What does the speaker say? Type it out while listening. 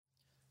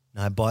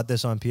Now, I bought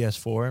this on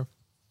PS4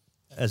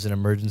 as an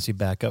emergency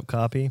backup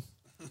copy,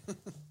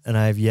 and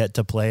I have yet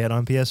to play it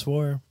on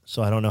PS4,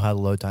 so I don't know how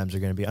the load times are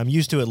going to be. I'm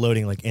used to it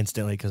loading like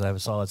instantly because I have a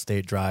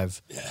solid-state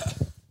drive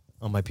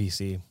on my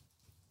PC.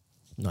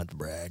 Not to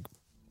brag.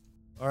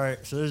 All right,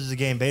 so this is a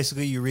game.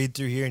 Basically, you read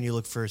through here and you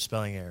look for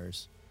spelling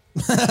errors.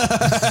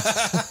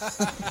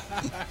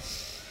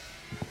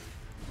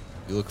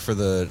 You look for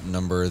the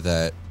number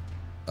that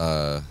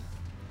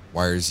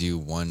wires you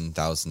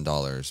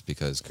 $1,000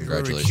 because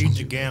congratulations. Cheat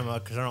the gamma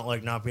because I don't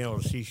like not being able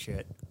to see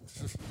shit.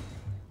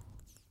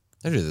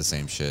 They do the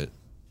same shit.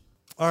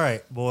 All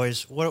right,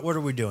 boys. What are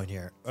we doing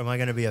here? Am I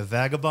going to be a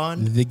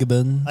vagabond?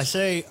 Vagabond. I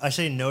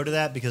say no to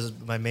that because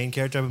my main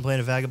character I've been playing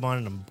a vagabond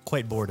and I'm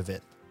quite bored of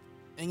it.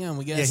 Hang on,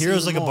 we got. Yeah,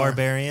 Hero's like a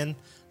barbarian.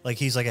 Like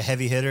he's like a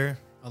heavy hitter.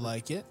 I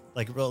like it.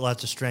 Like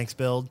lots of strength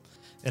build.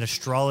 An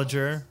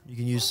astrologer. You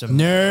can use some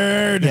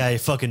nerd. Yeah, you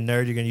fucking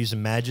nerd. You're gonna use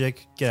some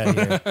magic. Get out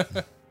of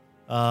here.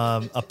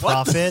 A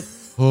prophet.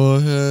 They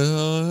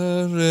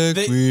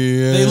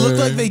look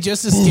like they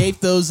just escaped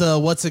those.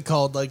 What's it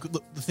called? Like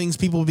the things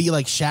people be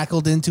like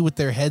shackled into with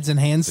their heads and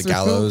hands. The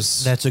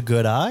gallows. That's a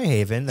good eye,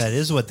 Haven. That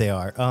is what they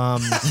are.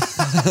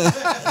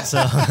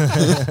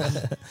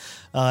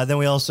 Then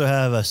we also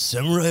have a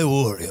samurai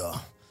warrior.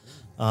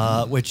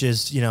 Which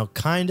is,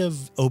 kind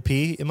of OP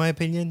in my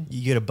opinion.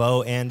 You get a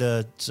bow and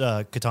a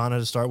katana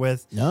to start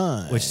with,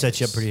 nice. Which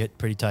sets you up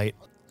pretty tight.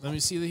 Let me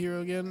see the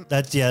hero again.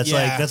 That's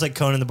like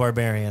Conan the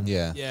Barbarian.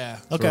 Yeah.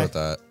 Okay. With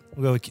that.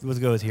 We'll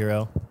go with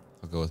hero.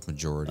 I'll go with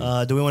majority.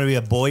 Do we want to be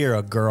a boy or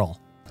a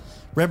girl?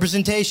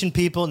 Representation,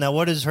 people. Now,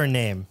 what is her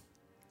name?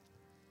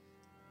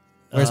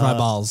 Where's my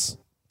balls?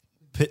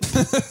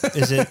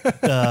 Is it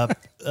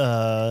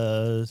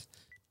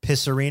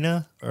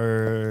Pissarina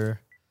or?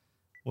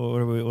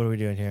 What are we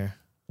doing here?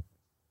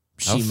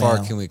 How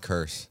far can we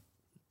curse?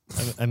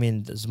 I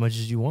mean, as much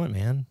as you want,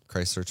 man.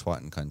 Chrysler, twat,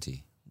 and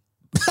cunty.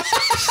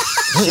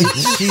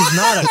 She's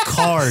not a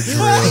car, Drew.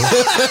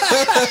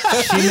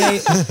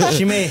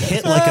 She may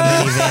hit like a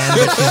minivan,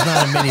 but she's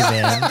not a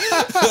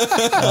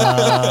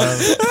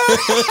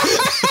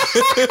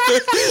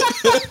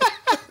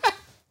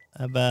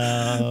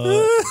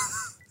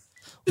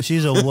minivan.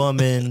 She's a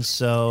woman,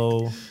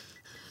 so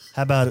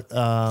how about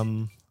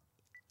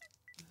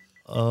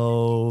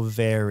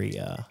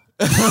Ovaria?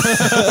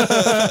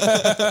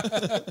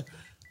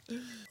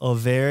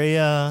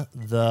 Ovaria,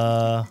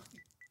 the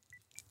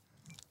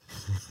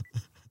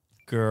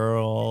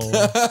girl.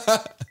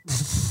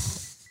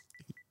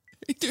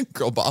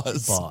 Girl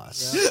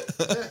boss. Yeah.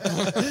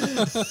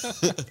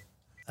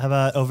 How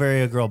about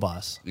Ovaria, girl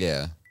boss?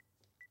 Yeah.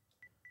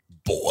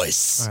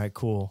 Boys. All right,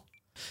 cool.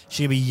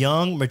 She can be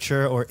young,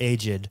 mature, or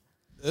aged.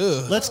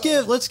 Ugh. Let's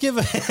give a look at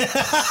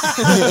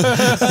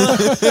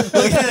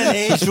an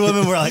aged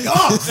woman. We're like,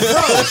 oh,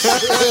 gross.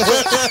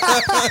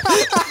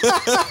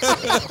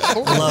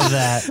 Love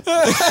that.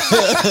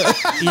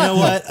 You know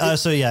what?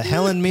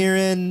 Helen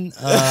Mirren,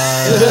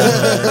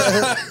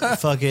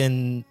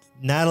 fucking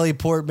Natalie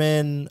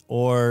Portman,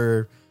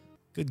 or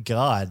good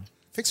God,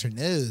 fix her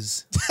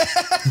nose.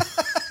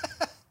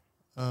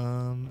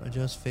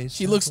 Adjust face.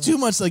 She looks too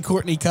much like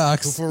Courtney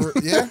Cox.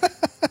 Yeah.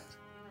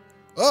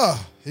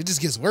 Oh, it just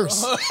gets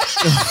worse.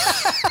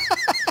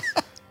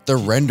 The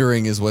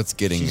rendering is what's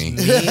getting me.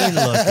 She's mean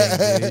looking,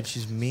 dude.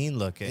 She's mean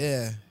looking.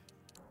 Yeah.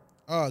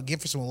 Oh,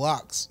 give her some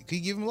locks. Could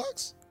you give him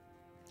locks?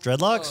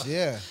 Dreadlocks?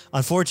 Yeah.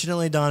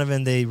 Unfortunately,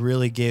 Donovan, they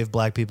really gave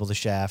black people the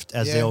shaft,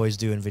 as they always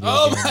do in video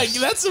games. Oh my,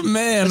 that's a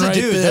man That's right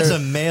a dude. there. That's a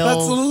male.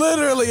 That's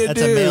literally a dude.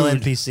 That's a male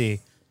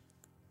NPC.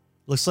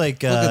 Looks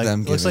like Look at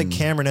them looks like giving-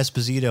 Cameron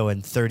Esposito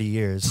in 30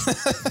 years.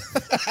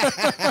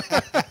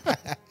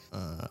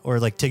 Or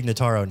like Tig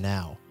Notaro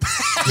now.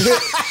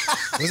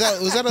 Was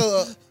that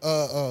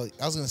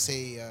I was gonna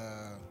say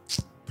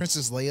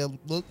Princess Leia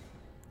look?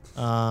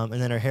 And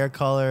then her hair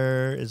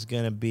color is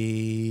gonna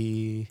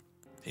be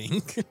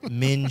Pink.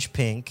 minge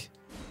pink.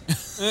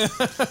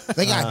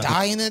 They got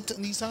dye in it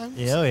these times.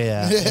 Yeah, oh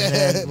yeah.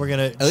 And then we're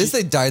gonna. At least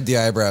they dyed the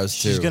eyebrows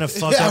too. She's gonna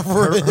fuck up.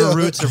 Her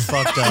roots are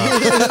fucked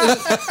up.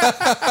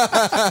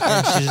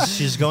 And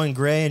she's going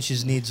gray, and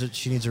she needs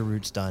her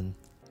roots done.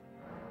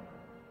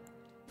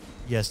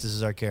 Yes, this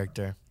is our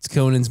character. It's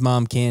Conan's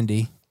mom,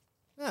 Candy.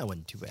 That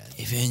wasn't too bad.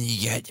 If only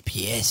you got the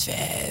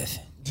PS5.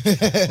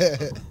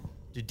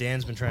 Dude,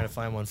 Dan's been trying to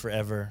find one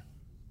forever.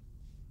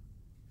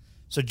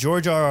 So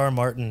George R.R.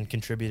 Martin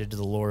contributed to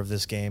the lore of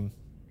this game.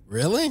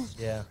 Really?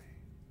 Yeah,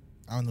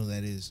 I don't know who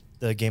that is.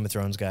 the Game of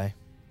Thrones guy.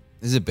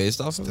 Is it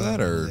based off of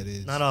that or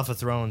Not off of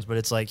Thrones, but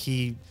it's like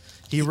he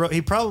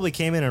probably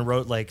came in and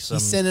wrote like some.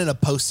 He sent in a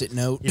post-it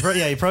note. He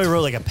probably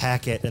wrote like a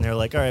packet, and they're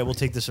like, "All right, we'll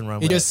take this and run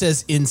It with just it."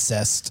 says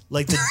incest.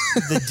 Like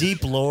the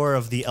deep lore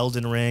of the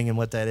Elden Ring and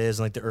what that is,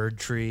 and like the Erd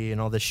Tree and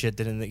all this shit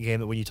that in the game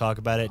that when you talk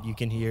about it, you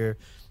can hear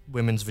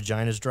women's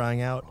vaginas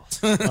drying out.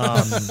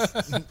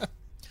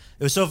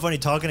 It was so funny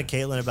talking to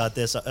Caitlin about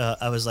this.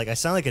 I was like, I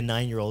sound like a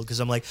 9-year-old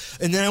because I'm like,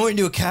 and then I went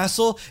into a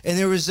castle and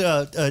there was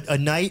a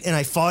knight and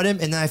I fought him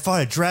and then I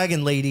fought a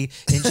dragon lady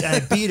and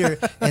I beat her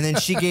and then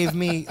she gave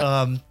me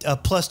a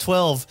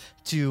 +12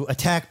 to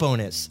attack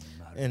bonus.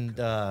 And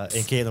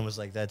Caitlin was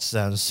like, that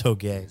sounds so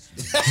gay.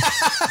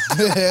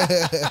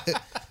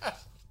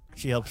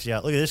 She helps you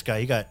out. Look at this guy.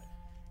 He got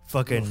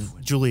fucking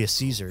Julius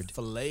Caesared.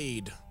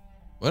 Filleted.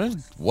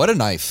 What a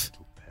knife.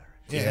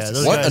 Yeah,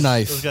 What a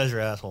knife. Those guys are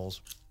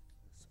assholes.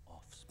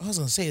 I was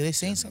gonna say, are they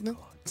saying something?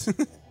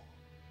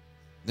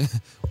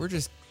 We're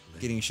just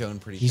getting shown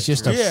pretty. He's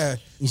just a Yeah.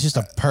 he's just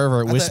a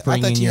pervert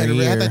whispering in you your had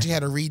ear. I thought you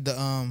had to read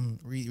the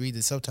read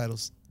the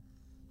subtitles.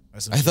 I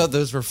thought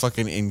those were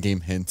fucking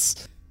in-game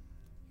hints.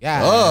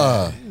 Yeah.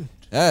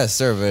 Oh,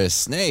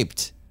 service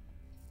snaped.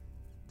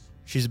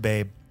 She's a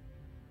babe.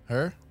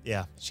 Her?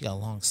 Yeah. She got a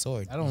long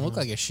sword. I don't look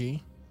like a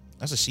she.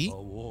 That's a she.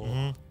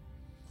 Mm-hmm.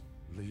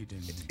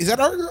 Is that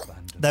our girl?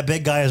 That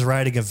big guy is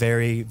riding a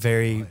very,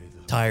 very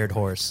tired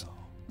horse.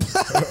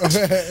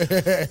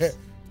 I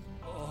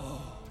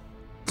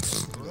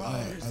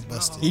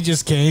busted. He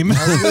just came. He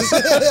does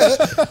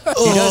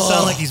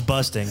sound like he's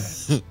busting.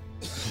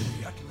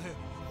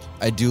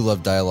 I do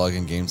love dialogue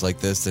in games like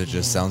this that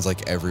just sounds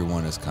like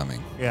everyone is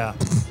coming. Yeah.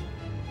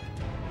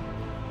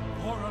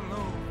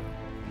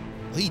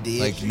 He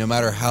did. Like, no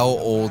matter how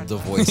old the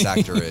voice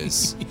actor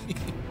is.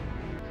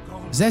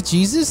 Is that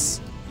Jesus?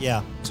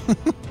 Yeah.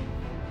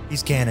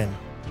 He's canon.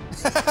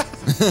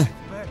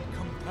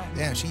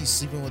 Damn, she's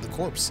sleeping with a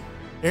corpse.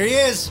 There he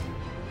is.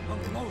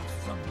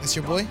 That's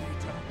your boy?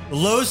 The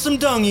loathsome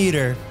dung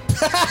eater.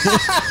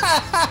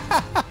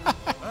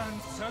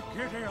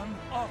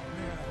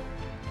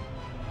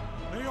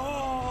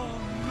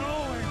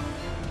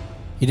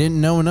 He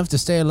didn't know enough to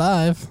stay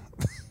alive.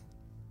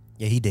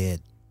 Yeah, he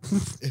did.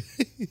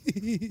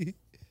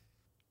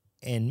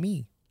 And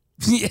me.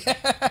 Yeah.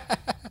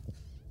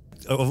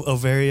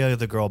 Overia,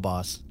 the girl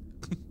boss.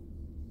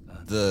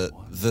 The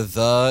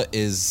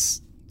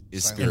is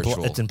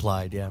spiritual. It's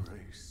implied, yeah.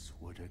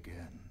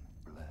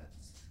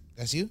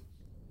 That's you?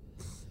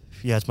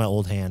 Yeah, it's my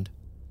old hand.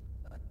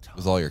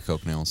 With all your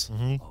coke nails.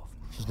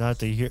 She's not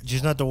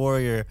the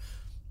warrior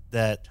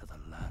that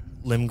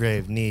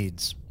Limgrave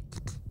needs.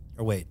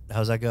 Or wait,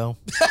 how's that go?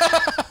 To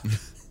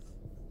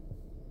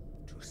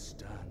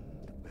stand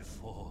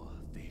before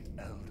the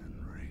Elden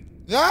Ring.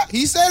 Yeah,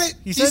 he said it.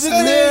 He said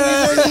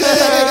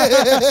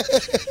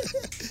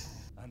it.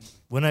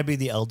 Wouldn't I be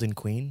the Elden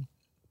Queen?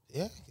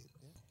 Yeah.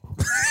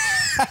 He's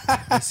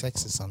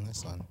sexist on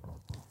this one.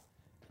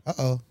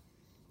 Uh-oh.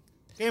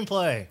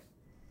 Gameplay.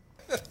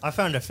 I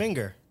found a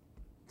finger.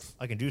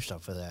 I can do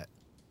stuff with that.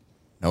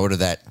 No to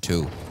that,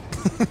 too.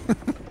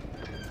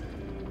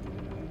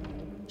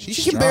 She's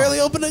She can strong. barely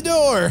open a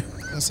door.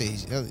 Let's see.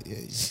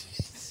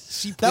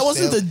 She That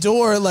wasn't the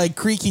door like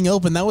creaking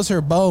open. That was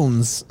her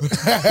bones.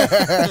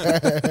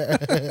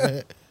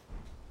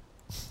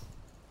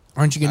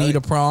 Aren't you gonna eat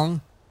a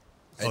prong?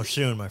 Oh,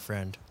 soon, my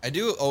friend. I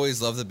do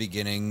always love the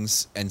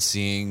beginnings and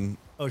seeing,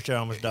 Oh, shit, I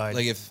almost died.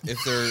 like, if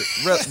they're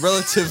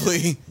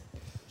relatively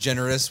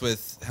generous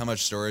with how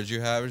much storage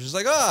you have. It's just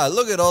like,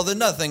 look at all the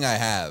nothing I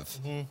have.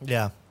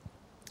 Yeah.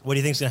 What do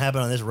you think's going to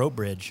happen on this rope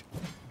bridge?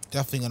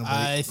 Definitely gonna.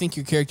 I think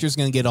your character's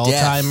gonna get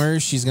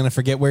Alzheimer's. She's gonna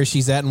forget where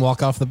she's at and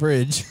walk off the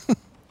bridge.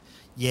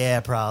 Yeah,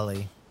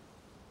 probably.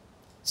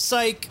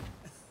 Psych.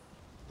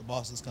 The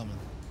boss is coming.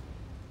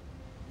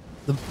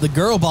 The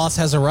girl boss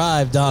has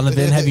arrived,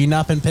 Donovan. Have you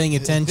not been paying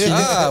attention?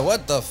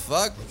 What the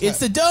fuck? It's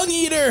the dung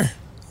eater.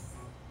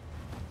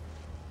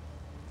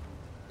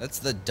 That's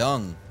the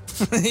dung.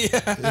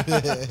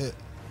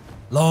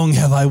 Long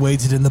have I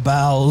waited in the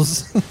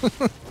bowels. God,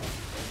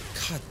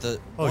 the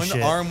Oh, one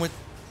shit. arm with,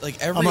 like,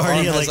 every I'm arm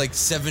already, has, like- like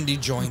 70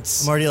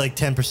 joints. I'm already like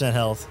 10%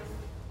 health.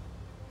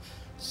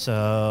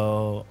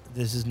 So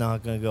this is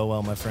not going to go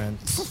well, my friend.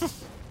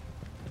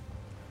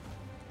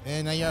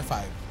 And now you're at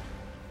 5.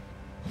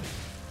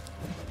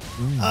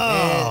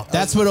 Oh,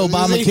 That's what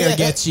Obamacare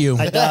gets you.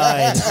 I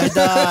died.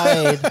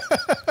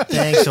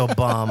 Thanks,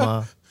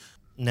 Obama.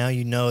 Now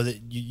you know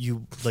that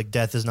you like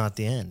death is not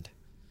the end.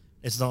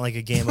 It's not like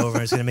a game over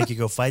and it's going to make you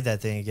go fight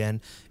that thing again.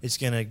 It's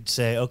going to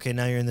say, okay,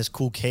 now you're in this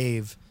cool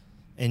cave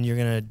and you're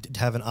going to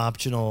have an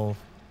optional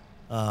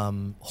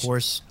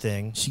horse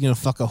thing. She gonna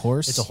fuck a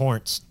horse? It's a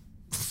horns.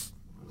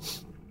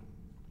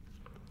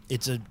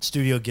 It's a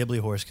Studio Ghibli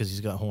horse because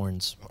he's got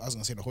horns I was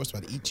gonna say the horse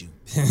about to eat you.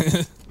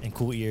 and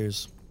cool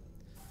ears.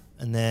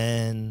 And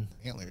then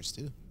Antlers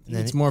too.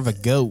 It's more of a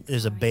goat.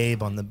 there's a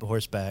babe on the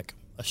horseback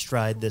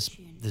astride this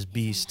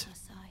beast.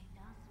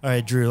 All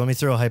right, Drew, let me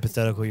throw a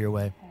hypothetical your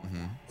way.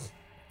 Mm-hmm.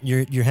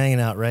 You're hanging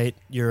out, right?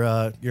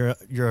 You're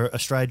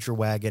astride your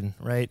wagon,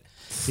 right?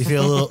 You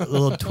feel a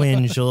little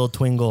twinge, a little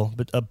twingle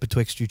up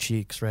betwixt your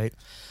cheeks, right?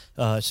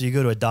 So you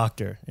go to a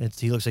doctor.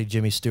 He looks like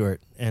Jimmy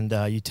Stewart, and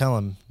you tell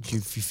him if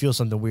you feel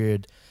something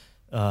weird,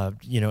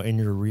 in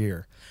your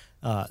rear.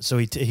 So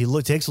he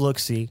takes a look,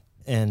 see,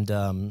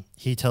 and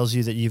he tells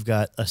you that you've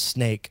got a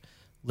snake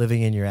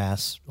living in your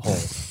asshole.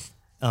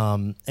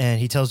 And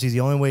he tells you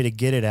the only way to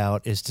get it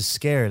out is to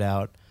scare it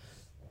out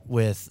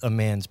with a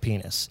man's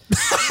penis.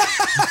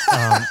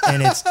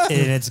 And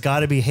it's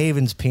got to be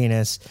Haven's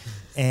penis,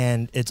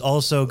 and it's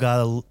also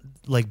got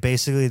like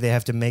basically they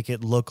have to make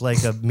it look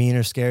like a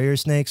meaner, scarier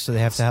snake. So they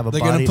have to have a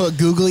They're body. gonna put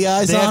googly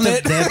eyes they have on to,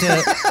 it.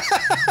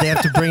 They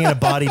have to bring in a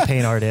body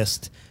paint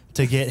artist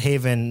to get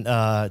Haven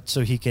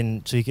so he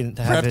can have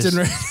Prepped his and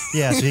ready.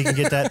 yeah, so he can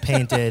get that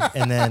painted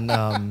and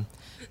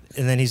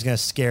then he's gonna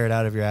scare it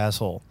out of your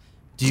asshole.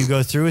 Do you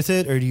go through with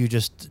it or do you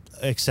just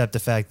accept the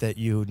fact that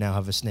you now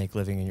have a snake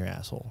living in your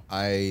asshole?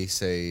 I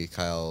say,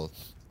 Kyle,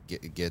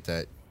 get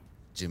that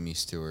Jimmy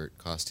Stewart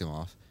costume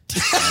off.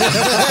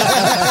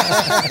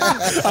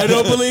 I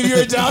don't believe you're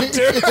a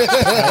doctor.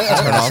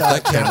 Turn off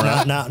that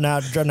camera.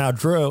 Now,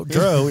 Drew,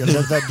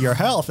 your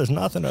health is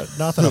nothing to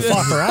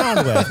fuck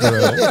around with,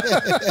 Drew.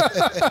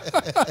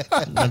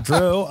 Now,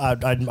 Drew,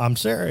 I'm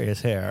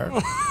serious here.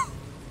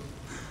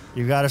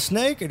 You got a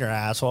snake in your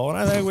asshole, and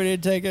I think we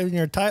need to take it in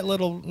your tight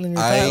little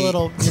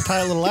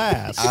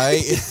ass. I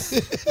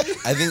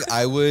think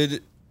I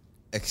would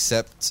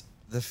accept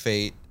the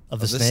fate of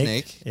the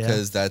snake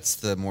because that's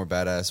the more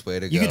badass way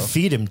to go. You could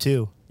feed him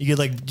too. You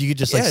could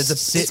just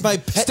sit. It's my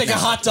pet. Stick now. a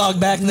hot dog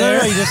back No,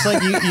 there. you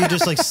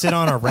just sit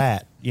on a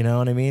rat. You know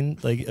what I mean?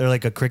 Or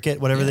like a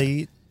cricket, whatever they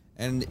eat.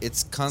 And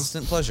it's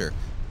constant pleasure.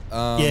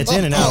 Yeah, it's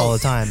in and out all the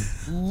time.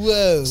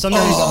 Whoa.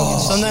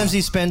 Sometimes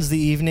he spends the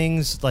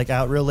evenings like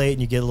out real late,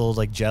 and you get a little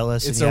like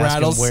jealous. It's and you a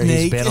ask him where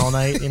he's rattlesnake. been all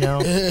night. You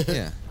know.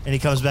 Yeah. And he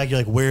comes back. You're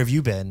like, "Where have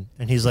you been?"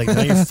 And he's like, "None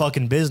of your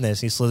fucking business."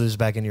 He slithers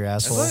back into your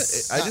asshole.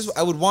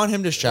 I would want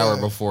him to shower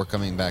before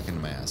coming back into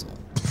my asshole.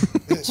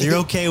 So you're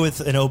okay with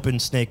an open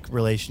snake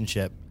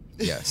relationship?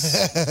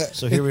 Yes.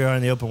 So here we are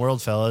in the open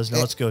world, fellas. Now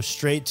let's go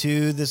straight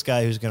to this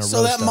guy who's going to So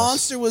roast that us.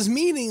 monster was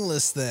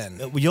meaningless then.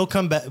 You'll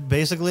come back.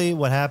 Basically,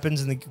 what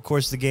happens in the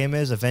course of the game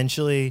is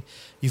eventually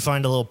you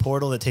find a little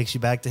portal that takes you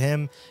back to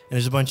him, and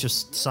there's a bunch of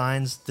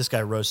signs. This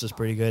guy roasts us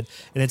pretty good,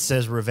 and it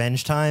says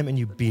 "Revenge Time," and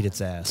you beat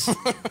its ass.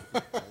 Elden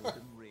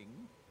Ring.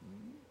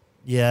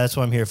 Yeah, that's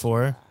what I'm here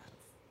for.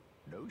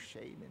 No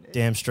shame in it.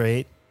 Damn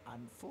straight.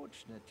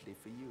 Unfortunately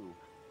for you,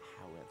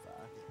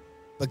 however,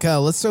 But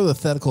Kyle, let's throw the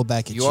hypothetical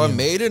back at you. You are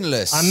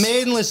maidenless. I'm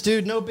maidenless,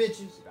 dude. No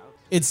bitches.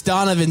 It's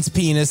Donovan's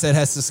penis that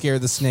has to scare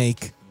the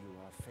snake. you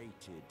are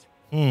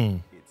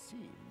fated. It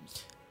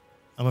seems.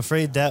 I'm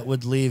afraid that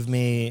would leave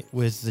me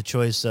with the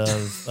choice of,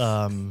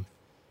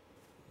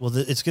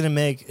 it's gonna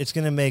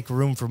make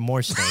room for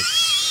more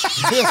snakes.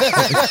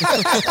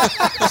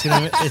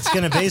 It's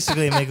gonna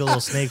basically make a little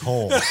snake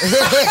hole.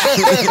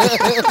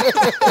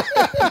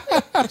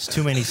 It's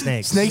too many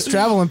snakes. Snakes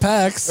travel in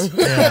packs.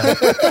 Yeah.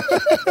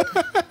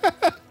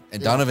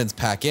 And Donovan's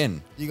pack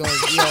in. You're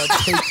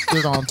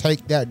gonna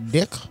take that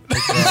dick.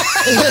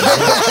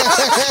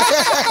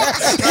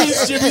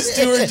 He's Jimmy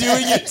Stewart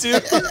doing it too.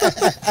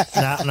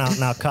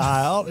 Now,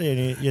 Kyle,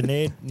 you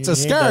need. It's a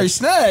scary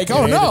snake.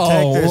 Oh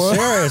Take this no!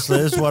 seriously.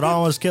 This is what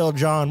almost killed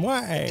John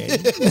Wayne.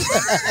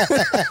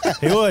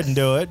 He wouldn't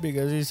do it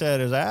because he said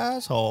his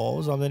asshole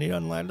was something he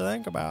doesn't like to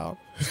think about.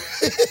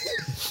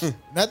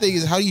 Another thing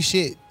is how you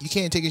shit. You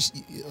can't take a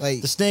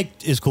like. The snake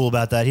is cool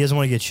about that. He doesn't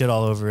want to get shit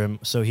all over him,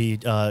 so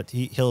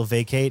he'll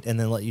vacate and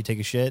then let you take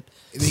a shit.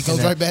 And he And goes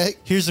then- right back.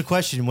 Here's the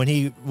question: when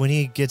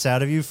he gets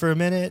out of you for a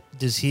minute,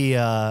 does he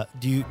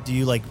do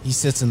you like He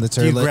sits in the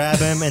do you toilet. grab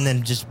him and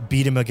then just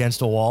beat him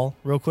against a wall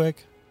real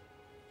quick?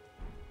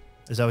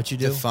 Is that what you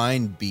do?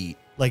 Define beat.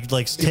 Like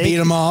You take beat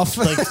him off.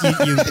 Like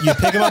you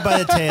pick him up by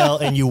the tail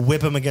and you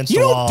whip him against You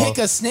the don't wall pick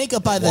a snake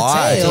up by the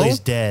Why? tail. until he's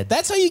dead.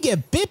 That's how you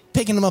get bit,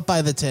 picking him up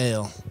by the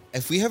tail.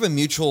 If we have a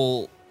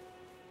mutual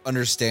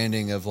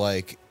understanding of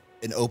like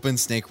an open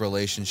snake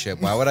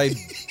relationship, why would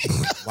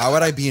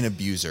I be an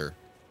abuser?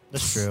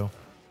 That's true.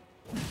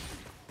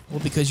 Well,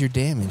 because you're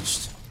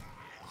damaged.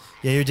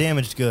 Yeah, you're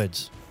damaged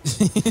goods.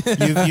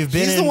 You've been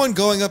He's the one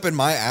going up in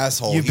my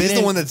asshole. You've He's been the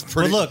in- one that's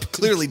pretty But look,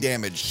 clearly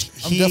damaged.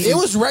 It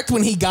was wrecked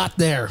when he got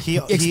there.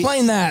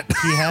 Explain that.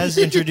 He has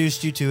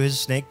introduced you to his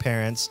snake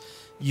parents.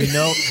 You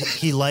know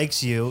he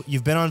likes you.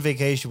 You've been on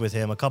vacation with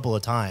him a couple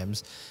of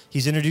times.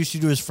 He's introduced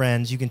you to his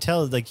friends. You can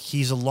tell like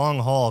he's a long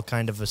haul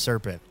kind of a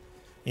serpent.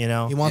 You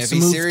know? He And wants if to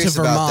he's move to serious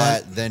Vermont. about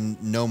that, then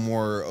no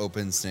more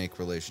open snake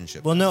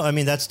relationship. Well, no, I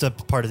mean that's the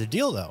part of the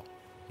deal though.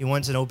 He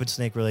wants an open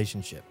snake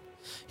relationship.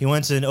 He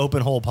wants an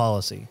open hole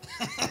policy.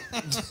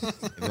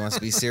 If he wants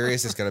to be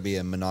serious, it's got to be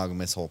a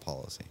monogamous whole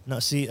policy. No,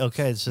 see,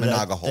 okay, so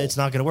Monaga hole. it's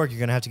not going to work. You're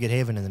going to have to get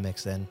Haven in the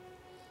mix then.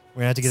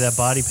 We're going to have to get that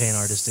body paint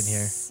artist in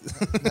here.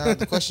 Now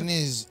the question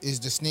is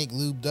the snake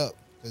lubed up?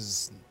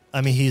 Because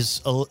I mean,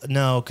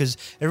 no, because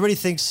everybody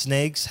thinks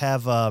snakes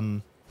have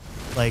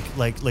like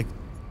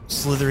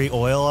slithery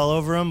oil all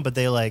over them, but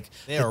they like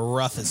They are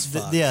rough as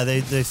fuck. yeah, they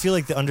feel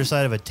like the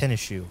underside of a tennis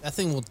shoe. That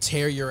thing will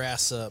tear your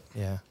ass up,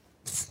 Yeah,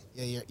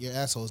 yeah, your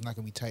asshole is not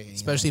gonna be tight anymore.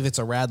 especially if it's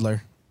a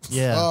rattler.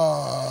 yeah,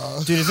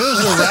 Oh, dude. If it was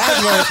a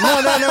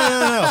rattler,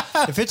 no.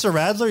 If it's a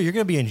rattler, you're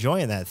going to be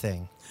enjoying that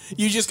thing.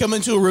 You just come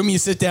into a room, you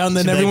sit down,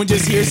 then It's like- everyone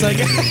just hears like,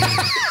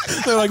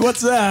 they're like,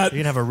 "What's that?" You're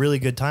going to have a really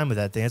good time with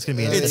that thing. It's going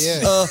to be It's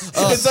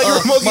like a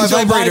remote my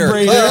control vibrator.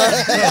 vibrator.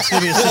 yeah, it's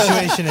going to be a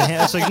situation in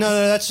hand. It's like,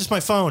 no, that's just my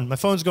phone. My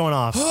phone's going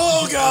off.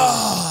 Oh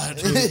God!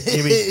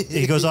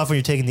 It goes off when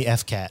you're taking the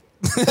FCAT.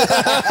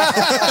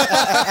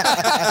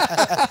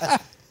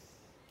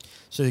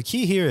 So the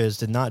key here is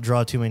to not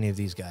draw too many of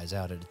these guys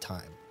out at a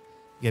time.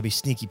 You gotta be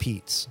sneaky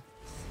Pete's.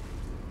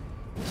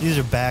 So these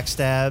are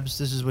backstabs.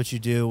 This is what you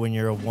do when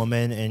you're a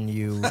woman and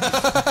you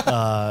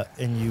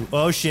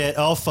oh shit,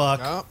 oh fuck.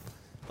 Oh.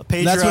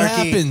 Patriarchy. That's what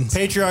happens.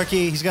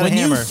 Patriarchy. He's got When a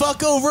hammer. you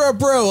fuck over a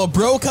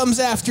bro comes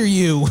after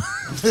you.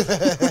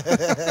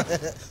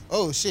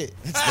 Oh shit.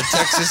 The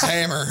Texas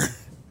Hammer.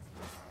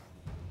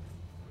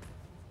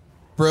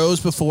 Bros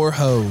before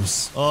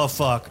hoes. Oh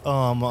fuck.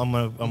 Oh, I'm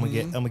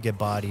gonna get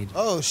bodied.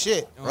 Oh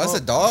shit. Oh, that's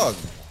a dog.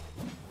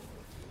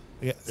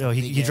 Yeah, oh,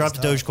 he Big dropped a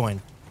ass Dogecoin.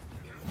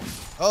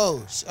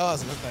 Oh, so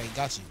it looked like he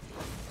got you.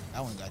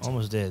 That one got you.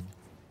 Almost did.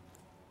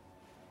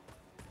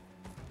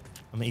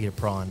 I'm gonna eat a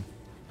prawn.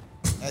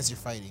 As you're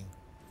fighting.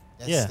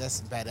 That's, Yeah.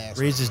 That's badass.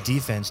 Raises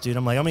defense, dude.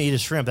 I'm like, I'm gonna eat a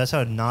shrimp. That's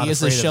how not He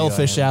has afraid a of you I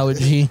shellfish am.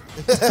 allergy.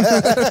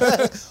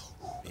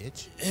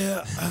 Bitch.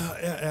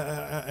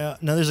 Yeah.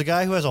 Now there's a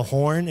guy who has a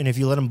horn, and if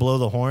you let him blow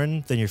the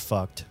horn, then you're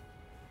fucked.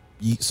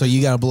 So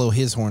you gotta blow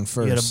his horn You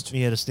first.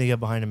 gotta sneak up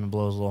behind him and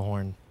blow his little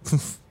horn.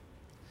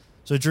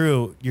 So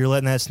Drew, you're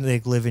letting that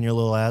snake live in your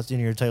little ass, in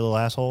your tight little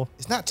asshole.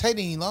 It's not tight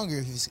any longer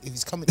if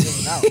he's coming in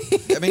and out.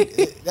 I mean,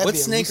 That'd what be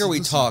a snake are we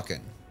loosey-goosey.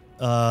 talking?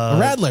 A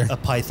rattler. A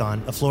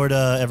python, a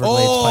Florida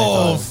Everglades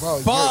Oh,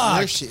 python. Bro, fuck.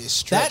 your shit is That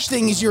stretched.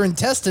 thing is your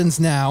intestines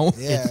now.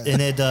 Yeah.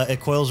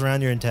 It coils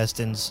around your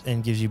intestines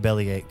and gives you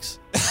belly aches.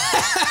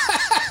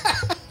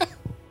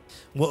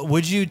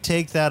 Would you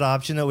take that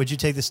option though? Would you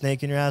take the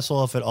snake in your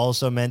asshole if it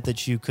also meant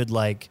that you could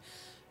like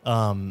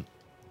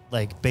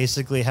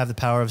basically have the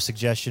power of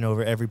suggestion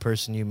over every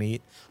person you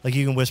meet? Like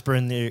you can whisper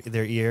in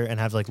their ear and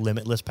have like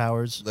limitless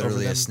powers. over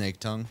Literally them? a snake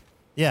tongue.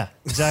 Yeah,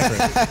 exactly.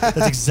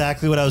 That's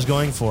exactly what I was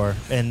going for,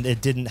 and it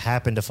didn't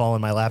happen to fall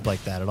in my lap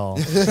like that at all.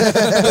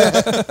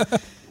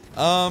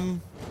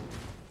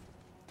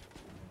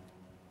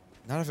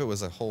 Not if it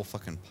was a whole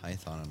fucking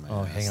python in my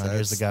Oh, ass. hang on.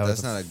 Here's the guy with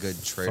That's the not a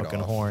good trade-off. fucking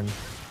horn.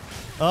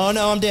 Oh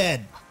no, I'm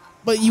dead.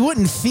 But you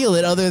wouldn't feel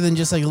it other than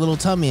just like a little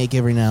tummy ache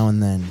every now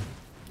and then.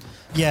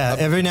 Yeah,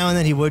 every now and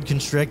then he would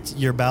constrict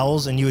your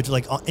bowels, and you would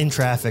like in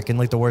traffic, in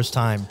like the worst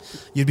time,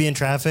 you'd be in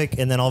traffic,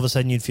 and then all of a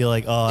sudden you'd feel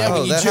like, oh, Yeah, I- when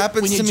Oh, you that jerk-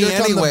 happens when you to me jerk on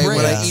the anyway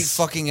when I brakes. eat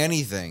fucking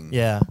anything.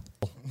 yeah,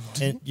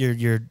 and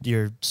your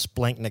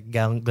splanknic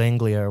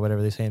ganglia or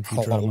whatever they say in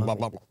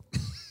Futurama.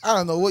 I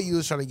don't know what you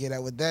was trying to get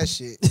at with that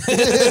shit.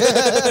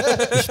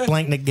 Your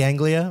splanknic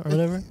ganglia or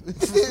whatever.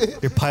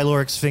 Your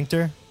pyloric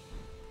sphincter.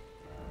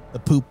 The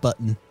poop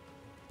button.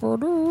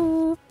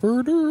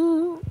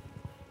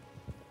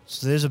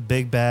 So there's a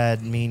big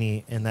bad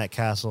meanie in that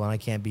castle, and I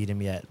can't beat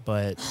him yet,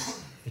 but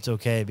it's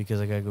okay because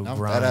I gotta go No,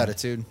 grind. that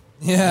attitude.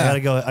 Yeah. I gotta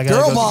go. I gotta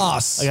Girl go,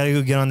 boss. I gotta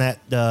go get on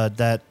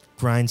that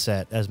grind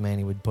set, as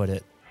Manny would put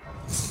it.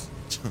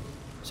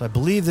 So I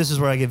believe this is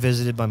where I get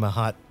visited by my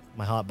hot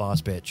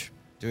boss bitch.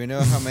 Do we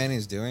know how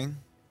Manny's doing?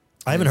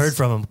 I haven't heard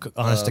from him,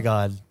 honest to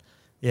God.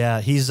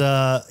 Yeah, he's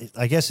I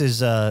guess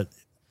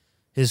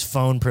his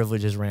phone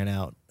privileges ran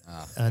out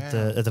at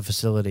the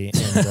facility, and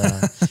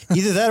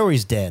either that or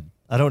he's dead.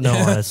 I don't know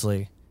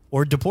honestly,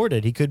 or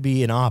deported. He could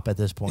be an op at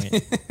this point.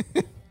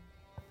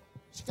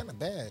 She's kind of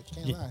bad.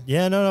 Can't lie.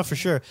 Yeah, no, for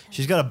sure.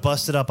 She's got a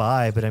busted up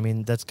eye, but I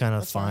mean that's kind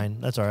of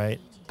fine. That's all right.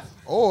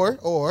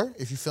 Or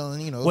if you're feeling,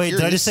 Wait, did I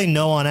curious, just say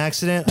no on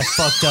accident? I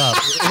fucked up.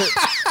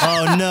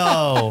 Oh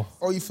no.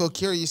 Or you feel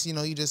curious,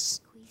 you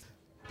just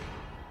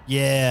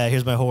Yeah,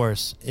 here's my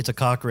horse. It's a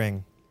cock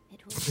ring.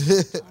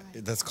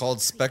 That's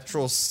called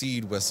spectral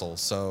seed whistle.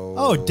 So.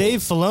 Oh,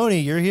 Dave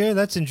Filoni, you're here?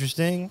 That's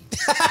interesting.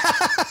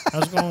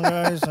 How's it going,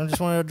 guys? I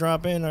just wanted to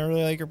drop in. I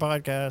really like your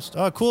podcast.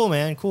 Oh, cool,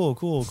 man.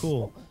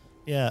 Cool.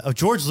 Yeah. Oh,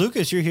 George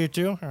Lucas, you're here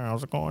too.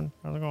 How's it going?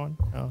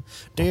 Oh,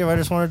 Dave, I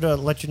just wanted to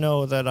let you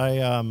know that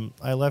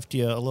I left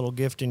you a little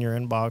gift in your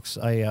inbox.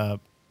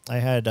 I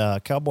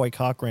had cowboy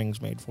cock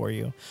rings made for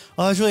you.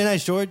 Oh, that's really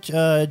nice, George.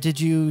 Did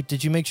you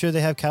make sure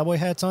they have cowboy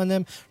hats on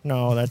them?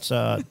 No, that's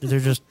they're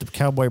just the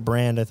cowboy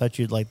brand. I thought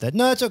you'd like that.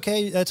 No, that's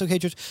okay. That's okay,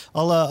 George.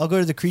 I'll go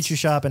to the creature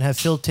shop and have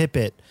Phil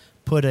Tippett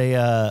put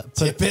a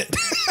Tippett.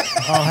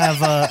 I'll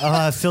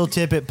have Phil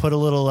Tippett put a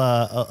little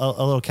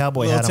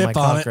cowboy Little hat on my tip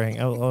on cock it. ring.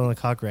 On the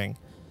cock ring.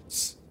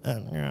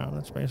 Yeah,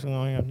 that's basically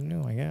all you have to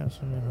do, I guess.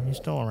 I mean, he's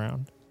still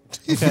around.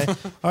 Okay.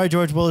 All right,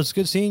 George. Well, it's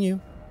good seeing you.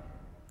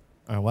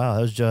 Oh, wow.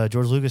 That was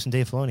George Lucas and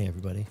Dave Filoni,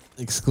 everybody.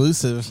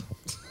 Exclusive.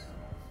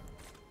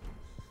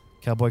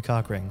 Cowboy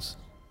cock rings.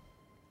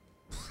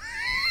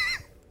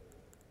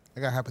 I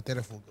got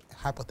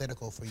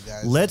hypothetical for you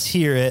guys. Let's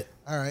hear it.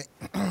 All right.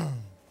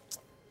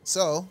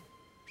 So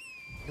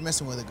you're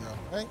messing with a girl,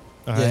 right?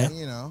 All Yeah.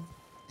 right.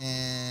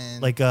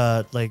 And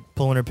Like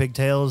pulling her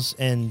pigtails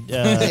and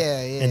yeah.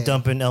 and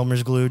dumping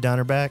Elmer's glue down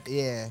her back.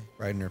 yeah.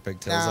 Riding her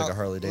pigtails Now, like a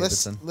Harley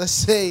Davidson. Let's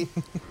say,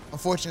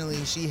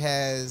 unfortunately, she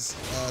has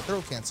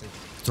throat cancer.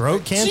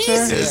 Throat cancer.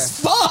 Jesus,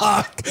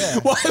 fuck! Yeah.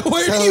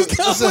 Where do you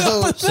come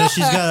up with So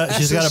that?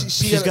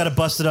 she's got a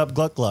busted up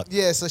gluck gluck.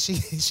 Yeah, so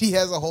she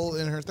has a hole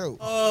in her throat.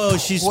 Oh,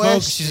 she's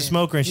Question. she's a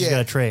smoker and she's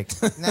Yeah. got a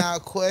trach. Now,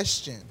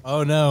 question.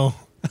 Oh no.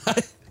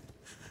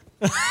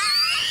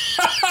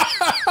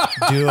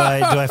 Do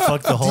I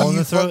fuck the hole in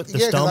the throat? The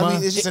Yeah, 'cause stoma? I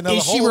mean, it's just another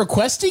Is she hole.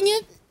 requesting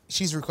it?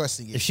 She's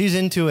requesting If it. she's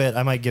into it,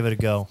 I might give it a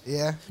go.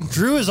 Yeah.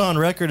 Drew is on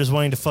record as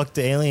wanting to fuck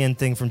the alien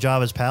thing from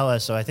Jabba's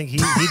palace, so I think he'd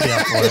be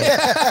up for it.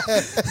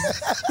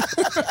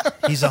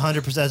 He's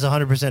 100%. That's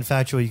 100%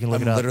 factual. You can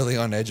look I'm it up. literally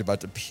on edge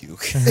about to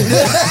puke.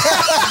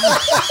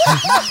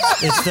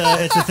 It's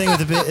the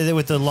thing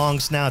with the long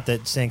snout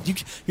that sinks.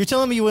 You're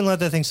telling me you wouldn't let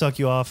that thing suck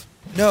you off?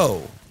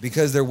 No,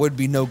 because there would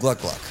be no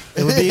Gluck Gluck.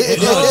 It would be.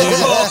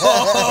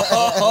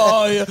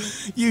 Oh,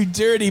 you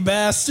dirty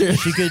bastard.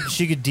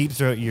 She could deep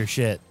throat your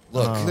shit.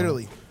 Look.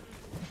 Literally.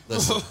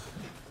 Listen.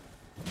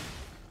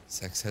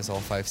 Sex has all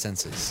 5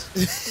 senses.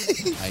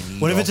 I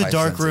need What if all it's a 5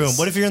 dark room? senses.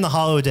 What if you're in the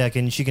holodeck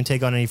and she can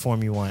take on any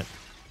form you want?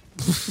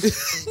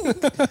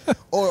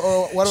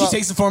 Or what She about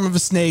takes the form of a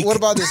snake. what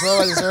about this? What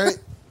about this? Right?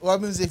 What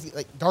happens if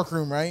like dark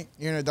room? Right?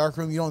 You're in a dark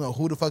room. You don't know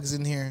who the fuck is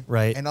in here.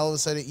 Right. And all of a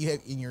sudden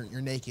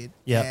you're naked.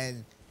 Yep.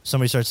 And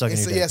Somebody starts sucking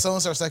your dick. yeah, someone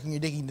starts sucking your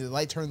dick. And the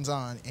light turns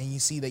on, and you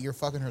see that you're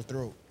fucking her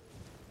throat.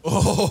 You're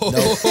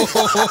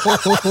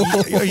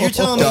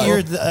telling me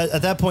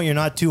at that point you're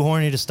not too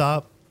horny to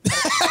stop?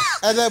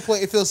 At that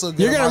point, it feels so good.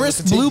 You're I gonna might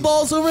risk as well blue continue.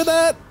 balls over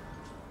that?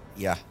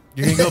 Yeah.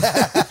 You're gonna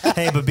go.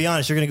 Hey, but be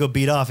honest. You're gonna go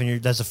beat off,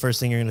 and that's the first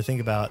thing you're gonna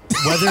think about,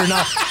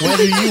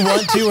 whether you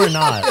want to or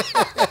not.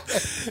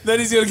 Then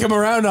he's gonna come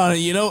around on it,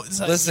 you know? It's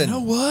like, Listen, you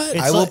know what?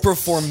 It's I will like-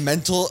 perform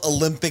mental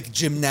Olympic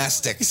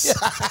gymnastics.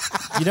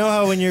 You know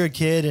how when you're a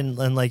kid and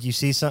like you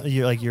see something,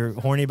 you're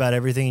horny about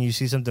everything, and you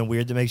see something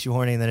weird that makes you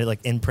horny, and then it like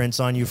imprints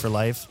on you for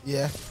life.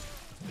 Yeah.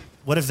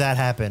 What if that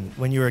happened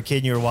when you were a kid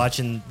and you were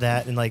watching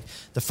that, and like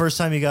the first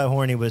time you got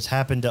horny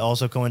happened to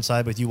also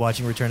coincide with you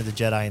watching Return of the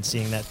Jedi and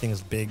seeing that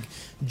thing's big,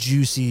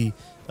 juicy,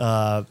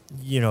 Why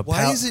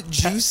is it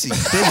juicy?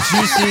 big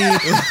juicy?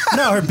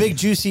 No, her big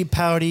juicy,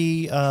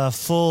 pouty,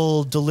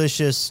 full,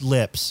 delicious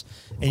lips,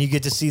 and you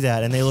get to see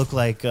that, and they look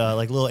like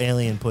little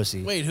alien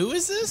pussy. Wait, who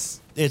is this?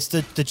 It's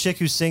the chick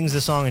who sings the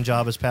song in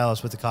Jabba's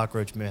palace with the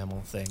cockroach mammal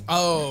thing.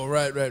 Oh,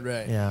 right.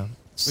 Yeah, Which,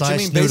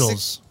 size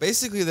noodles.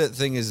 basically that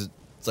thing is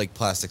like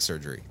plastic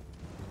surgery.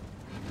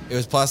 It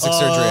was plastic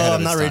surgery ahead of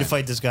I'm not its ready to time.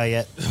 fight this guy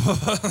yet.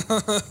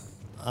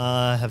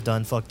 Have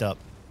done fucked up.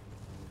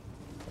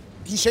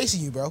 He's chasing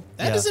you, bro.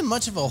 That Yeah. not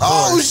much of a horse.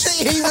 Oh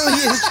shit! He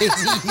really is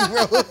chasing you,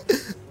 bro.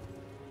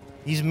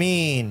 He's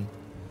mean.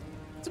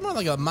 It's more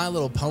like a My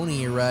Little Pony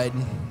you're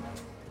riding.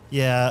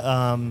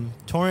 Yeah,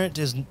 Torrent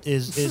is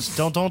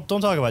don't talk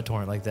about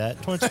Torrent like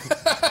that. Torrent's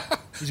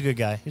he's a good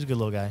guy. He's a good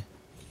little guy.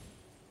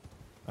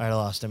 All right, I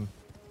lost him.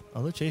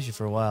 They'll chase you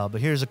for a while,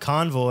 but here's a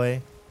convoy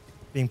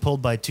being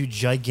pulled by 2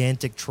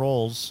 gigantic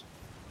trolls.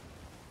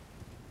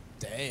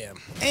 Damn.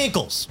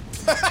 Ankles.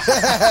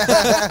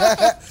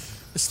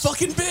 This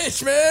fucking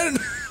bitch, man.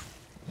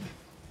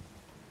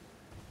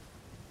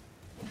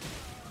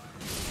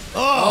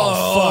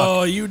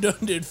 Oh, you done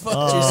did fuck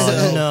fuck.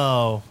 yourself.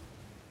 No.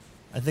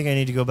 I think I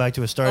need to go back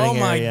to a starting Oh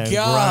my area and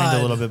God. grind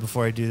a little bit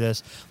before I do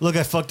this. Look,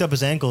 I fucked up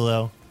his ankle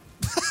though.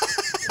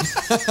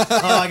 Oh,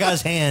 I got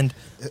his hand.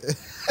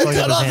 Fucked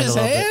up off a his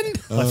little hand?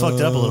 bit. I fucked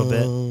it up a little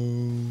bit.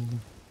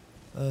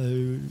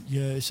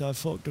 Yes, I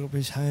fucked up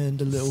his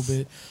hand a little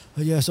bit.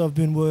 Yes, I've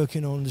been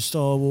working on the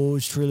Star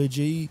Wars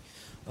trilogy.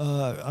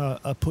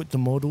 I put the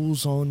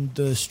models on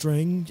the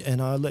string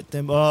and I let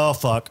them. Oh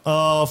fuck!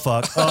 Oh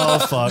fuck! Oh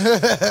fuck!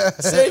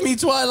 Save me,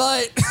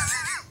 Twilight.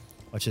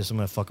 Watch this. I'm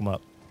gonna fuck him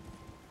up.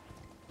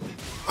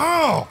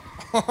 Oh!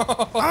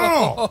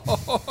 Oh!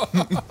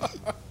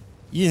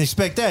 You didn't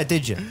expect that,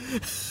 did you?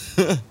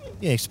 You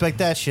didn't expect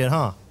that shit,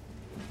 huh?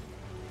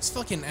 This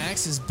fucking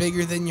axe is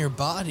bigger than your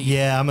body.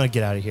 Yeah, I'm gonna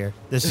get out of here.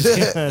 This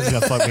is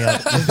gonna fuck me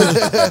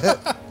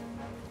up.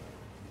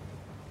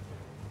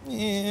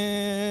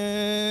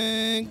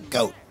 And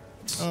goat.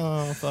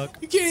 Oh fuck!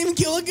 You can't even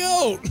kill a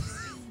goat.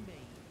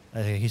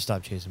 I think he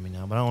stopped chasing me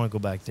now, but I don't want to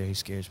go back there. He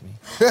scares me.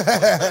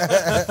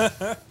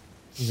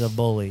 He's a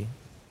bully.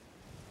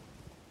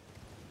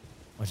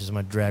 Watch this. I'm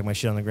gonna drag my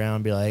shit on the ground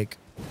and be like,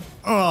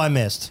 "Oh, I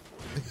missed."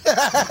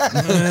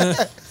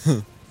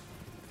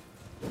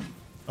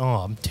 Oh,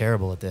 I'm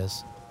terrible at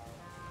this.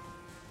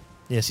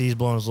 Yeah, see, he's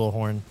blowing his little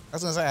horn. I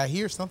was gonna say I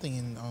hear something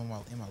in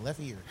my left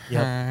ear.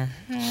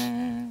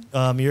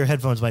 Yep. Your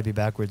headphones might be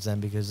backwards then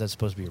because that's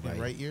supposed to be your My right.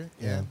 right ear.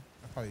 Yeah. Yeah.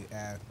 I probably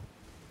add.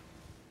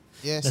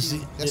 Yeah, Now, see,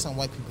 see, that's some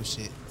white people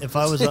shit. If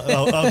I was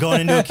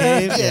going into a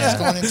cave, Yeah, just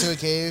going into a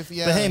cave.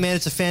 Yeah, But hey, man,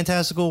 it's a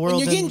fantastical world.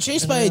 When you're getting in-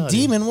 chased in by a reality.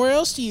 demon, where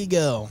else do you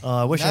go?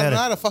 I wish I had.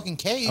 not a fucking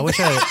cave. I wish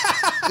I had.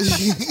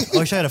 I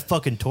wish I had a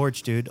fucking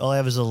torch, dude. All I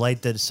have is a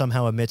light that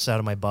somehow emits out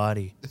of my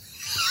body.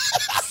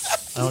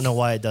 I don't know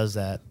why it does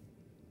that.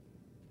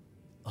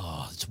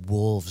 Oh, it's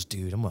wolves,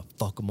 dude. I'm gonna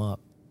fuck them up.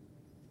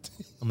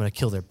 I'm gonna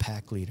kill their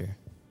pack leader.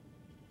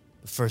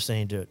 But first, I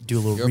need to do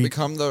a little. You'll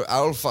become the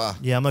alpha.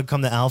 Yeah, I'm gonna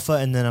come the alpha,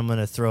 and then I'm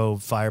gonna throw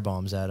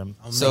firebombs at him.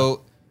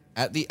 So,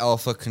 at the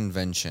alpha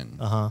convention,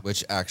 Uh-huh.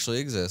 which actually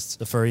exists,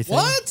 The furry thing.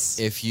 What?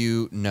 if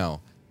you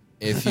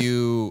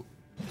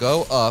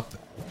go up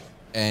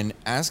and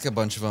ask a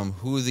bunch of them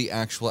who the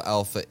actual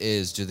alpha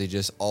is, do they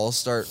just all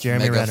start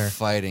Jeremy mega Renner.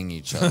 fighting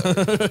each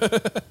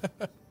other?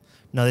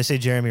 No, they say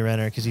Jeremy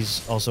Renner because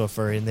he's also a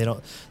furry, and they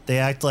don't. They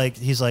act like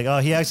he's like. Oh,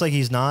 he acts like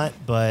he's not,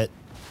 but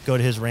go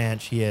to his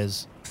ranch, he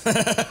is.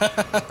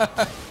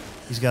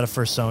 He's got a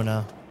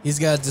fursona. He's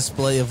got a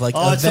display of like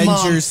Oh,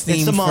 Avengers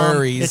themed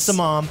furries. It's the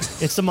mom.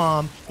 It's the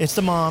mom. It's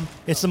the mom.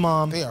 It's the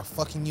mom. They are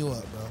fucking you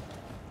up, bro.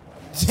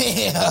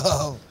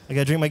 Damn. I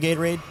gotta drink my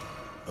Gatorade.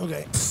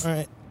 Okay. All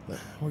right.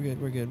 We're good.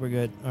 We're good. We're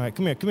good. All right.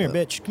 Come here,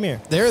 bitch. Come here.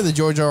 They're the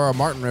George R.R.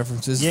 Martin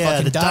references. Yeah,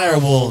 fucking the dire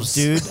wolves,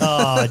 dude.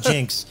 Oh,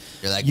 Jinx.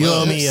 You're like, You owe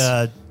 "Wolves." me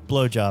a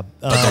blowjob.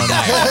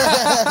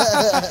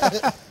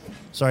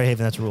 Sorry,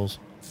 Haven. That's rules.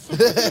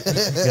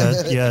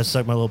 Yeah,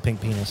 suck my little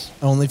pink penis.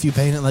 Only if you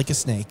paint it like a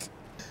snake.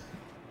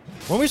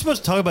 Weren't we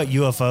supposed to talk about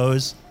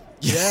UFOs?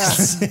 Yeah,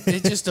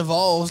 it just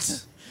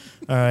evolved.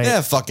 All right.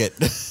 Yeah, fuck it.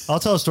 I'll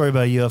tell a story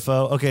about a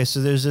UFO. Okay,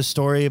 so there's this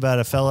story about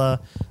a fella,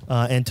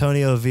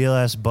 Antonio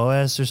Villas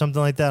Boas or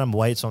something like that. I'm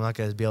white, so I'm not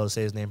going to be able to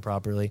say his name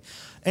properly.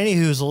 Any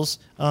hoozles,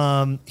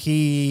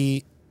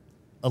 he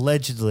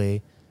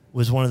allegedly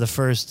was one of the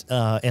first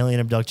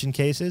alien abduction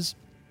cases.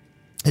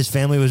 His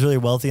family was really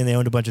wealthy, and they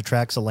owned a bunch of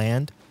tracts of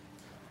land.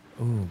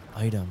 Ooh,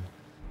 item.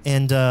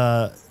 And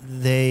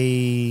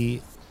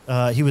he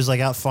was like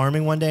out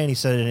farming one day, and he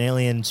said an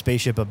alien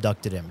spaceship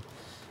abducted him.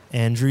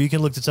 And Drew, you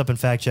can look this up and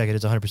fact check it.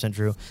 It's 100%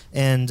 true.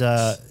 And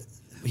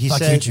he Fuck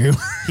said, you, Drew.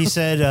 he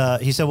said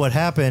what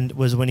happened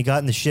was when he got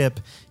in the ship,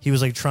 he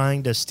was like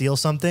trying to steal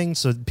something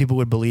so people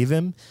would believe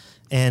him,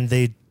 and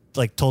they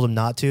like told him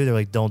not to. They're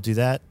like, don't do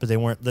that. But they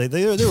weren't.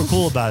 They were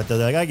cool about it though.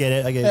 They're like, I get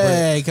it.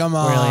 Hey, come we're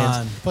on.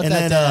 aliens. Put And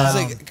that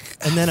then, down.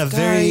 And then a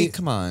very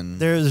come on.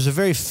 there's a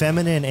very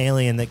feminine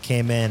alien that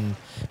came in,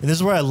 and this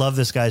is where I love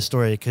this guy's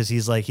story because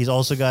he's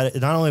also got,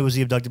 not only was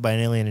he abducted by an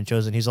alien and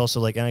chosen, he's also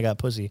like, and I got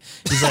pussy.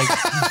 He's like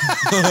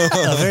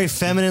a very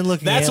feminine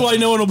looking. That's why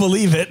no one will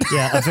believe it.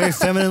 Yeah, a very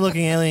feminine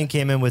looking alien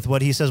came in with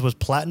what he says was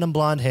platinum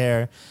blonde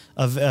hair,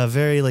 a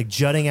very like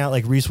jutting out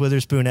like Reese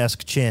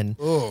Witherspoon-esque chin,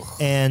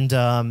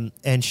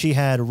 and she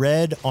had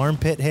red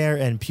armpit hair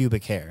and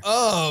pubic hair.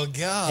 Oh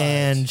god.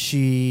 And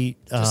she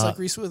just like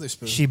Reese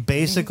Witherspoon. she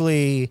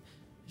basically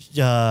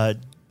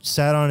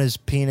sat on his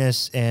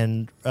penis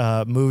and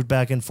moved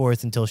back and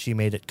forth until she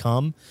made it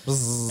come.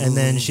 And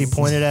then she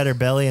pointed at her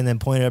belly and then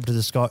pointed up to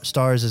the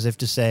stars as if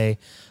to say,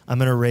 I'm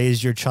going to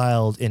raise your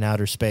child in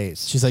outer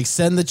space. She's like,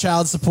 send the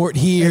child support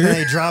And here. then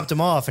they dropped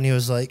him off, and he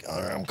was like,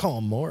 I'm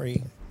calling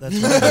Maury. That's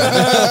what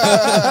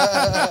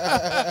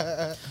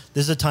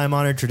This is a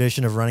time-honored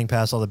tradition of running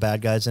past all the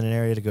bad guys in an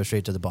area to go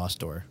straight to the boss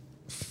door.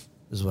 This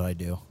is what I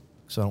do,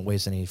 so I don't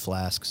waste any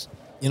flasks.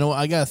 You know what?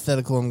 I got a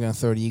thetical I'm going to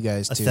throw to you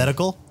guys, too.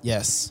 Aesthetical?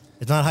 Yes.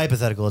 It's not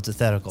hypothetical, it's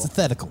aesthetical. It's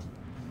aesthetical.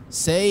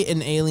 Say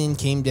an alien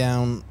came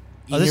down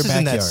in Oh, this your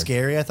isn't backyard. that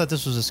scary. I thought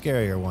this was a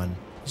scarier one.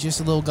 He's just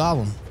a little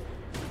goblin.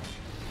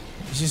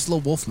 He's just a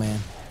little wolf man.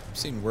 I've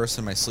seen worse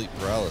in my sleep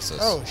paralysis.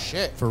 Oh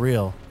shit. For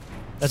real.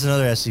 That's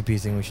another SCP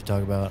thing we should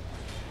talk about.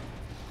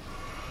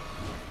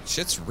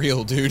 Shit's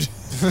real, dude.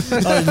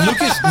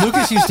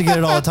 Lucas used to get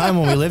it all the time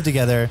when we lived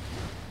together.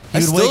 He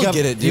I would still wake up,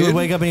 get it, He would dude.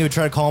 wake up and he would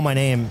try to call my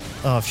name.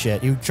 Oh,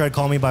 shit. He would try to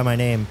call me by my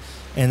name,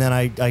 and then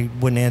I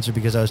wouldn't answer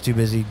because I was too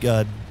busy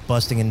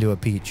busting into a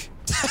peach.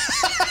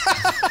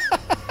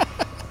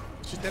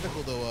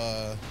 Synthetical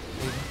though.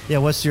 Yeah,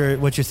 what's your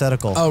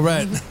thetical? Oh,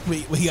 right.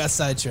 we got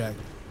sidetracked.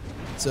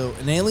 So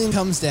an alien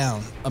comes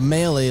down. A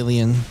male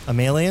alien. A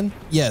mammalian?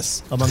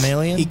 Yes. A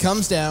mammalian? He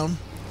comes down.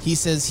 He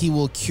says he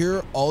will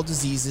cure all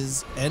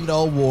diseases, end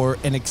all war,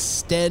 and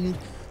extend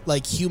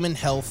like human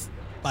health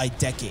by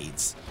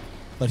decades.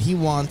 But he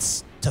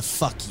wants to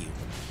fuck you.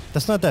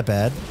 That's not that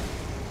bad.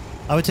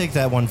 I would take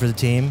that one for the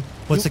team.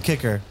 What's the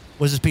kicker?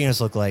 What does his penis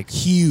look like?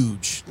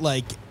 Huge.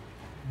 Like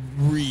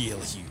real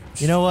huge.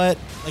 You know what?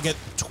 Like a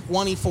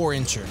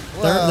 24-incher.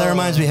 That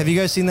reminds me. Have you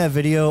guys seen that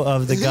video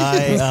of the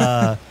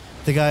guy?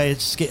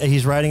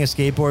 He's riding a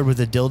skateboard with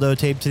a dildo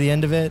taped to the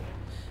end of it,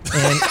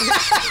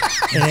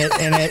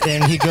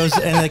 and he goes,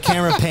 and the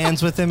camera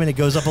pans with him, and it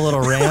goes up a little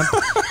ramp,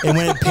 and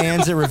when it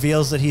pans, it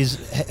reveals that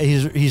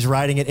he's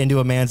riding it into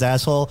a man's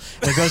asshole,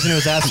 and it goes into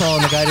his asshole,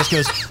 and the guy just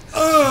goes,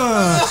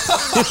 ugh.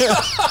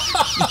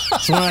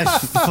 It's one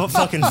of my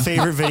fucking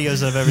favorite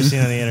videos I've ever seen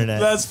on the internet.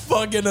 That's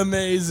fucking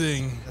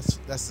amazing.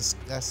 That's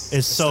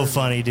It's so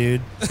funny,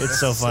 dude. It's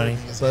so funny.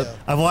 But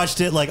I've watched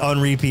it like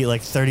on repeat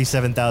like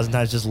 37,000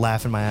 times, just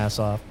laughing my ass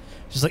off.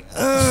 Just like,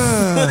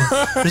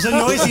 ugh. There's a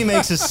noise he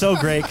makes is so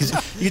great because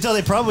you can tell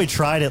they probably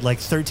tried it like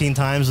 13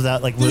 times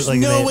without like. There's like,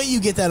 no way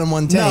you get that in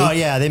one take. No,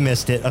 yeah, they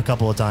missed it a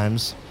couple of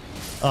times.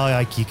 Oh,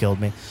 he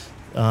killed me.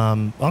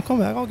 I'll come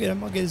back. I'll get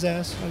him. I'll get his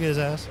ass.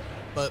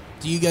 But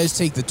do you guys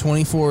take the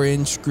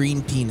 24-inch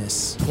green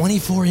penis?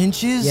 24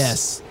 inches?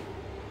 Yes.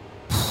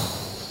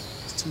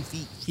 It's 2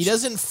 feet. He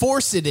doesn't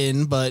force it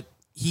in, but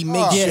he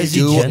makes Yeah, sure. is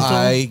he Do gentle?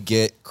 I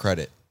get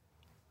credit?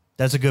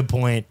 That's a good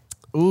point.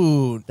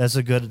 Ooh. That's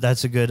a good.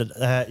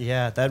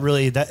 Yeah,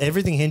 that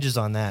everything hinges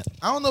on that.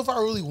 I don't know if I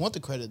really want the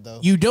credit though.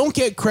 You don't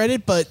get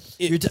credit, but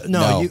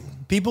No.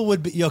 People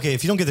would be okay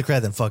if you don't get the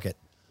credit. Then fuck it.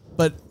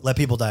 but Let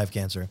people die of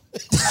cancer.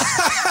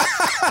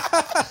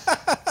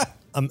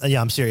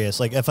 I'm serious.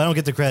 Like, if I don't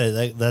get the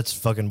credit, that's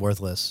fucking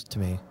worthless to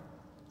me.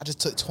 I just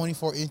took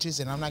 24 inches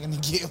and I'm not gonna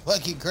get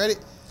fucking credit.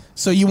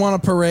 So you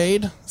want a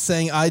parade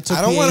saying I took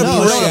I don't the want a 80s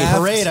No, parade. no,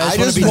 parade. I just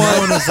want to be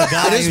known as the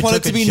guy I just who want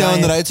it took to a be known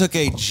giant- that I took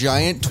a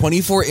giant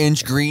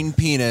 24-inch green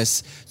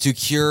penis to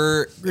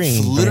cure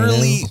Green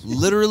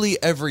literally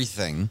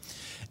everything,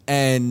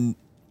 and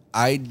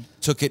I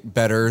took it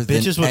better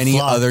than Bitches would any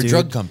flop, other dude.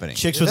 drug company.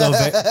 Chicks with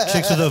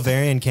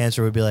ovarian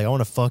cancer would be like, I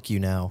want to fuck you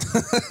now.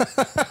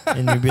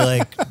 And you'd be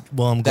like,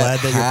 well, I'm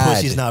glad that your had-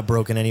 pussy's not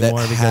broken anymore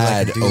that because I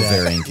had can do that.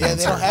 ovarian Yeah, cancer.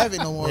 they don't have it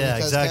no more Yeah,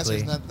 because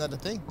exactly. cancer's not a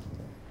thing.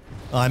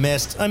 Oh, I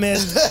missed. I done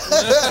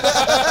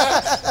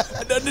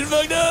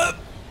fucked up.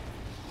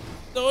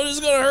 No, it is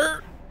gonna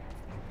hurt.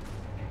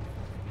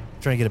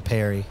 Trying to get a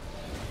parry.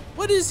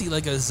 What is he,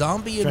 like a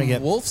zombie Trying to in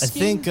get. wolf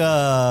skin?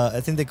 I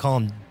think they call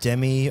him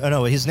Demi. Oh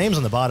no, his name's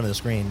on the bottom of the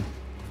screen.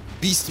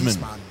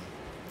 Beastman.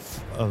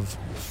 Of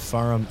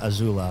Farum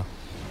Azula.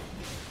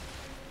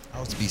 I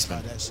was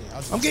Beastman. that shit.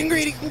 I'm getting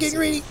greedy. I'm getting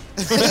greedy.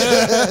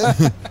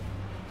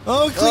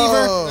 Oh,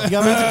 cleaver! Oh. You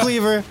got me with the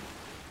cleaver.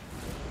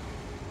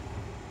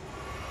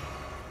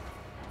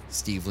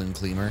 Steveland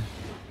Cleamer.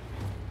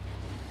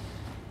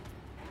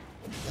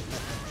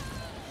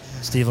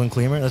 Steveland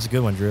Cleamer. That's a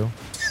good one, Drew.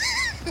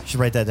 You should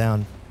write that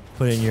down.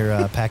 Put it in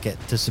your packet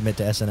to submit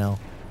to SNL.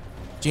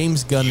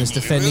 James Gunn is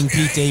defending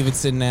Pete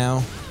Davidson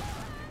now.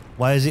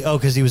 Why is he? Oh,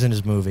 because he was in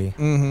his movie.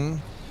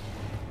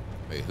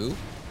 Wait, who?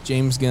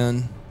 James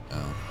Gunn.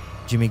 Oh.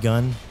 Jimmy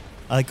Gunn.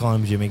 I like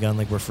calling him Jimmy Gunn,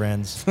 like we're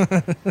friends.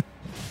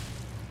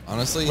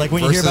 Honestly, Like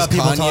when you hear versus about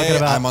people Kanye, talking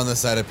about- I'm on the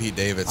side of Pete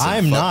Davidson.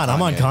 I'm Fuck not.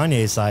 I'm on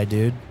Kanye. Kanye's side,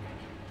 dude.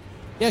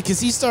 Yeah, because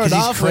he started 'Cause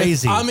he's off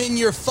crazy. with, I'm in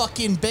your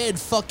fucking bed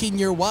fucking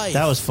your wife.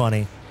 That was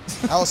funny.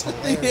 That was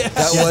hilarious.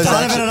 That Yeah, was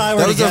Donovan actually, and I were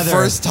that was together. the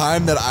first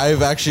time that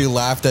I've actually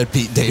laughed at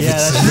Pete Davidson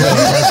Yeah,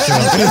 that's true.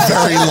 That's true. in a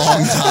very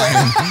long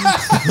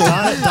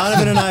time.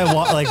 Donovan and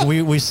I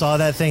we saw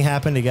that thing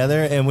happen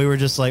together, and we were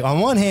just like, on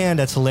one hand,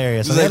 that's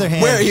hilarious. On He's the like, other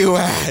hand, where are you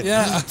at?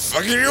 Yeah.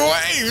 Fucking your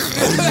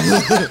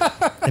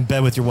wife. in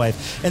bed with your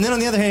wife. And then on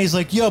the other hand, he's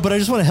like, yo, but I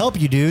just want to help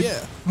you, dude.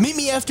 Yeah. Meet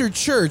me after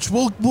church.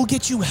 We'll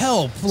get you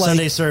help. Like,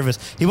 Sunday service.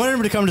 He wanted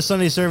him to come to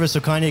Sunday service so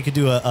Kanye could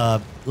do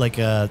a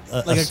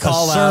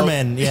call out.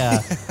 sermon. Yeah.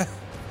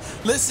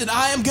 listen,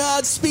 I am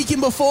God speaking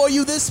before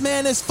you. This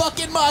man is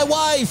fucking my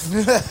wife.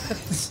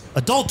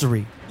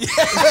 Adultery. It's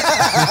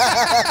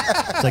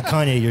like,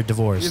 Kanye, you're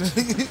divorced.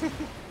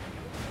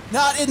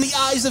 Not in the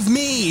eyes of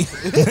me.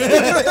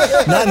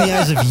 Not in the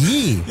eyes of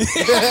ye.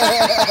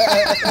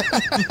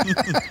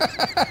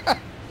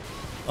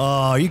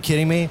 Oh, are you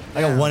kidding me?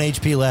 I got 1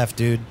 HP left,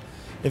 dude.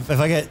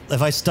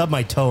 If I stub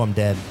my toe, I'm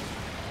dead.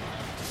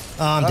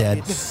 Oh, I'm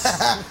dead.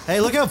 Hey,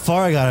 look how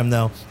far I got him,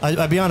 though.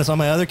 I'll be honest, on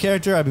my other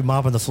character, I'd be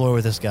mopping the floor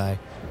with this guy.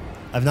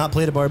 I've not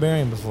played a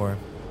barbarian before.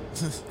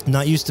 I'm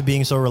not used to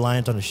being so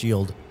reliant on a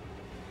shield.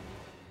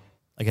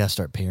 I gotta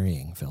start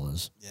parrying,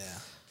 fellas.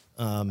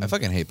 I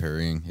fucking hate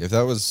parrying. If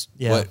that was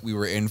Yeah. what we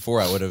were in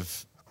for, I would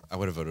have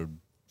voted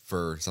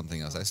for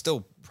something else. I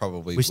still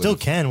probably We still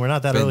would've can. We're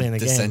not that been early in the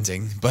game.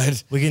 dissenting,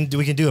 but We can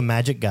do a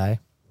magic guy.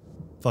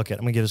 Fuck it.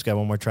 I'm gonna give this guy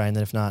one more try, and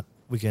then if not,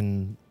 we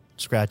can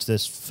scratch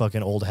this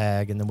fucking old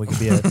hag, and then we can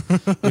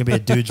be a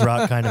dude's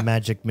rock kind of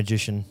magic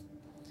magician.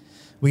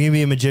 We can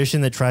be a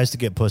magician that tries to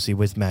get pussy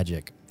with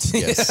magic.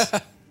 yes.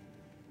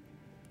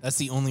 That's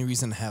the only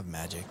reason to have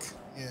magic.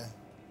 Yeah.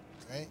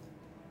 Right?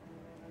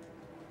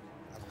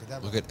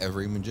 Look at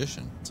every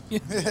magician.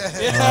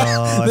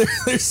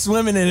 They're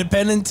swimming in it.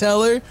 Penn and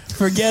Teller,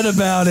 forget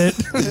about it.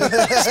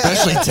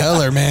 Especially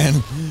Teller, man.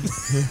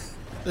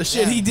 The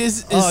shit he did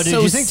is Oh, dude,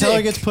 so you think sick.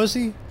 Teller gets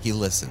pussy? He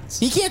listens.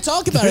 He can't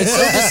talk about it. It's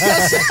so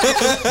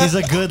disgusting. He's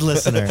a good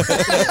listener.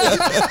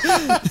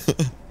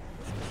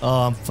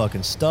 Oh, I'm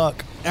fucking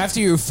stuck. After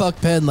you fuck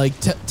Penn, like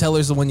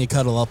Teller's the one you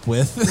cuddle up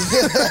with.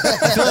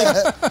 I feel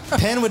like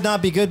Penn would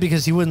not be good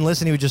because he wouldn't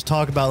listen. He would just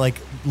talk about like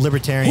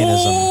libertarianism.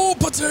 Oh,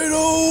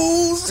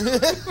 potatoes!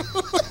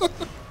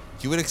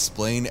 He would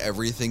explain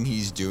everything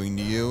he's doing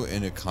to you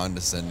in a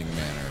condescending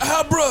manner.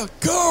 Abra,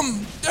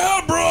 come,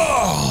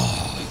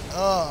 Abra!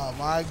 Oh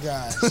my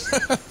gosh.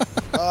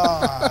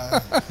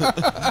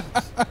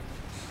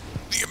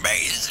 Be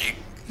amazing.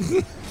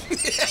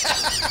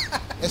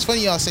 It's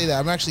funny y'all say that.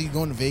 I'm actually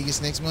going to Vegas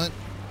next month.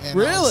 And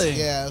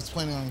Really? I was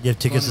planning on. You have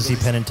tickets to going see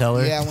Vegas. Penn and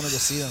Teller? Yeah, I want to go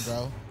see them,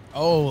 bro.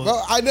 Oh, Bro,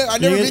 I never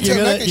been to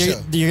a Mecca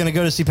show. You're gonna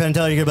go to see Penn and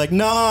Teller. You're gonna be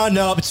like,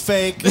 no, it's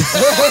fake. No,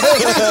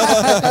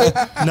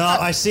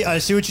 I see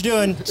what you're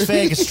doing. It's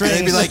fake. It's strings.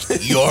 And he'd be like,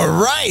 "You're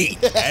right,"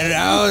 and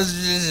that was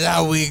just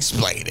how we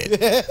explain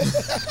it.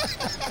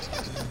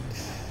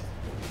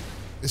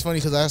 It's funny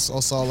because I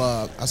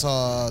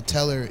saw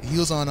Teller. He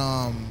was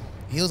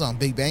on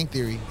Big Bang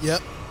Theory.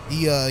 yep.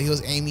 He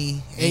was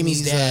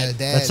Amy's dad.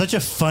 That's such a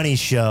funny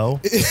show.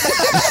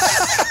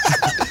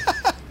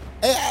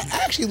 I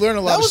actually learned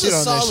a lot That of was shit a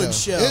on that solid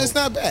show. show. It's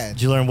not bad.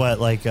 Did you learn what,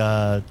 like,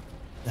 how to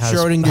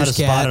Schrodinger's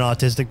spot cat. an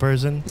autistic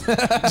person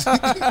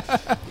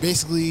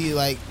Basically,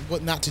 like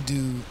what not to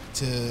do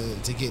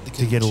to get the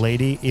to get a cooch.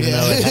 lady, even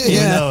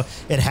Yeah. though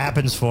it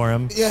happens for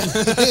him. Yeah.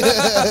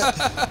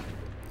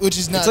 Which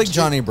is not. It's like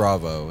Johnny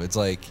Bravo. It's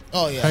like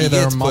Oh yeah. Hey he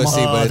there, gets mama.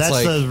 pussy, but it's That's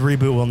like the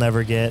reboot we'll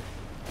never get.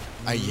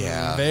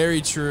 yeah.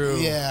 Very true.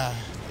 Yeah.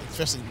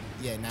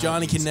 especially now.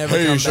 Johnny can never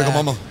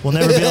come back. We'll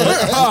never be able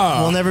to,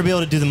 we'll never be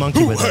able to do the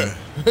monkey with him.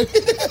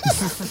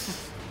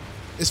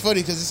 It's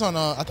funny because it's on.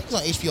 I think it's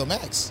on HBO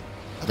Max.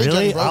 I think Really?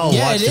 Johnny Bravo- I'll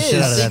Yeah, watch it the shit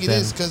is. out I of think that it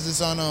then. is because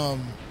it's on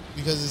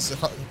because it's a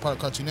part of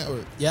Cartoon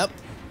Network. Yep.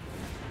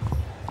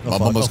 My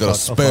mama's got a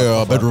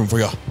spare bedroom for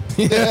you.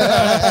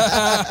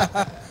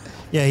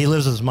 Yeah, he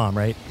lives with his mom,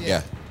 right?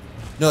 Yeah.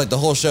 No, like the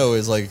whole show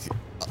is like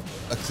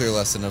a clear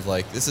lesson of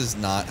like this is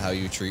not how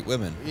you treat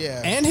women.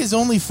 Yeah. And his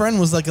only friend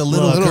was like a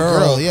little Little girl.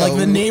 girl, yeah. Like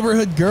the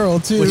neighborhood girl,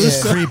 too. Which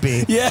is So-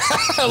 creepy. Yeah,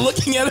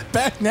 looking at it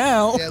back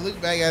now. Yeah,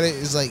 look back at it.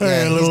 It's like,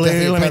 Hey, he's little lady,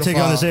 definitely let a me take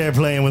you on this pedophile.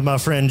 airplane with my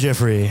friend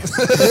Jeffrey.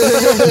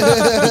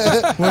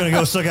 We're gonna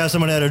go suck out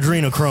some of that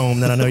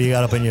adrenochrome that I know you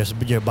got up in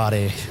your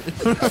body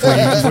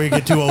before you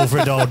get too old for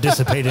it to all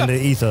dissipate into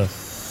ether.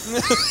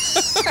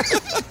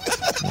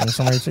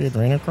 Somebody say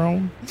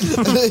adrenochrome?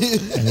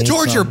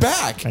 George, you're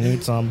back. I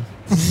need some.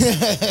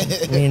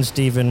 Me and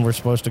Steven were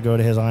supposed to go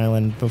to his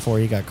island before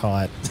he got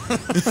caught.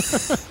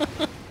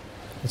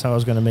 That's how I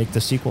was going to make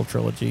the sequel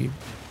trilogy.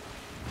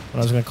 But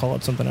I was going to call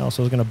it something else.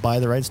 I was going to buy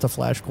the rights to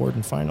Flash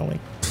Gordon finally.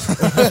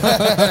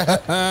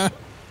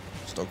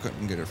 Still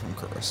couldn't get it from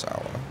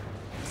Kurosawa.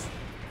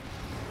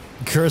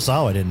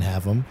 Kurosawa didn't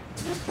have them.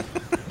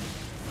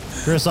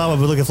 Kurosawa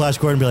would look at Flash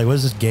Gordon and be like, what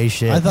is this gay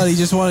shit? I thought he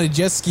just wanted to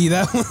jet ski.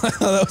 That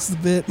was the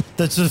bit.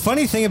 That's the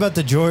funny thing about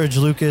the George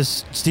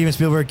Lucas, Steven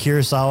Spielberg,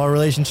 Kurosawa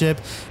relationship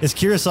is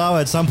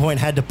Kurosawa at some point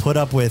had to put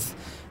up with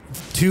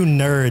two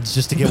nerds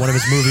just to get one of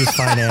his movies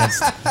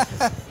financed.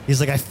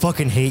 He's like, I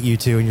fucking hate you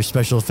two and your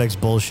special effects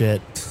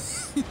bullshit.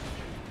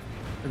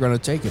 You're going to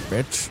take it,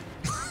 bitch.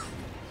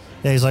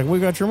 Yeah, he's like, we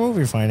got your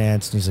movie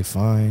financed. And he's like,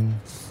 fine.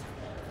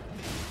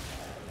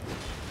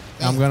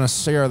 I'm going to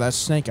sear that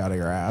snake out of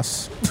your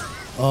ass.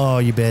 Oh,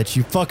 you bitch.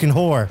 You fucking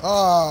whore.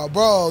 Oh,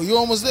 bro, you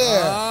almost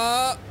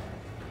there.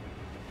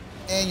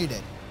 And you're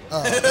dead.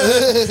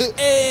 Oh.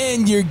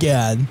 And you're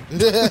gone.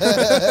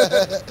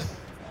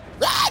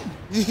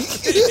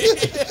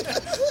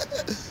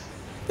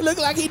 It looked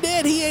like he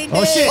did. He ain't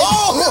Oh, dead.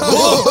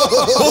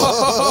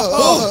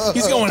 shit.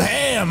 He's going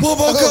ham. One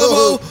more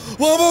combo.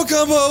 One more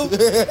combo.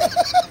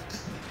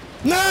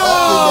 No!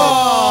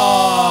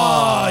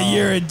 Oh,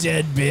 you're a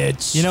dead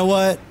bitch. You know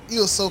what? You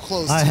was so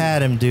close. I too.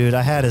 had him, dude.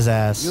 I had his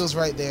ass. You was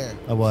right there.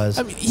 I was.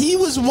 I mean, he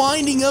was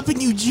winding up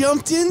and you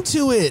jumped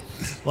into it.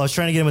 Well, I was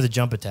trying to get him with a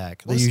jump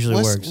attack. That usually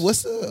works.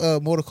 What's the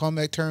Mortal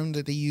Kombat term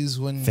that they use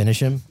when Finish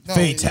him? No,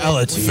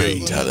 Fatality. when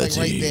you're, like,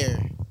 right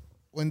there.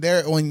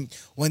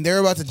 When they're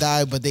about to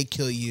die, but they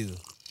kill you.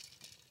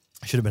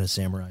 I should have been a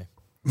samurai.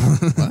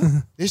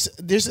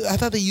 There's. I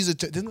thought they use a.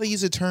 Didn't they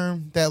use a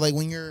term that like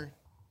when your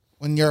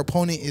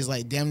opponent is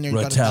like damn near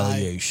about to die?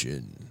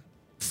 Retaliation.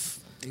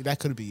 That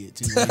could be it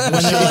too.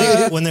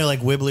 When they're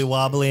like wibbly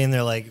wobbly and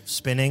they're like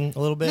spinning a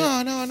little bit. No.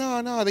 I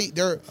don't know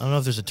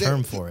if there's a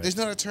term for it. There's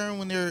not a term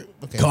when they're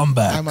okay. Come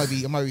back. I might be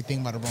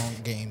thinking about the wrong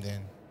game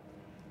then.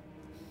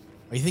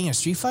 Are you thinking of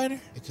Street Fighter?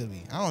 It could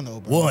be. I don't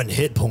know, bro. One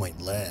hit point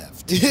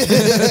left.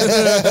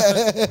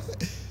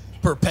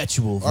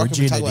 Perpetual Or I could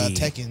be talking about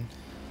virginity. Tekken.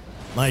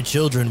 My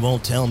children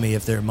won't tell me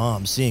if their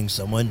mom's seeing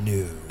someone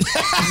new.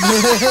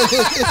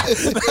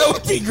 That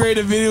would be great.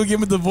 A video game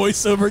with the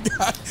voiceover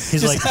guy.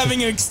 He's just like,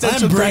 having an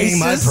existential I'm bringing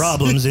crisis. my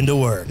problems into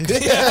work.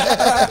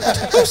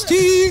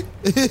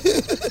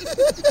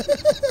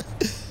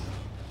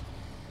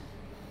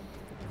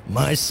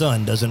 My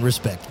son doesn't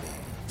respect me.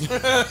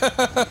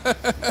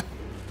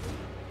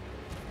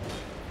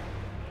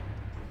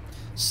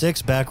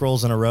 Six back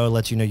rolls in a row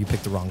lets you know you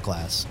picked the wrong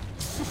class.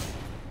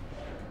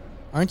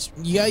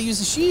 You gotta use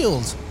the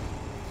shield.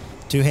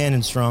 Two-hand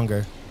and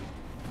stronger.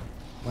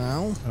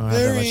 Well, I don't have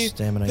that much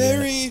stamina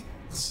yet.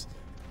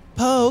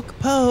 poke.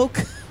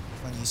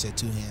 Funny you said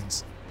two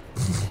hands.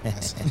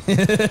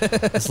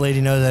 This lady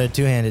knows how to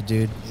two-handed,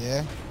 dude.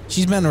 Yeah.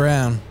 She's been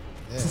around.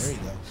 Yeah. There you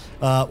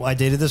go. I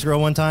dated this girl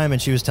one time,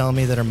 and she was telling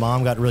me that her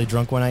mom got really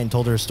drunk one night and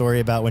told her a story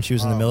about when she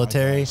was in the Oh, my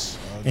military, gosh.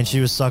 Oh, and she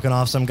was sucking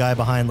off some guy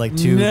behind like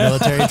two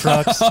military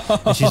trucks,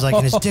 and she's like,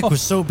 and his dick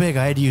was so big,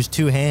 I had to use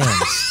two hands.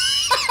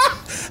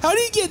 How do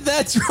you get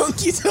that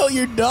drunk? You tell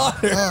your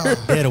daughter.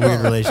 They had a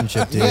weird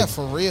relationship, dude. Yeah,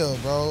 for real,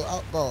 bro.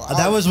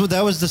 That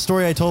was the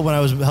story I told when I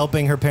was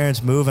helping her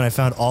parents move, and I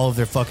found all of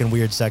their fucking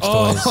weird sex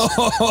toys.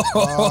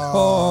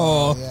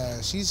 Oh, yeah.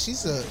 That's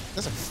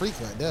a freak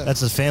right there.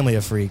 That's a family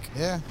of freak.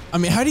 Yeah. I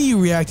mean, how do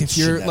you react if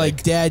your Genetic.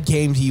 like dad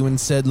came to you and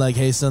said like,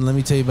 "Hey son, let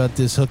me tell you about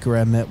this hooker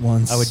I met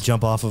once." I would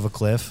jump off of a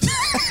cliff.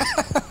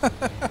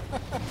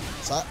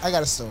 So I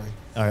got a story.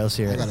 All right, let's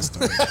hear I it. got a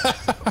story.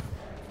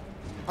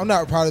 I'm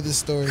not proud of this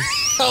story.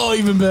 Oh,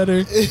 even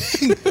better.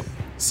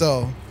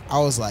 So I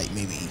was like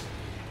maybe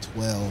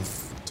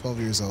 12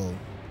 years old.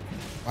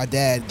 My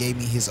dad gave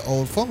me his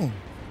old phone.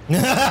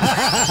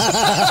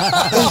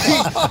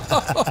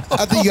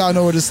 I think y'all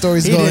know where the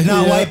story's He going. did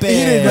not wipe He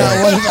did it.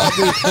 not wipe out.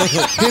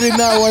 He did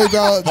not wipe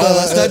out.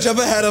 Let's not jump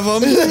ahead of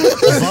him.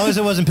 As long as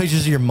it wasn't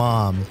pictures of your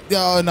mom.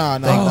 No.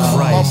 Thank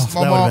Christ.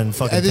 That would've been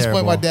fucking At this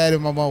point, my terrible. dad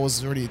and my mom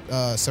was already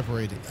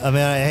separated. I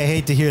mean, I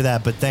hate to hear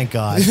that, but thank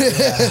God.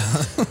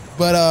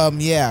 But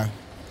yeah,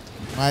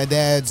 My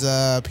dad's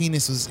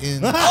penis was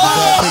in that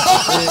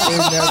picture, in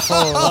that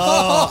photo.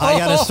 Oh, I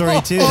got a story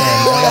too. Then.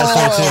 I got a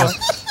story too.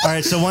 All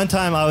right, so one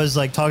time I was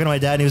like talking to my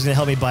dad, and he was gonna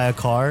help me buy a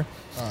car,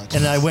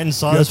 and I went and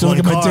saw this one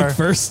car. Look at my dick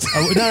first.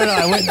 No.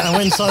 I went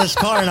and saw this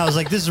car, and I was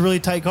like, "This is a really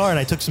tight car," and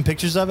I took some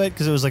pictures of it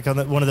because it was like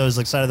on one of those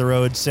like side of the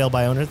road sale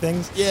by owner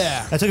things.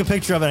 Yeah. I took a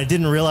picture of it. I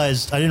didn't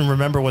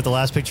remember what the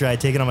last picture I had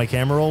taken on my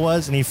camera roll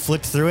was, and he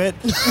flipped through it.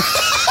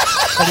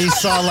 And he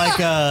saw like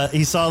a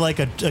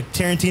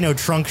Tarantino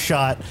trunk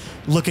shot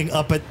looking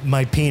up at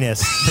my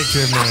penis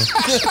picture of me.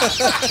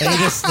 And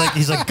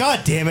he's like,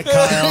 God damn it,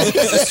 Kyle. Is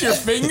this your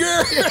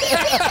finger?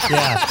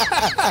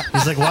 Yeah.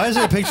 He's like, why is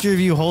there a picture of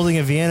you holding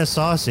a Vienna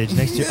sausage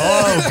next to you?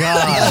 Oh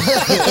God.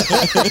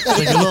 It's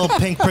like a little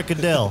pink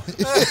prickadille.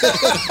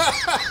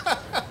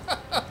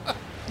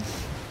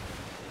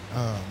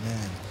 Oh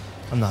man.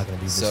 I'm not gonna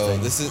be this So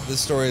thing. this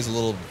story is a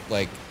little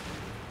like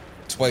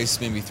twice,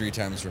 maybe 3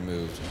 times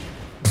removed.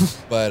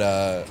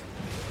 But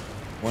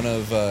one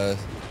of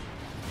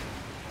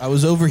I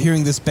was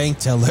overhearing this bank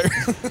teller.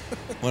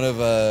 one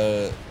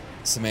of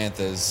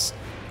Samantha's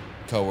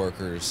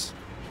coworkers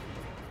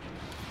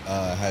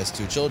has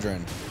 2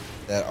 children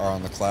that are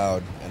on the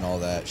cloud and all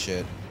that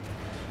shit.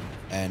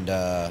 And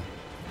I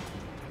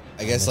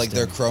guess like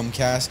their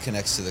Chromecast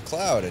connects to the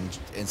cloud, and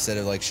instead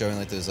of like showing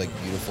like those like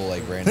beautiful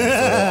like random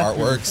photo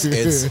artworks,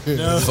 it's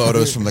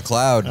photos from the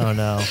cloud. Oh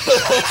no.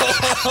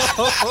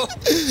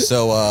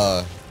 So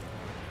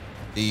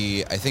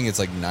I think it's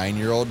like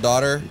 9-year-old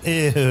daughter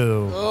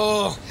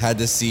Ew. had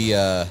to see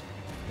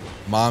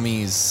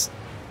mommy's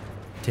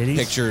Titties?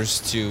 pictures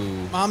to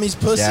Mommy's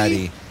pussy?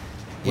 daddy.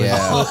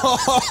 Yeah.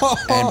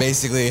 And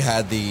basically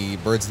had the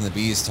birds and the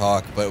bees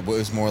talk, but it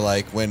was more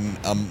like when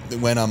a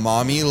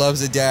mommy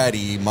loves a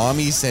daddy,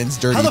 mommy sends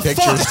dirty How the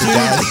pictures fuck, to dude?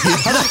 daddy.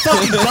 How the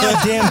fucking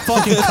goddamn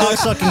fucking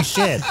cocksucking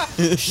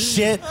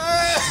shit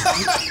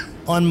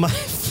on my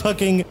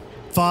fucking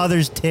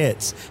father's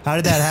tits? How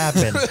did that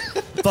happen?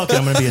 Fuck it,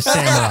 I'm gonna be a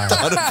samurai.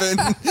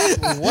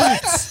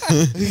 What?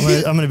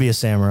 I'm gonna be a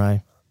samurai.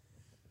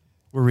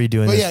 We're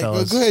redoing But this, yeah,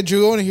 fellas. go ahead,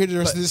 Drew. I want to hear the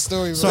rest of this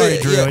story. Bro. Sorry,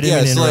 Drew. I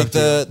didn't mean to so like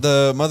interrupt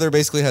the mother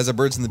basically has a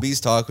birds and the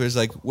bees talk, where it's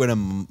like when a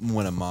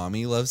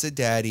mommy loves a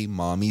daddy,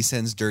 mommy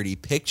sends dirty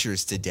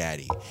pictures to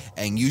daddy,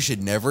 and you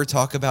should never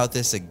talk about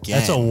this again.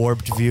 That's a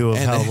warped view of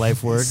And how then-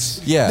 life works.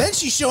 Yeah. Then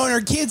she's showing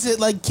her kids at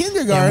like And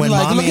kindergarten, when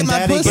like, mommy look at and my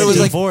daddy pussy. get was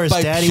like divorced,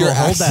 by daddy pure will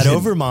hold that accident.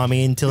 over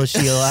mommy until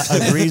she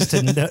agrees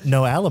to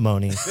no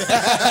alimony.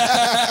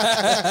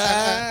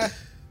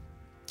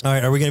 All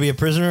right, are we going to be a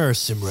prisoner or a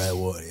samurai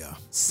warrior?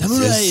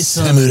 Samurai.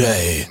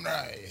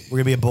 We're going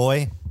to be a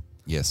boy?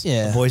 Yes.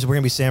 Yeah. Boys, we're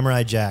going to be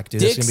Samurai Jack,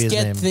 dude. That's Dicks going to be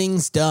his get name.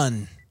 things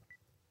done.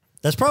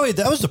 That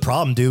was the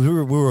problem, dude.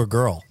 We were a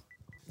girl.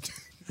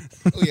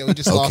 Oh yeah, we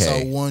just lost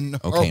Okay. our one.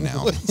 Okay, our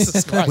now. one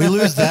subscriber. We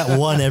lose that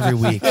one every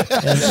week. All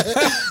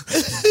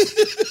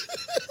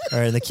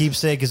right, the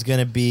keepsake is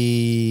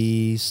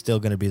still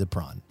going to be the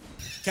prawn.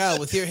 Kyle,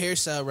 with your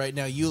hairstyle right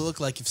now, you look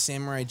like if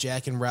Samurai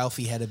Jack and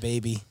Ralphie had a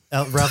baby.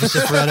 Ralphie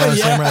Cifaretto and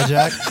Samurai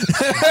Jack.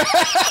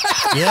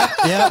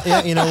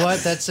 Yeah. You know what?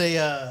 That's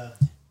a.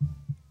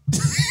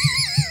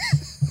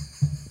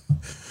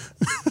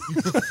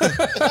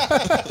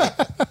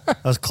 That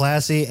was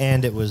classy,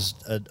 and it was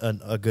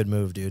a good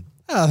move, dude.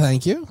 Oh,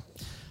 thank you.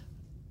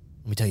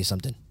 Let me tell you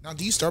something. Now,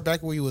 do you start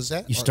back where you was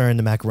at? You Or- stir in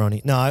the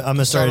macaroni. No, I'm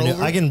gonna start. Start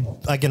over?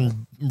 I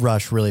can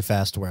rush really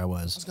fast to where I I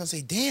was. was gonna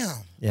say, damn.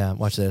 Yeah,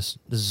 watch this.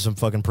 This is some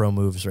fucking pro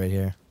moves right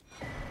here.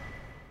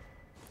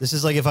 This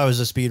is like if I was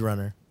a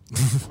speedrunner.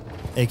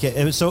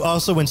 So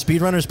also when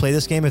speedrunners play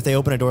this game, if they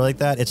open a door like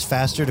that, it's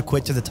faster to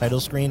quit to the title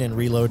screen and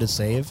reload a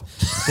save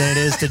than it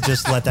is to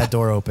just let that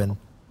door open.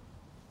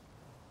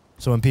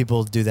 So when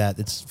people do that,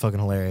 it's fucking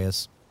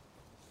hilarious.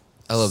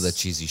 I love that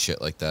cheesy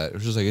shit like that. It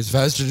was just like, it's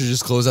faster to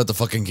just close out the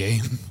fucking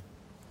game.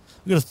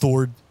 Look at a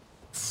Thord.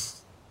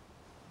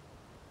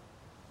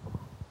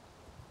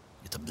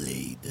 Get the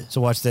blade.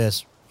 So watch this.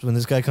 So when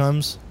this guy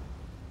comes,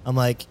 I'm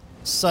like,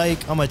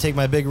 psych, I'm going to take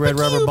my big red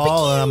rubber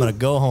ball and I'm going to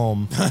go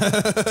home.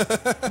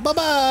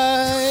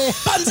 Bye-bye.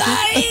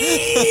 Banzai!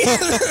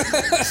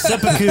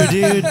 Seppuku,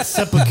 dude.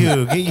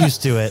 Seppuku. Get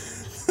used to it.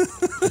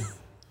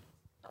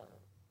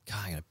 God,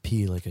 I'm going to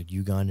pee like a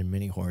Ugandan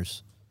mini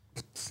horse.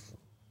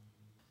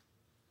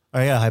 All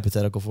right, I got a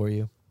hypothetical for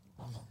you.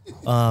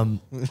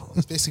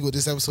 That's basically what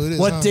this episode is.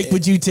 What huh? dick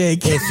would you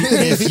take?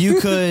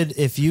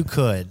 If you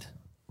could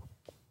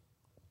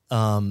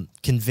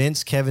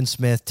convince Kevin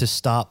Smith to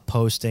stop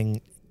posting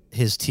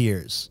his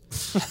tears,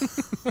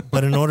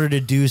 but in order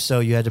to do so,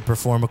 you had to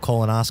perform a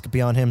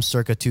colonoscopy on him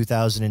circa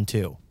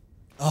 2002.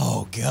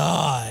 Oh,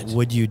 God.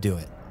 Would you do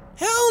it?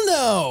 Hell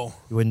no.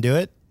 You wouldn't do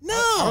it? No.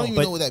 I don't even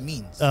but- know what that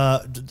means.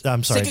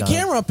 I'm sorry. Stick a Don.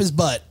 camera up his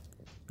butt.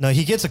 No,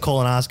 he gets a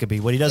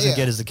colonoscopy. What he doesn't Yeah.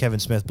 get is the Kevin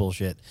Smith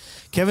bullshit.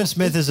 Kevin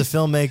Smith is a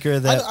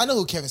filmmaker that. I know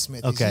who Kevin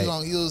Smith is. Okay.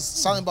 He was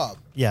Silent Bob.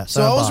 Yeah,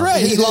 So I was Bob.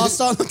 right. He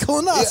lost on the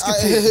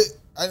colonoscopy.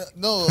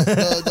 No,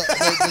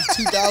 the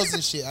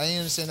 2000 shit. I didn't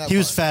understand that. He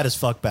was part. fat as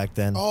fuck back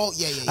then. Oh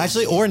yeah.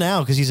 Actually, or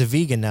now because he's a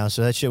vegan now,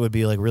 so that shit would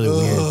be like really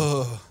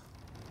weird.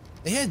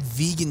 They had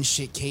vegan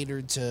shit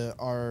catered to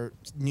our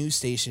news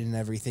station and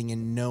everything,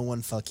 and no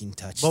one fucking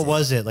touched it. What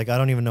was it? Like, I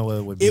don't even know what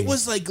it would be. It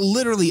was like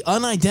literally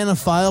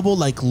unidentifiable,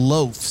 like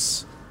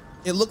loaves.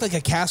 It looked like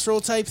a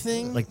casserole type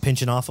thing. like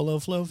pinching off a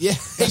loaf. Yeah,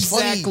 That's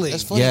funny. exactly.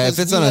 That's funny Yeah, 'cause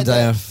if it's we had that-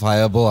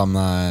 unidentifiable, I'm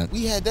not.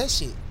 We had that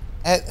shit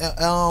at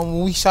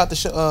when we shot the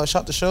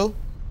show.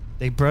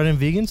 They brought in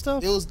vegan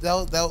stuff. It was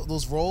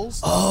those rolls.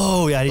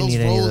 Oh yeah, I didn't those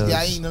eat rolls. any of those. Yeah,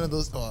 I ain't none of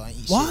those. Oh, I ain't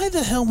eat Why shit.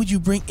 the hell would you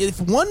bring if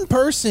one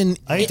person?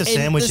 I ate the in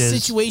sandwiches. The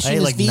situation I ate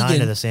is like vegan,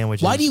 9 of the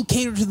sandwiches. Why do you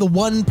cater to the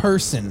one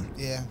person?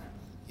 Yeah,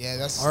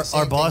 that's the Our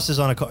same boss thing. is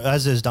on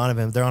as is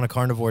Donovan. They're on a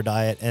carnivore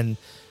diet, and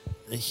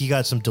he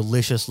got some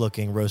delicious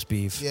looking roast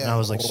beef. Yeah. And I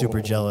was like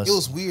super jealous. It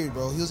was weird,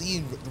 bro. He was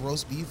eating the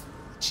roast beef,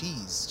 with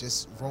cheese,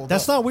 just rolled.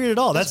 That's up. not weird at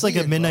all. That's like a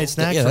weird, midnight bro.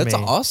 snack Yeah, for that's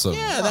me. awesome.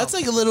 Yeah, that's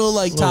like a little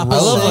like Little tapas I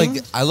love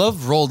thing. I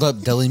love rolled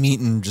up deli meat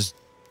and just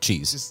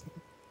cheese. Just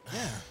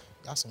yeah.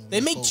 Got some They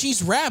weird make folk.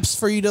 cheese wraps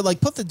for you to like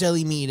put the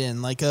deli meat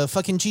in, like a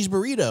fucking cheese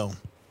burrito.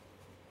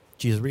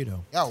 Cheese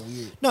burrito. Y'all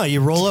weird. No,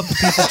 you roll up a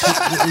piece of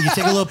cheese. You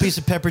take a little piece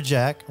of pepper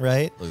jack,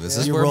 right? Look, this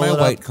You is where roll my it up.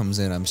 white comes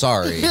in. I'm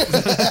sorry.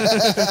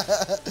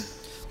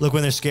 Look,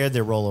 when they're scared,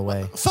 they roll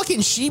away. Fucking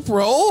sheep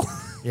roll.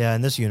 Yeah,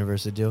 in this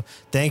universe they do.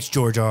 Thanks,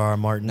 George R.R.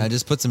 Martin. I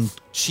just put some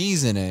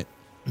cheese in it,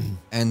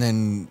 and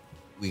then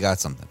we got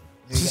something.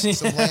 They got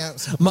some lamb,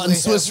 some Mutton lamb.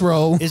 Swiss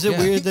roll. Is it Yeah.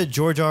 weird that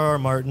George R.R.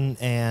 Martin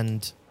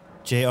and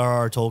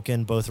J.R.R.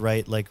 Tolkien both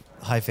write like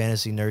high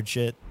fantasy nerd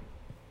shit?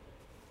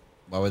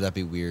 Why would that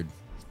be weird?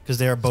 Because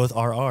they are both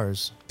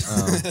RRs.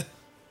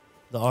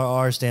 The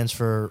RR stands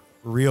for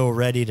real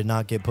ready to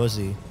not get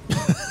pussy.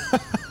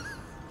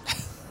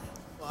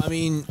 I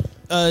mean,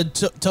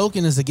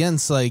 Tolkien is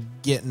against like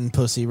getting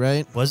pussy,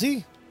 right? Was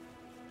he?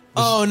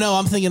 Oh no,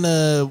 I'm thinking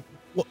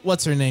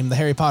what's her name, the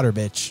Harry Potter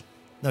bitch.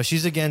 No,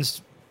 she's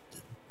against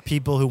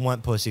people who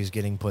want pussies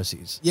getting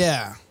pussies.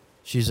 Yeah.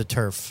 She's a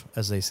turf,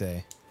 as they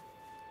say.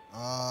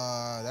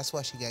 That's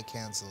why she got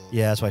canceled.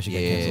 Yeah, that's why she got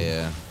canceled.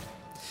 Yeah.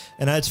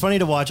 And it's funny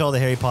to watch all the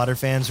Harry Potter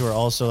fans who are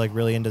also like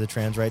really into the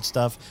trans rights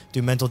stuff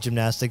do mental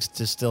gymnastics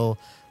to still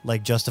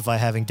like justify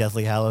having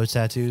Deathly Hallows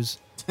tattoos.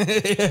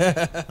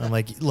 I'm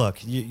like, look,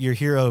 your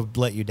hero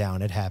let you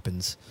down. It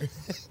happens.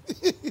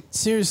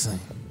 Seriously.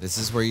 This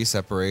is where you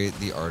separate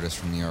the artist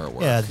from the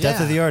artwork. Yeah, Death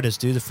Yeah. of the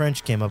Artist, dude. The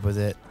French came up with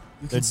it.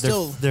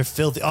 They're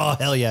filthy. Oh,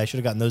 hell yeah. I should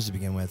have gotten those to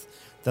begin with.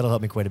 That'll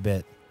help me quite a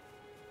bit.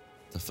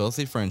 The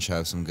filthy French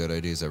have some good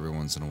ideas every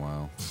once in a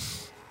while.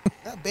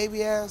 That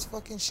baby ass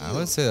fucking shit. I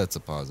would say that's a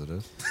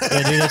positive.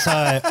 Yeah, dude, that's how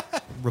I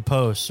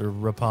riposte or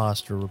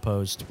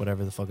repost,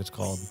 whatever the fuck it's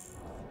called.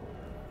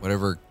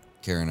 Whatever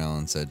Karen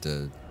Allen said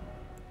to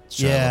Shia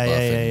Yeah, LaBeouf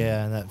and-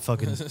 yeah. And that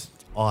fucking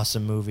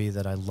awesome movie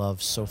that I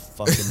love so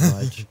fucking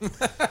much.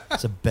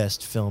 It's the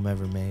best film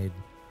ever made.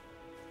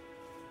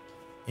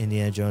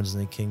 Indiana Jones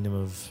and the Kingdom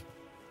of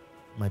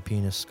My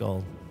Penis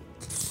Skull.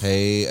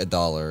 Pay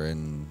 $1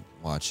 and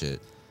watch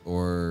it.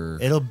 Or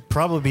It'll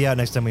probably be out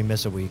next time we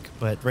miss a week,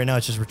 but right now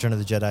it's just Return of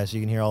the Jedi, so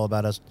you can hear all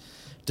about us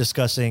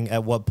discussing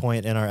at what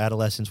point in our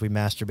adolescence we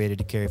masturbated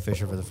to Carrie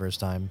Fisher for the first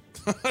time.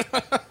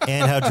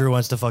 And how Drew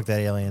wants to fuck that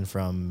alien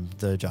from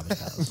the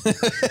Jabba's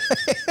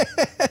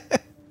palace.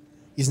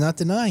 He's not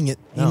denying it.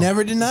 No. He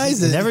never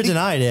denies it. Never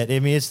denied it. I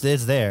mean, it's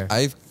there.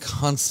 I've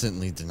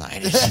constantly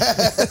denied it.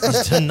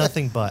 He's done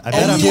nothing but. I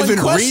bet Only I'm one given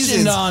question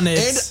reasons on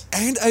it.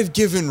 and I've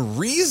given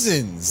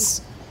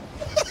reasons.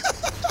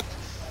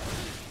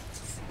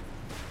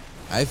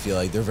 I feel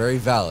like they're very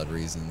valid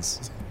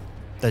reasons.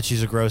 that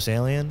she's a gross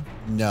alien.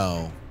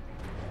 No,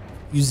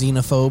 You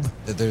xenophobe.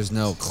 that there's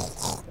no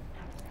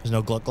There's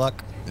no gluck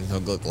gluck.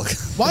 look.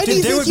 Why do Dude,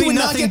 you there think would you be would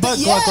not nothing get but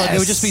the, gluck gluck. It would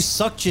Yes! just be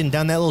suction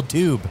down that little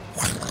tube.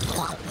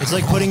 It's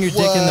like putting your dick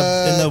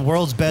in the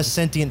world's best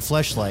sentient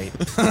fleshlight.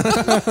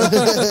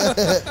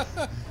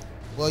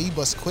 Well, you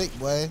bust quick,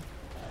 boy.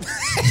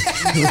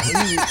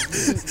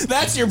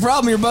 That's your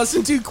problem. You're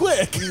busting too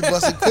quick. You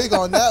busted quick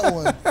on that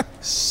one.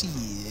 Shit.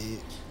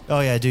 Oh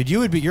yeah, dude,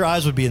 your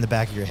eyes would be in the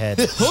back of your head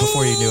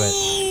before you knew it.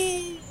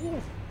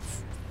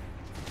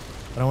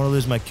 I don't want to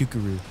lose my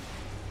kookaroo.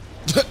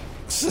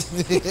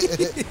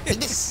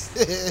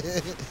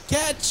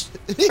 Catch.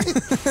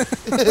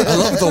 I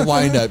love the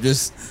wind up.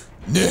 Just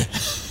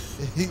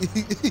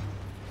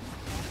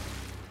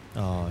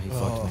Oh, he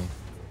fucked me.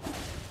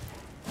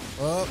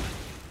 Well,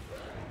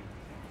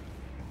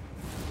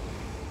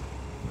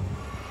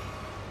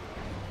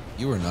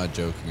 you were not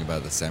joking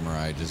about the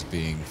samurai just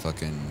being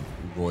fucking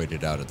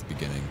roided out at the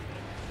beginning.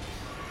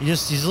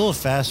 He's a little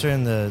faster,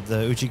 and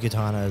the uchi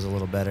katana is a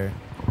little better.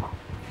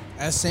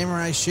 As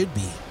samurai should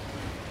be.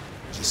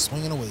 just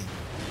swinging away.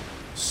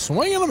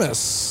 Swing and a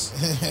miss.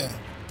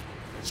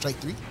 Strike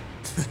 3.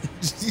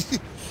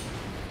 Strike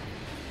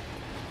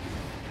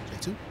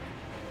 2.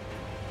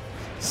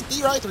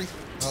 Steve right 3.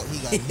 Oh,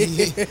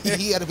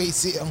 he got a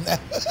base hit on that.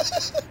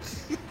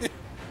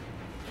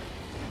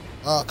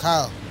 Oh,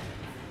 Kyle.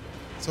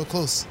 So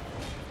close.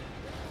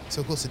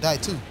 So close to die,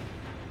 too.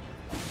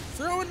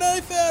 Throw a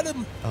knife at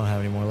him. I don't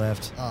have any more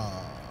left.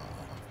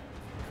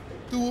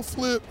 Do a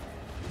flip.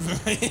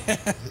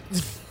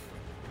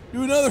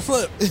 Do another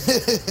flip.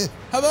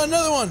 How about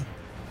another one?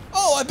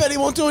 Oh, I bet he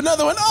won't do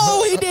another one.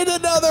 Oh, he did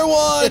another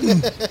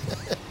one.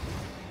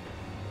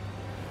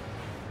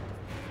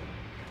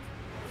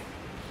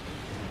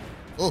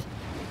 Oh.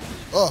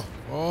 Oh.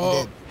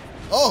 Oh.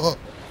 Oh.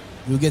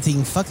 You're getting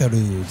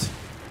fuckerud.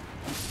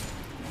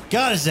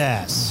 Got his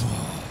ass.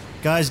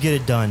 Guys, get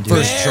it done, dude.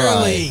 First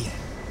try.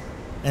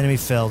 Enemy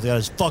failed. Got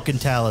his fucking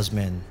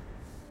talisman.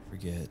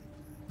 Forget.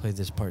 Played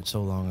this part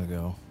so long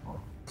ago.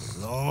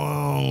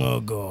 Long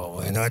ago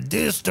in a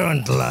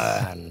distant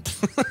land.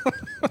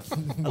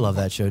 I love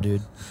that show,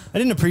 dude. I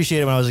didn't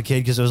appreciate it when I was a kid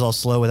because it was all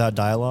slow without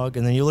dialogue.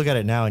 And then you look at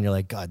it now and you're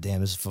like, God damn,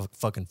 this is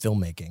fucking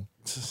filmmaking.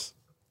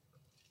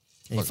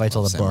 And he fights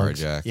all the Samurai bugs.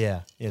 Jack.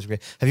 Yeah, it's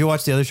great. Have you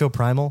watched the other show,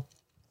 Primal?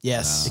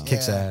 Yes. It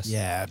kicks ass.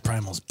 Yeah,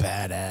 Primal's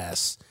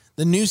badass.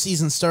 The new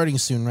season's starting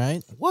soon,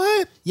 right?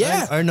 What?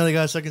 Yeah. I didn't know they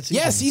got a second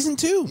season. Yeah, season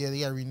 2. Yeah,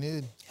 they got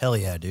renewed. Hell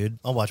yeah, dude.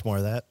 I'll watch more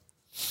of that.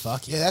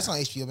 Fuck Yeah, that's on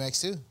HBO Max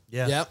too.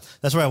 Yeah. Yep.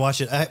 That's where I watched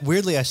it.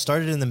 Weirdly, I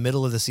started in the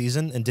middle of the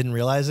season and didn't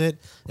realize it,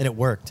 and it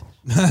worked.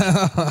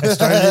 I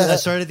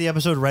started the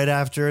episode right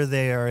after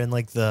they are in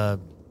like the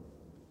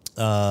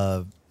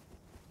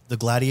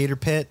gladiator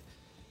pit,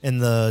 and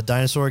the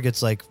dinosaur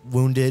gets like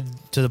wounded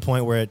to the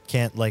point where it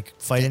can't like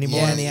fight anymore.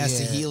 Yeah, and he has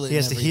to heal it. He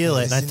has to heal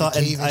it, and I It's in the thought,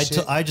 cave and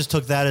shit. I just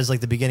took that as like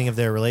the beginning of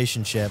their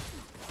relationship,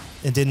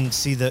 and didn't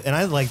see and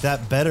I like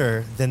that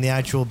better than the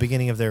actual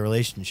beginning of their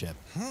relationship.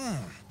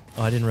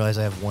 Oh, I didn't realize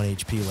I have 1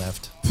 HP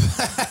left.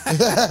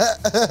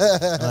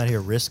 I'm out here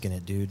risking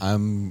it, dude.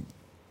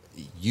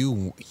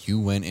 You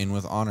went in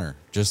with honor,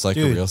 just like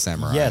Dude, a real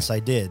samurai. Yes, I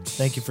did.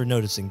 Thank you for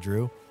noticing,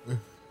 Drew.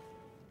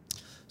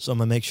 So I'm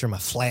gonna make sure my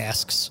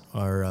flasks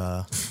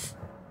are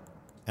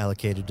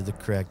allocated to the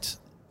correct.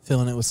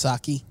 Filling it with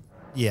sake.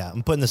 Yeah,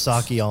 I'm putting the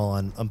sake all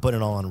on. I'm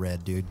putting it all on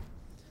red, dude.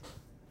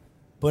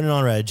 Putting it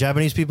on red.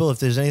 Japanese people, if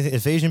there's anything,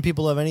 if Asian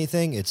people have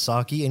anything, it's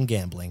sake and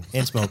gambling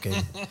and smoking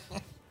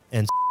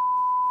and.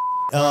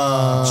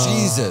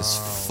 Jesus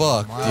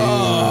fuck,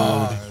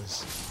 dude.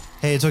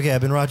 Hey, it's okay.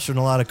 I've been watching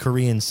a lot of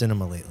Korean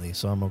cinema lately,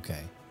 so I'm okay.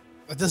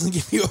 That doesn't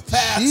give you a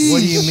pass. What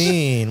do you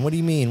mean? What do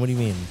you mean? What do you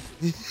mean?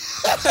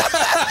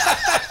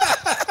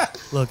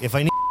 Look, if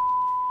I need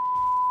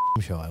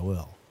show, I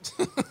will.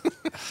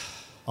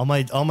 all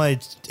my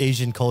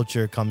Asian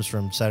culture comes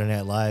from Saturday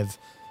Night Live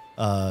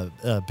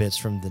bits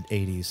from the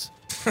 80s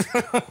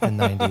and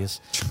 90s,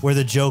 where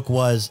the joke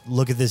was,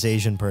 "Look at this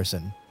Asian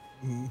person."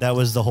 That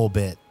was the whole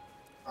bit.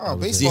 Oh,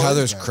 See baseball how is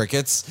there's bad.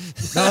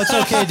 crickets? No, it's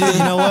okay, dude.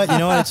 You know what? You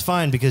know what? It's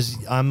fine because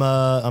I'm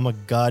a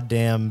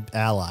goddamn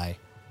ally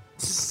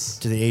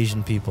to the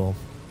Asian people.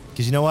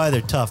 Because you know why? They're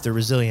tough. They're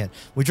resilient.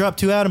 We dropped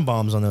 2 atom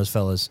bombs on those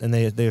fellas, and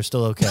they are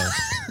still okay.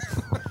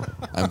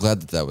 I'm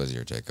glad that was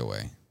your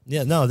takeaway.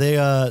 Yeah, no, they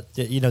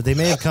they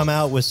may have come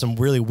out with some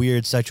really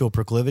weird sexual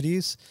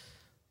proclivities,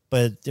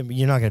 but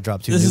you're not going to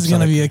drop 2. This is nukes going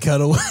to on be a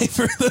cutaway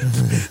for the.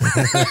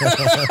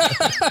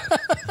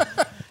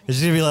 There's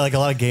going to be like a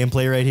lot of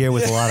gameplay right here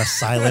with a lot of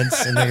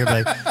silence, and they're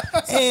going to be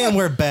like, and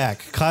we're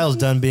back. Kyle's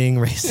done being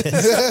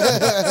racist.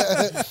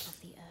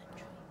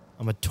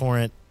 I'm going to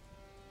torrent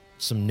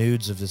some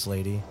nudes of this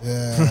lady.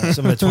 Yeah.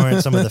 So I'm going to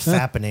torrent some of the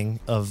fappening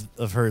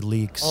of her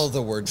leaks. All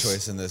the word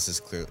choice in this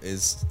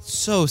is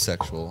so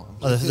sexual.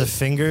 Oh, the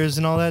fingers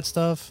and all that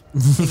stuff.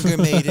 Finger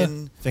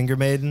maiden, Finger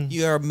maiden.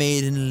 you are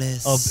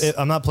maidenless. Oh,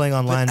 I'm not playing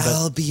online, but,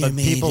 I'll be your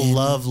people maiden.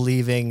 love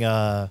leaving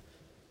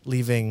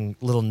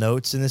little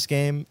notes in this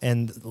game,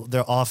 and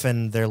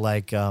they're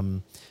like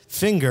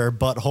finger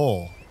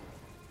butthole.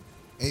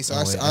 Hey, so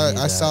Oh, wait, I I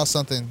need saw that.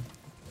 something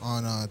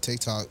on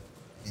TikTok,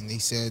 and they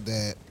said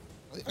that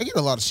I get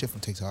a lot of shit from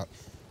TikTok.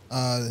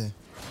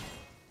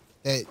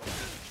 That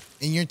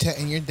in your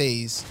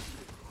days,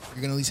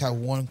 you're gonna at least have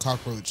one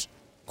cockroach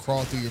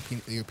crawl through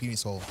your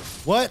penis hole.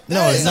 What? No,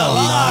 That is no, a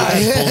lie.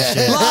 that's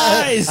bullshit.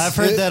 Lies. I've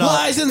heard that.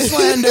 Lies and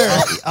slander.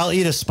 I'll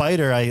eat a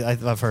spider.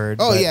 I've heard.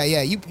 Oh but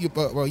yeah. You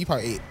probably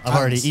ate. I've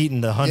already tons.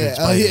 eaten 100 Yeah,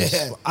 spiders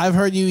yeah. I've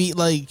heard you eat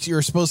like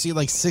you're supposed to eat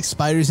like 6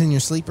 spiders in your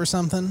sleep or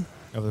something.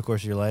 over the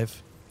course of your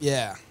life.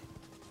 Yeah.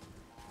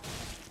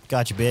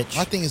 Gotcha, bitch.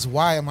 My thing is,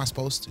 why am I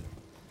supposed to?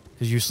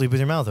 Because you sleep with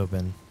your mouth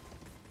open.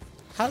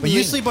 How do But you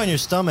they- sleep on your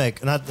stomach.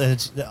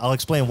 I'll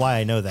explain why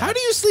I know that. How do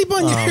you sleep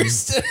on your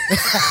stomach?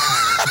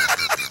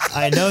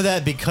 I know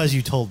that because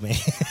you told me.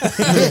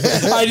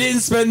 I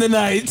didn't spend the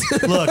night.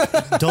 Look,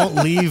 don't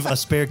leave a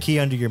spare key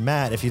under your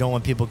mat if you don't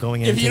want people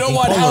going in If and you don't taking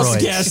want house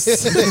Polaroids.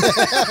 guests.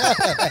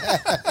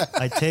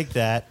 I take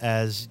that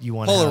as you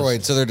want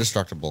Polaroids, so they're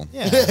destructible.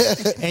 Yeah.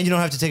 And you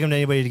don't have to take them to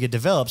anybody to get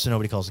developed so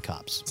nobody calls the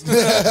cops.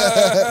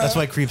 That's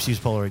why creeps use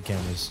Polaroid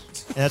cameras.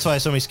 And that's why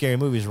so many scary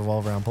movies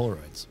revolve around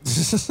Polaroids.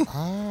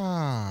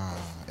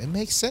 It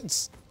makes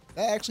sense.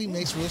 That actually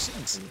makes real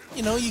sense.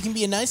 You know, you can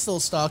be a nice little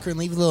stalker and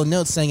leave a little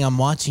note saying, I'm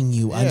watching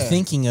you. I'm Yeah.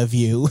 thinking of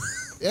you.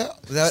 Yeah.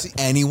 Without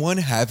anyone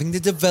having to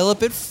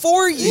develop it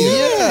for you.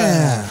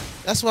 Yeah.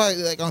 That's why,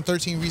 like, on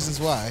 13 Reasons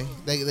Why,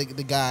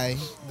 the guy,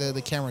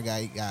 the camera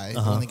guy,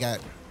 when they got,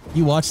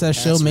 You watch that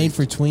show That's made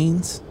right. for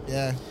tweens?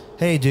 yeah.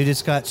 Hey, dude,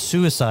 it's got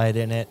suicide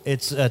in it.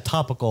 It's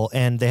topical,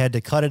 and they had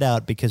to cut it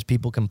out because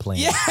people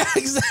complained. Yeah,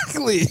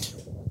 exactly.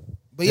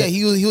 But yeah,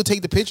 he'll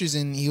take the pictures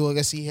and he'll. I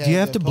guess he had. Do you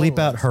have to bleep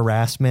out Polaroids.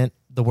 harassment?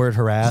 The word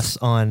harass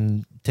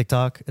on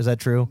TikTok, is that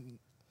true?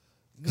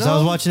 Because I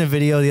was No. watching a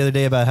video the other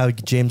day about how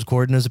James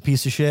Corden is a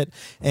piece of shit,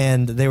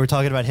 and they were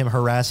talking about him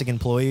harassing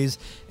employees,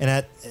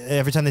 and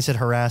every time they said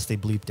harass, they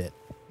bleeped it.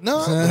 No,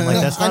 Like,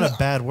 that's I not know- a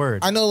bad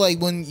word. I know, like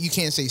when you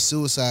can't say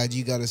suicide,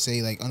 you gotta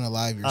say like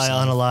unalive yourself.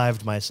 I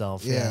unalived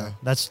myself. Yeah. Yeah.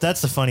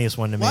 That's the funniest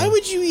one to me. Why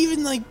would you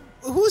even like?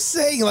 Who's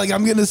saying like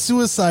I'm gonna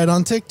suicide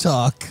on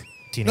TikTok?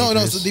 Teenagers.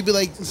 No. So they'd be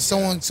like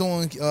someone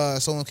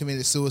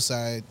committed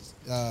suicide.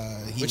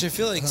 Which I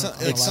feel like,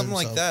 unalive something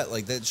like himself. that,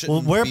 like that Well,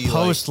 shouldn't where be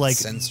posts like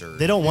censored.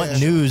 they don't want Yeah.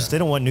 news. They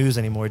don't want news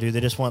anymore, dude. They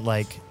just want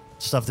like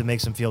stuff that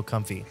makes them feel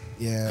comfy,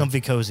 Yeah.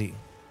 comfy, cozy.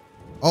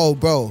 Oh,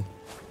 bro,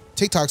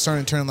 TikTok's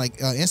starting to turn like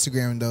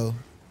Instagram though.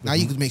 Now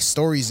you can make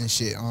stories and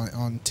shit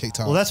on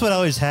TikTok. Well, that's what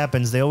always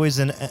happens. They always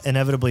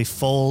inevitably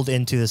fold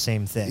into the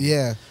same thing.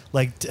 Yeah.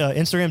 Like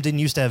Instagram didn't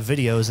used to have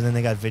videos, and then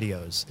they got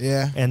videos.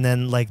 Yeah. And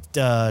then like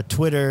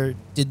Twitter,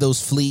 Did those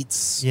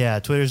fleets? yeah,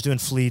 Twitter's doing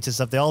fleets and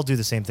stuff. They all do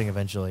the same thing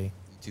eventually.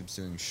 YouTube's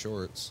doing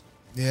shorts.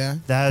 Yeah.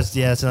 That's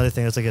another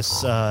thing. It's like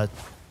a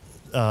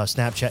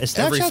Snapchat. Is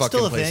Every Snapchat fucking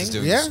still a place thing? is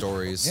doing Yeah.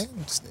 stories. Yeah.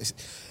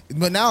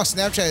 But now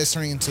Snapchat is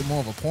turning into more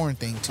of a porn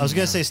thing too. I was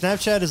gonna now. say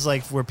Snapchat is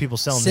like where people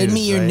sell Send nudes,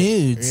 me your right?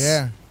 nudes.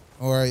 Yeah.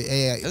 Or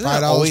yeah, Hasn't $5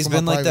 it always for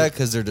been my like that private-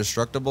 because they're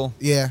destructible?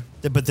 Yeah.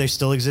 But they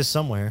still exist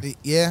somewhere.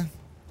 Yeah.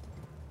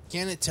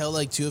 Can it tell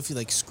like too if you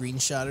like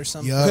screenshot or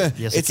something? Yeah.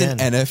 Yes, It's it an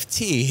can.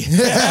 NFT.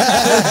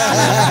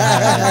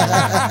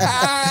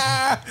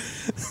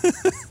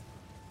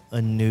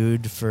 A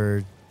nude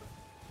for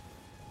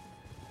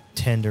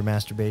tender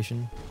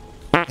masturbation.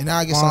 And now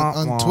I guess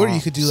on Twitter you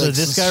could do like So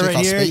this some guy shit right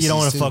called here, you don't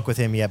want to Spaces, fuck with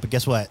him yet. But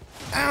guess what?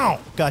 Ow!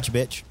 Gotcha,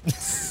 bitch.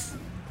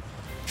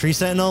 Tree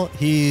Sentinel,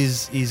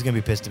 he's gonna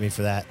be pissed at me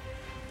for that.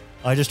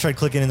 I just tried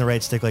clicking in the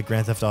right stick like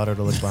Grand Theft Auto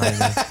to look behind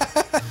me.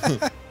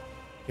 You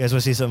guys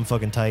want to see something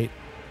fucking tight?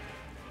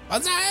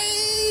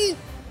 Banzai! Are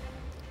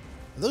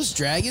those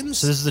dragons?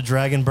 So this is the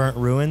Dragon Burnt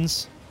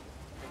Ruins.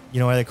 You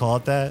know why they call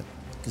it that?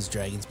 Because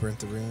dragons burnt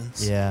the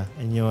ruins. Yeah.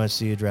 And you want to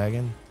see a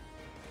dragon?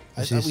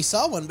 I thought we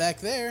saw one back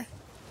there.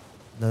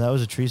 No, that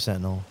was a Tree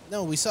Sentinel.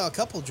 No, we saw a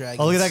couple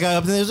dragons. Oh, look at that guy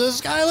up there. There's this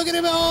guy. Look at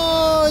him.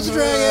 Oh, it's a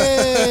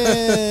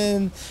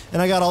dragon.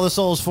 And I got all the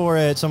souls for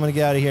it. So I'm going to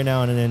get out of here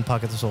now and then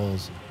pocket the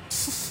souls.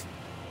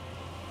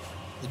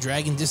 The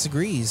dragon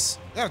disagrees. Is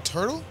that a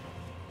turtle?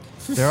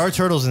 There are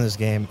turtles in this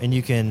game, and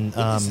you can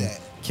is that?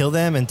 kill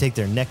them and take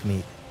their neck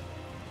meat.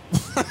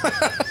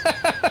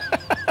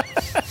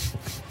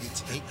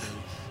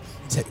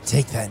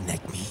 Take that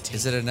neck meat.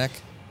 Is it a neck?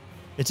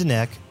 It's a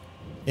neck,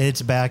 and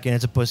it's a back, and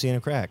it's a pussy and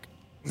a crack.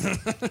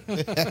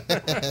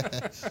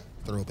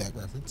 Throwback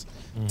reference.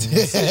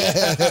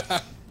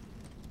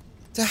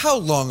 To how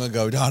long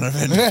ago,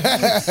 Donovan?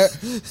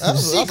 That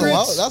was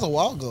a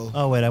while ago.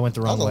 Oh, wait, I went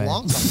the That wrong was a way.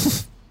 long time.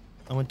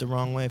 I went the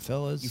wrong way,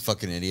 fellas. You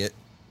fucking idiot.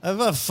 I'm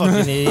a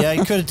fucking idiot. I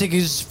could have taken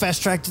his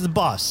fast track to the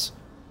boss.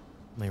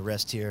 Let me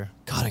rest here.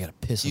 God, I got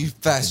to piss. You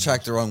fast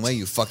tracked the wrong way,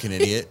 you fucking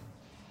idiot.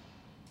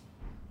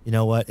 You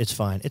know what? It's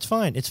fine. It's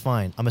fine. It's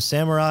fine. I'm a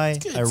samurai.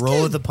 good, I it's roll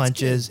good, with the it's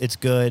punches. It's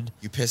good.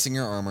 You pissing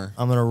your armor.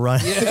 I'm gonna run.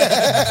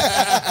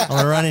 I'm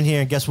gonna run in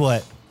here and guess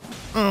what?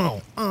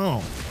 Oh,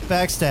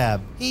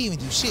 backstab. He didn't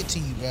even do shit to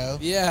you, bro.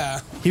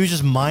 Yeah. He was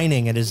just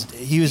mining at his.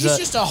 He was He's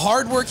just a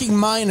hardworking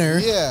miner.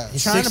 Yeah.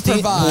 Trying 16 to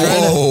provide.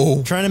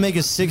 Whoa. trying to make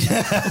a six.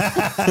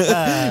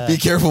 Be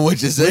careful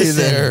what you say Listen.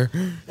 there.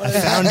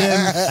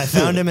 I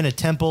found him in a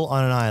temple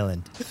on an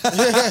island.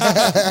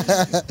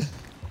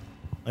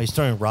 Oh, he's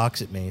throwing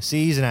rocks at me.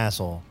 See, he's an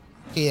asshole.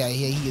 Yeah,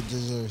 he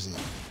deserves it.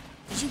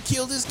 You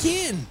killed his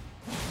kin.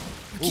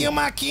 Kill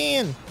my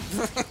kin.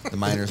 The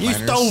miners. You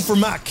stole from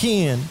my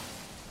kin.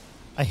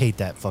 I hate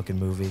that fucking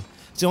movie.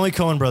 It's the only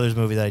Coen Brothers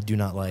movie that I do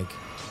not like.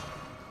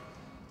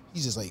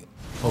 He's just like,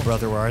 Oh,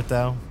 brother, where art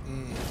thou?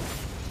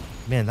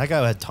 Man, that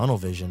guy had tunnel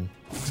vision.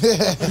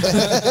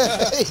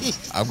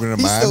 I'm gonna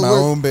He's mind still my work-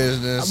 own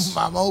business.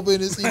 my own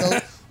business, you know.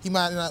 He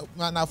might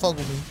not fuck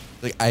with me.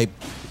 Like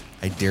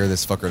I dare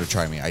this fucker to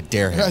try me. I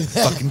dare him.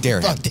 Fucking dare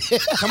him.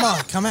 Come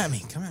on, come at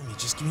me. Come at me.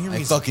 Just give me a I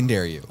reason. fucking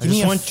dare you. I just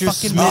me a want your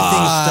fucking-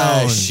 smithing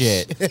stones.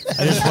 Shit.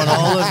 I just want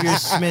all of your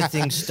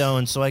smithing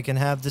stones so I can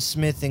have the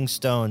smithing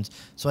stones.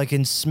 So I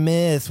can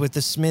smith with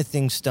the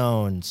smithing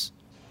stones.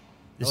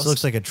 This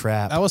looks like a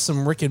trap. That was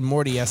some Rick and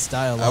Morty-esque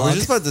dialogue. I was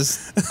just about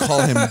to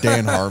call him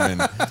Dan Harmon.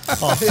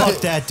 Oh, fuck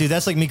that, dude.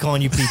 That's like me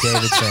calling you Pete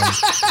Davidson.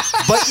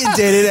 But you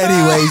did it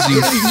anyways,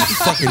 you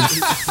fucking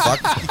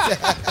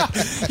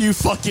fuck. you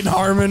fucking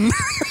Harmon.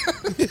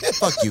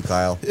 Fuck you,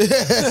 Kyle.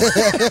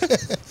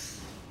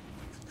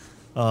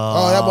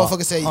 Oh, that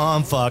motherfucker say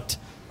I'm fucked.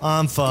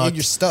 I'm fucked.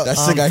 you're stuck.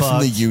 That's the guy from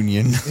the fucked.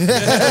 union.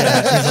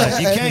 Yeah, he's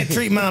like, you can't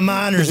treat my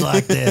miners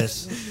like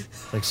this.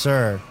 Like,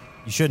 sir,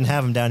 you shouldn't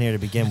have them down here to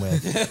begin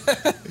with.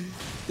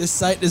 This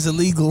site is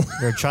illegal.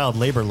 There are child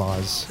labor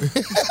laws.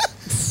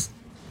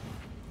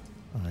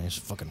 Oh, he's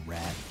a fucking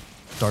rat.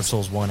 Dark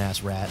Souls 1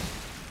 ass rat.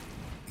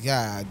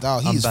 Yeah,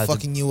 dog, I'm he's about to-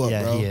 fucking you up,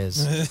 yeah, bro. he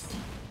is.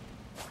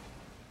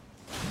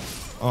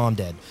 Oh, I'm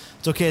dead.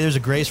 It's okay. There's a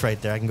Grace right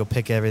there. I can go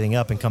pick everything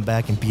up and come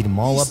back and beat them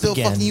all He's up still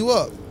again. fucking you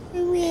up.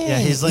 Yeah,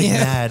 he's like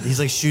mad. He's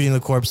like shooting the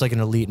corpse like an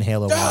elite in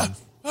Halo 1.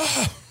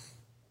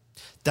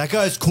 That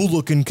guy's cool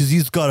looking because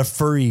he's got a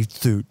furry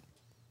suit.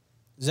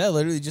 Is that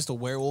literally just a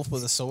werewolf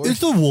with a sword?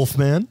 It's the wolf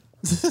man.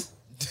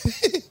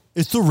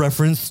 It's a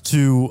reference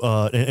to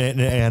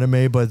an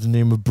anime by the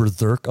name of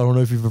Berserk. I don't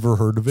know if you've ever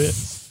heard of it,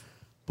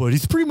 but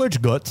he's pretty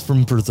much Guts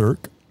from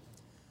Berserk.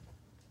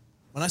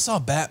 When I saw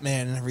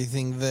Batman and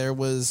everything, there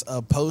was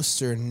a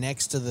poster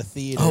next to the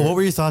theater. Oh, what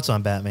were your thoughts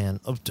on Batman?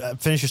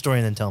 Finish your story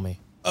and then tell me.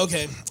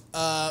 Okay.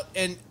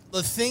 And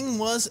the thing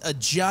was a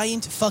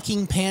giant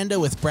fucking panda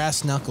with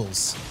brass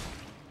knuckles.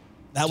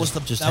 That was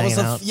the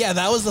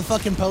that was the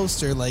fucking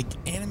poster. Like,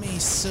 anime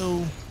is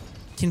so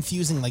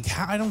confusing. Like,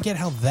 how I don't get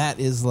how that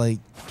is like.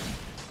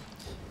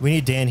 We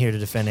need Dan here to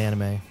defend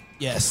anime.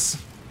 Yes,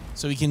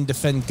 so he can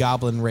defend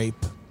goblin rape.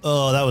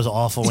 Oh, that was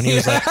awful. When he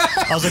was like,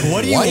 I was like,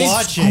 "What are you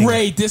watching?" It's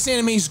great. This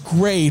anime's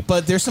great,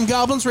 but there's some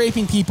goblins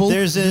raping people.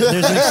 There's an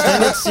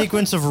extended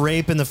sequence of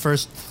rape in the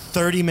first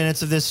 30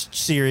 minutes of this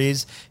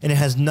series, and it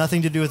has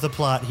nothing to do with the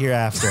plot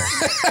hereafter.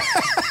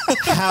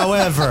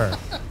 However,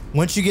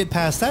 once you get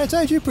past that, it's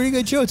actually a pretty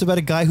good show. It's about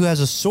a guy who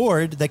has a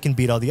sword that can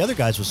beat all the other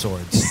guys with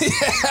swords.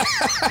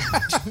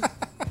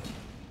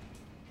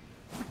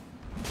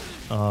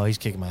 Oh, he's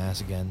kicking my ass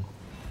again.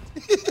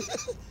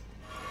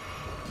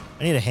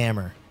 I need a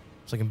hammer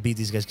so I can beat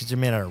these guys because they're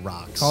made out of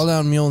rocks. Call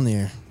down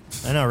Mjolnir.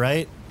 I know,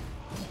 right?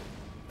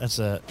 That's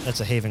a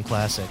Haven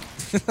classic.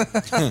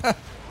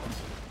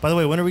 By the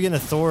way, when are we getting a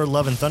Thor: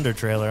 Love and Thunder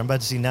trailer? I'm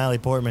about to see Natalie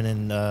Portman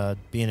and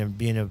being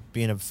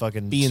a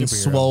fucking Being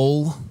superhero.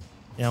 swole.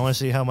 Yeah, I want to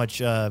see how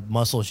much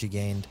muscle she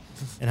gained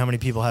and how many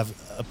people have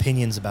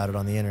opinions about it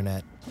on the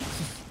internet.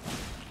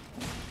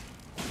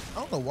 I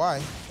don't know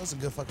why. That's a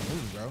good fucking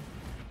movie, bro.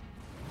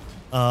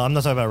 I'm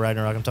not talking about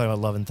Ragnarok. I'm talking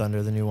about Love and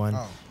Thunder, the new one.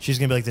 Oh. She's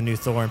gonna be like the new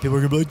Thor, and people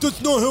are gonna be like,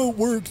 "That's not how it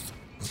works."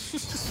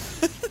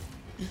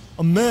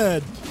 I'm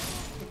mad.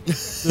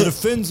 That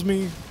offends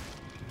me.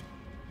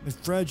 My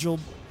fragile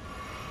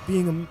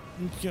being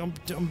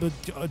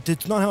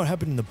it's not how it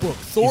happened in the book.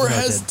 Thor Even though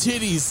it has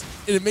did. titties,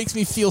 and it makes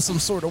me feel some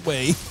sort of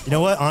way. You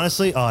know what?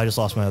 Honestly, I just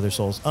lost my other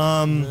souls.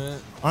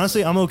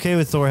 Honestly, I'm okay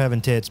with Thor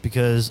having tits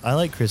because I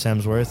like Chris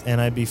Hemsworth, and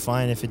I'd be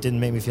fine if it didn't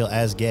make me feel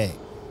as gay.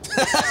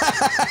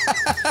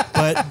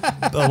 but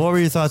what were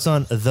your thoughts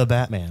on The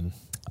Batman?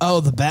 Oh,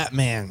 the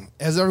Batman.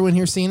 Has everyone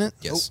here seen it?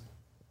 Yes.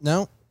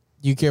 No?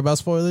 Do you care about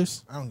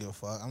spoilers? I don't give a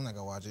fuck. I'm not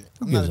gonna watch it.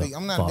 Who gives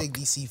I'm a not a fuck? big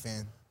DC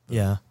fan.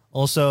 Yeah.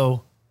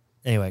 Also,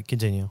 anyway,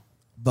 continue.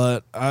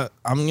 But I'm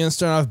going to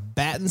start off.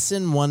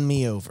 Battinson won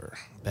me over.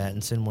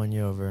 Battinson won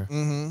you over.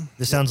 Mm-hmm.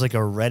 This sounds like a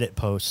Reddit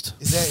post.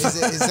 Is that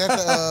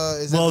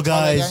the Well, the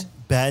Twilight guys, guy?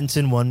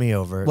 Battinson won me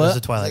over. What? This is a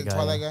Is Twilight that guy.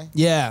 the Twilight guy?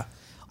 Yeah.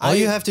 All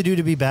you have to do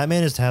to be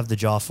Batman is to have the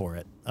jaw for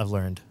it. I've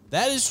learned.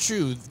 That is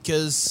true,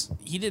 because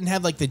he didn't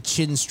have like the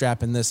chin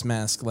strap in this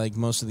mask like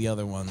most of the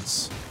other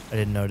ones. I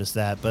didn't notice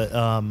that, but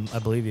I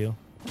believe you.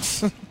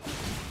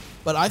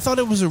 But I thought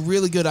it was a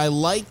really good.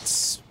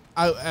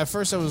 At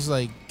first I was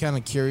like kind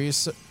of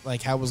curious,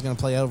 like how it was going to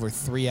play out over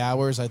 3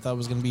 hours. I thought it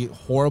was going to be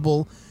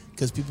horrible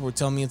because people were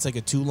telling me it's like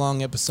a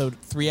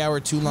 3 hour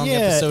too long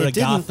episode of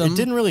Gotham. It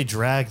didn't really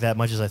drag that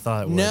much as I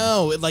thought it would.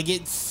 No,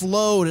 it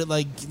flowed. It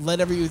like let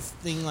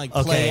everything like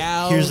play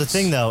out. Here's the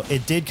thing though.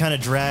 It did kind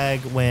of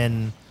drag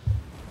when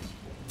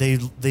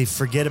they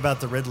forget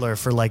about the Riddler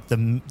for like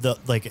the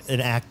like an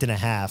act and a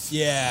half.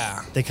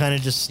 Yeah. They kind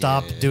of just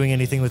stopped doing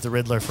anything with the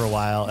Riddler for a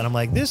while, and I'm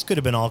like, this could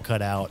have been all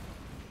cut out.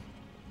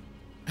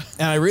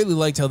 And I really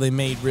liked how they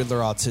made Riddler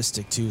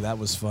autistic too. That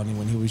was funny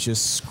when he was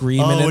just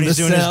screaming when in the he's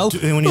doing cell.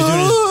 when he's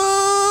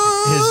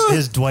doing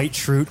his Dwight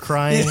Schrute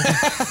crying.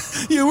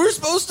 You were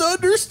supposed to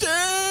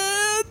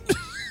understand.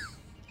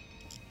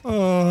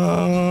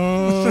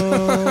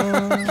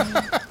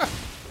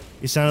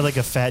 He sounded like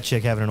a fat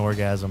chick having an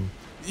orgasm.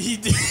 He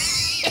did.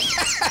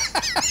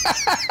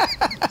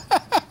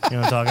 You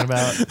know what I'm talking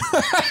about?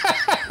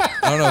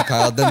 I don't know,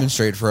 Kyle.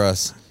 Demonstrate for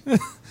us.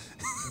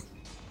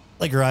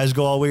 Like her eyes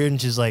go all weird,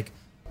 and she's like,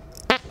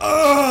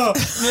 "Oh!"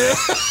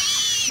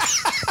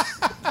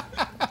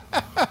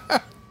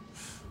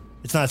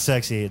 It's not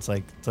sexy. It's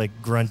like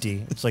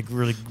grunty. It's like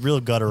really real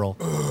guttural.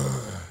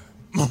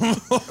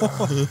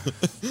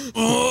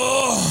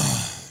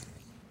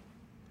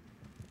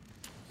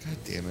 God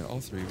damn it!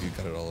 All three of you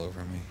got it all over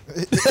me.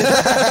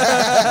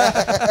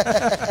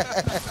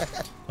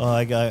 Oh,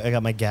 I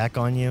got my gack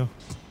on you.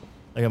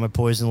 I got my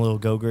poison little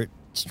Go-Gurt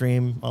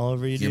stream all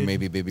over you, dude. Your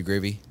maybe baby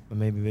gravy.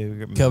 Maybe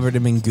baby. Covered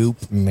him in goop.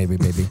 Maybe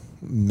baby.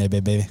 Maybe,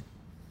 baby.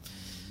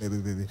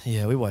 Baby.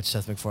 Yeah, we watch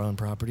Seth MacFarlane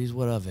properties.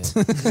 What of it?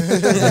 We're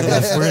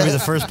gonna be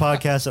the first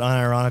podcast that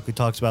unironically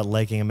talks about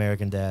liking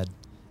American Dad.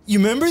 You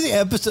remember the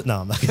episode?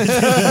 No, I'm not gonna.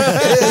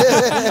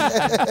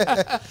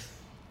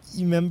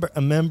 You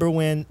remember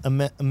when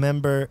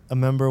Roger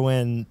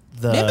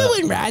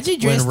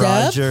when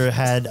Roger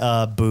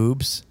had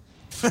boobs?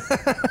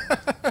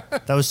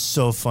 That was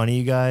so funny,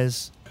 you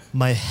guys.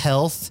 My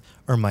health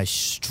or my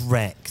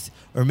strength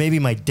or maybe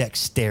my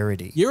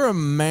dexterity. You're a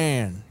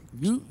man.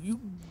 You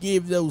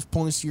give those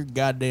points to your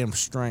goddamn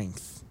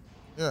strength.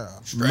 Yeah.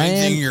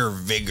 Strengthen your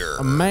vigor.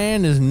 A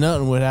man is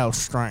nothing without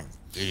strength.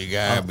 You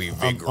gotta be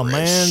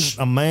vigorous.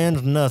 A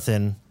man's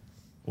nothing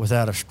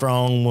without a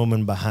strong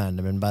woman behind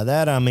him. And by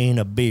that, I mean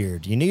a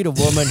beard. You need a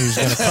woman who's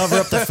going to cover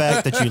up the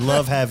fact that you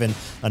love having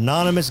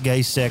anonymous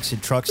gay sex in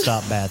truck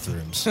stop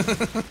bathrooms.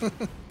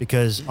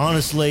 Because,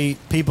 honestly,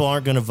 people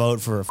aren't going to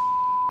vote for a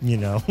you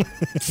know.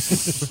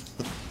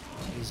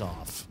 He's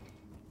off.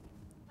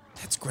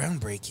 That's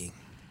groundbreaking.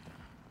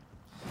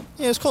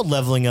 Yeah, it's called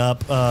Leveling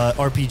Up,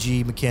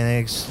 RPG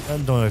mechanics. I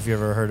don't know if you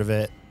ever heard of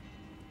it.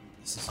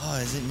 Oh,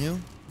 is it new?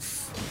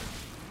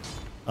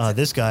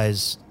 This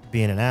guy's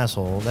being an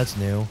asshole. That's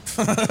new.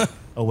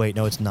 Oh, wait,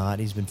 no, it's not.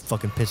 He's been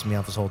fucking pissing me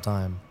off this whole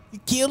time. You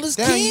killed his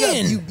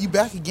Damn, kin. you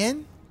back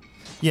again?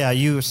 Yeah,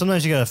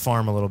 sometimes you gotta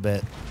farm a little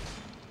bit.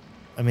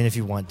 I mean, if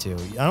you want to.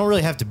 I don't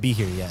really have to be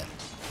here yet.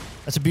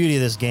 That's the beauty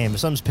of this game. If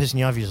something's pissing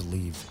you off, you just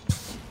leave.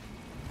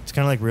 It's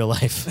kind of like real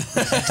life.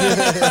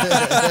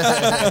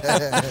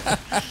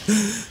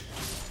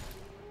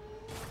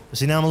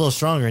 See, now I'm a little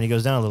stronger, and he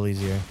goes down a little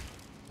easier.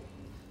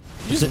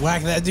 You just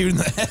whack that dude in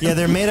the head. Yeah,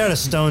 they're made out of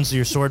stone, so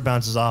your sword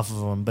bounces off of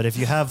them. But if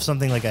you have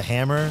something like a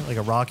hammer, like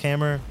a rock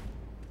hammer,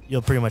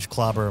 you'll pretty much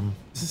clobber them.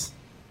 Is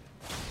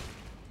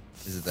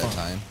it that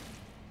time?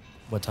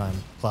 What time?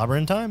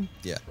 Clobbering time?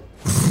 Yeah.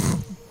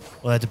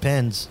 Well, that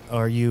depends.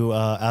 Are you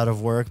out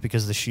of work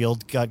because the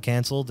shield got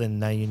canceled and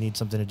now you need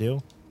something to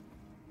do?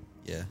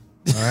 Yeah.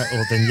 All right.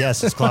 Well, then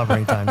yes, it's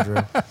clobbering time, Drew.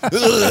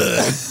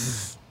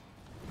 Let's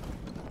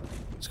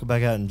go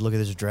back out and look at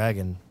this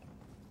dragon.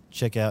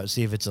 Check out,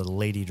 see if it's a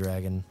lady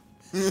dragon.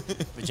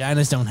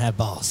 Vaginas don't have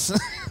balls.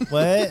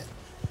 What?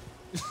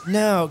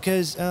 No,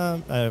 because I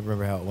don't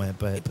remember how it went,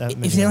 but that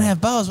If they don't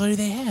have balls, what do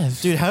they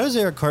have? dude, how does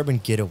Eric Cartman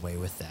get away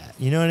with that?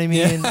 You know what I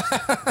mean?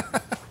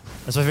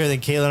 That's my favorite thing.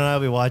 Caitlin and I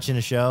will be watching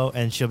a show,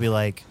 and she'll be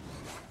like,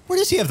 "Where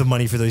does he have the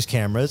money for those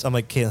cameras?" I'm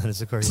like, "Caitlin,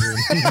 it's a cartoon."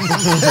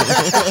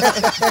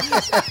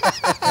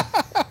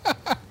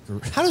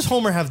 How does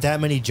Homer have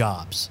that many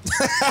jobs?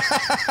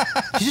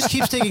 He just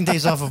keeps taking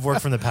days off of work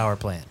from the power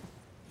plant.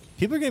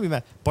 People are going to be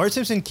mad. Bart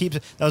Simpson keeps...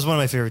 That was one of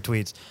my favorite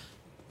tweets.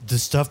 The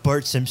stuff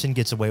Bart Simpson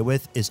gets away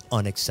with is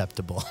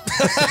unacceptable.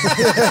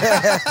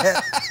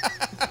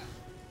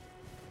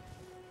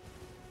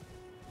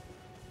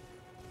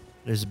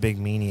 There's a big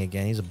meanie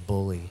again. He's a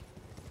bully.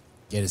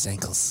 Get his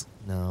ankles.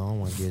 No, I don't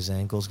want to get his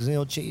ankles because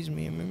he'll chase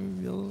me and make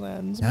me feel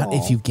sad and small. Not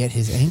if you get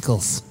his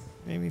ankles.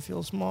 Make me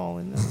feel small.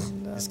 And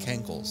His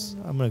cankles.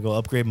 I'm going to go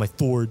upgrade my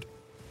Thord.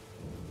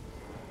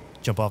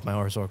 Jump off my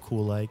horse or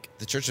cool like.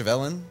 The Church of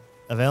Ellen?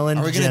 Of Ellen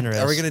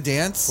DeGeneres. Are we gonna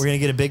dance? We're going to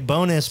get a big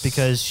bonus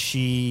because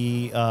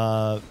she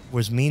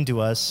was mean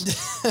to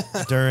us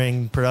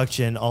during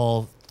production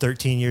all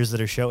 13 years that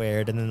her show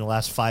aired. And then the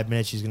last 5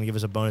 minutes, she's going to give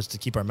us a bonus to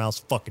keep our mouths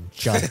fucking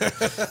shut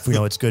if we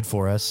know it's good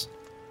for us.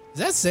 Is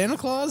that Santa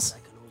Claus?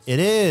 It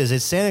is.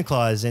 It's Santa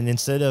Claus. And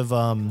instead of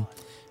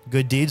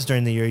good deeds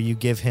during the year, you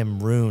give him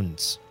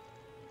runes.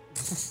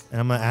 And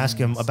I'm going to ask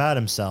him about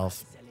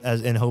himself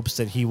in hopes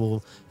that he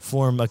will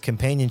form a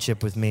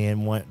companionship with me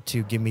and want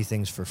to give me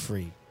things for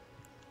free.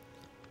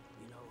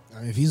 I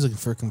mean, if he's looking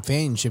for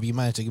companionship, you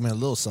might have to give him a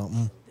little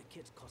something.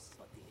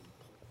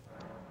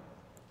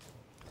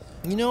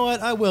 You know what?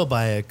 I will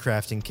buy a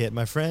crafting kit,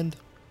 my friend.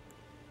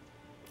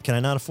 Can I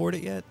not afford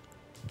it yet?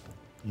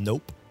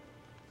 Nope.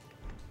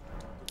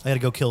 I gotta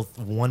go kill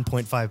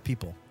 1.5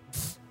 people.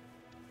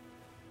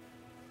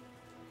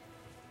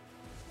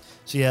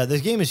 So yeah, this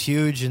game is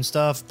huge and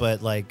stuff,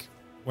 but like,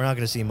 we're not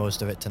gonna see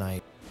most of it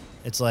tonight.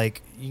 It's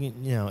like, you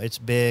know, it's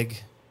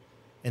big,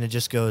 and it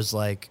just goes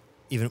like,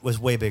 even it was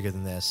way bigger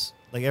than this.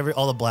 Like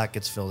all the black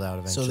gets filled out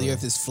eventually. So the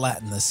Earth is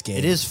flat in this game.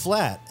 It is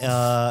flat,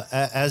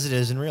 as it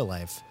is in real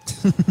life.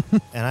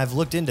 And I've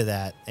looked into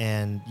that,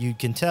 and you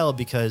can tell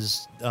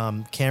because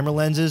camera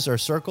lenses are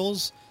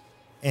circles,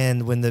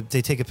 and when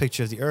they take a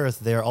picture of the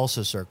Earth, they're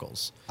also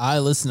circles. I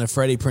listen to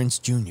Freddie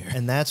Prinze Jr.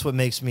 And that's what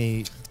makes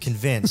me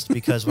convinced,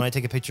 because when I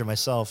take a picture of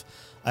myself,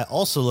 I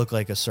also look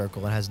like a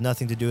circle, and has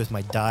nothing to do with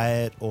my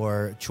diet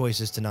or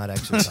choices to not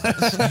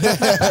exercise.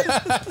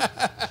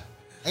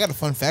 I got a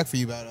fun fact for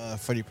you about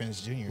Freddie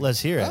Prinze Jr.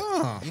 Let's hear it.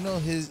 Oh, you know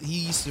he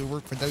used to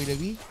work for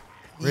WWE.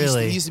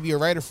 Really? He used to be a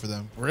writer for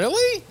them.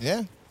 Really?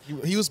 Yeah.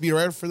 He used to be a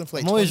writer for them for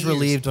like I'm always 20 years.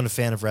 relieved when a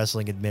fan of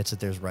wrestling admits that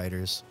there's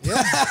writers.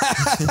 Yeah.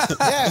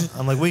 Yeah.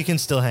 I'm like, we can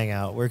still hang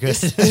out. We're good. I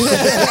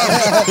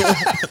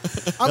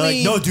They're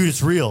mean, like, no, dude,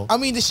 it's real. I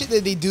mean, the shit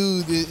that they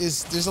do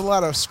is there's a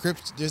lot of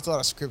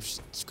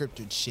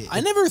scripted shit. I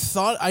never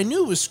thought, I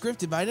knew it was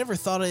scripted, but I never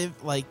thought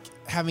of like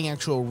having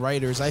actual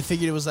writers. I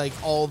figured it was like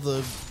all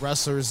the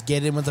wrestlers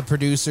get in with the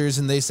producers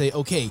and they say,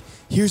 okay,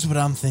 here's what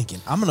I'm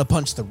thinking. I'm going to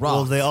punch the Rock.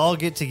 Well, they all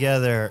get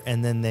together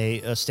and then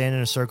they stand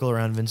in a circle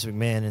around Vince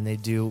McMahon and they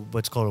do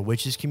what's called a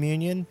witch's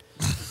communion,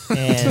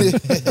 and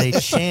they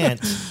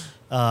chant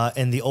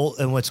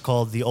in what's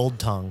called the old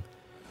tongue,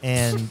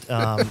 and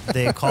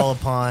they call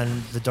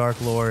upon the Dark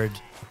Lord,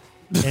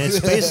 and it's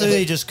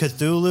basically just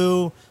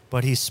Cthulhu,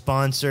 but he's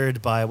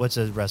sponsored by what's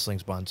a wrestling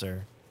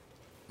sponsor?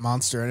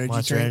 Monster Energy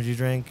Monster drink. Energy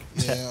drink,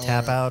 Yeah,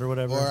 Tap Out or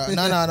whatever. Or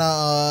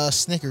no,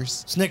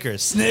 Snickers.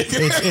 Snickers.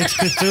 It's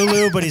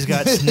Cthulhu, but he's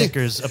got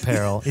Snickers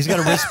apparel. He's got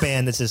a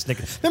wristband that says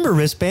Snickers. Remember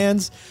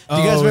wristbands? Do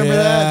you guys Oh, remember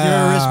that? Do you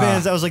remember yeah.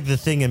 wristbands? That was like the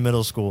thing in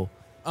middle school.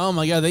 Oh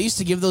my god, they used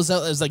to give those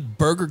out as like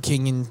Burger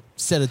King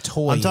instead of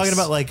toys. I'm talking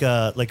about like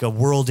a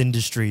World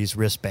Industries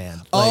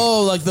wristband.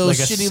 Like those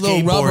a shitty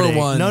little rubber skateboarding-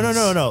 ones.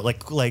 No.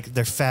 Like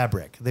they're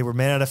fabric. They were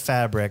made out of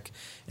fabric,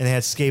 and they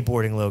had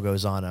skateboarding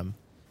logos on them.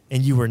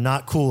 And you were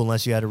not cool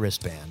unless you had a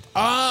wristband.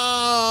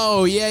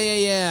 Oh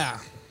yeah.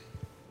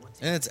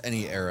 And it's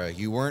any era.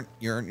 You're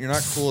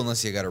not cool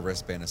unless you got a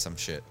wristband or some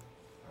shit.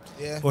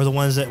 Yeah. Or the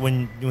ones that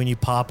when you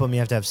pop them, you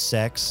have to have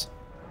sex.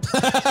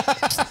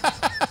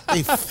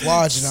 They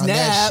flogging on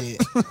that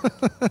shit.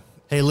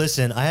 Hey,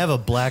 listen, I have a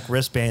black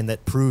wristband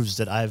that proves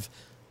that I've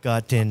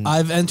gotten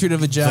I've entered a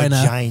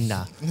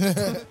vagina.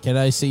 vagina. Can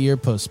I see your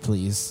puss,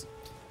 please?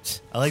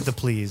 I like the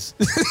please.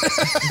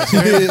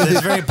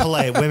 It's very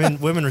polite.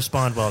 Women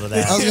respond well to I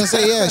was that. gonna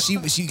say, yeah,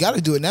 she got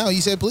to do it now.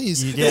 You said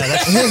please. Yeah,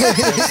 that's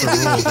the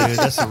rule, dude.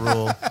 That's the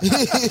rule.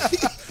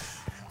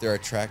 They're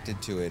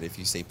attracted to it if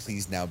you say,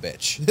 please now,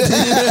 bitch.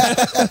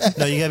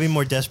 No, you gotta be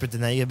more desperate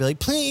than that. You gotta be like,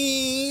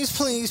 please,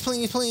 please,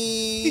 please,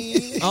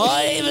 please.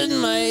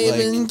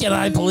 Ivan, can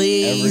I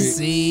please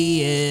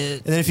see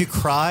it? And then if you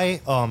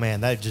cry, oh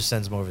man, that just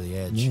sends them over the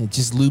edge. Yeah, it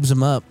just lubes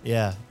them up.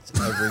 Yeah,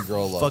 Every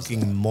girl loves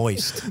fucking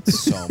moist, that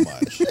so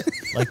much.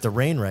 like the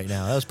rain right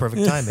now. That was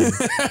perfect timing.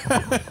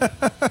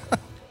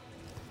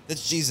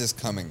 That's Jesus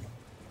coming.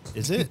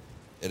 Is it?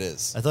 It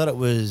is. I thought it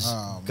was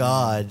Oh,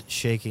 God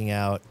shaking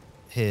out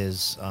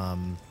his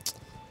ninja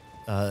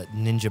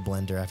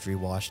blender after he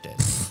washed it.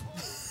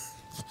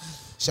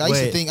 So I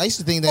used to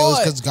think that it was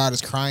because God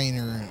is crying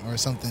or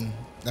something.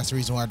 That's the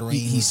reason why the rain.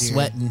 He's was here.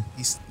 sweating.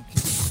 He's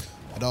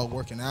my dog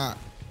working out.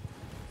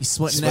 He's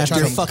sweating Sweat- after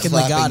trying to fucking the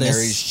clapping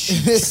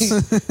goddess. Mary's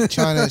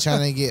cheeks.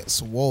 trying to get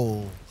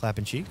swole.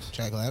 Clapping cheeks.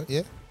 Try to clap.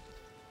 Yeah.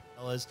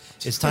 Fellas,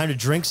 it's time to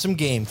drink some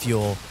game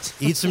fuel,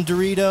 eat some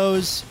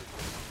Doritos.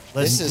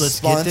 Let's This is get this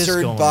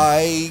sponsored going.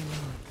 by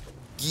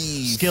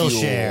Gee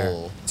Skillshare.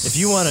 Fuel. If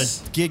you want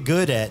to get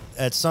good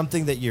at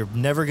something that you're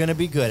never going to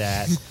be good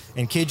at,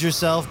 and kid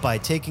yourself by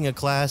taking a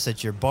class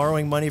that you're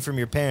borrowing money from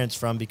your parents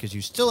from because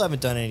you still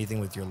haven't done anything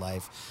with your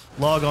life,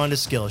 log on to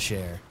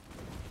Skillshare.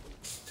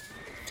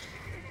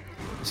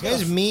 This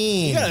guy's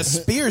mean. You got a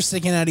spear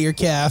sticking out of your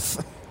calf.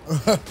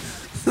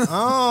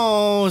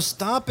 Oh,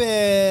 stop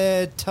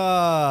it.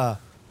 My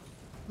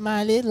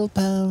Little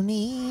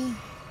Pony.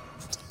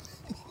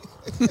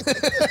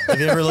 Have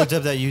you ever looked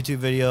up that YouTube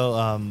video,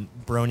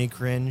 Brony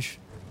Cringe?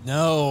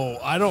 No,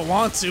 I don't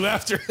want to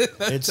after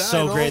It's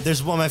so great.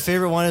 There's one. My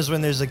favorite one is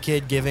when there's a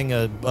kid giving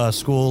a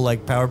school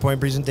like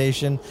PowerPoint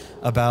presentation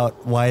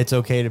about why it's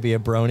okay to be a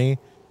brony.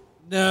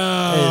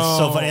 No. It's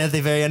so funny. At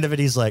the very end of it,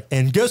 he's like,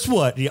 "And guess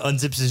what?" He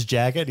unzips his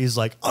jacket. He's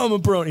like, "I'm a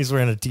brony." He's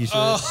wearing a t-shirt,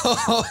 and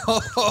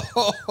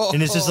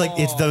it's just like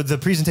it's the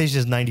presentation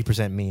is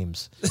 90%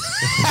 memes.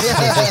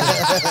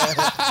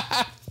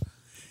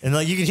 And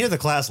like you can hear the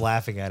class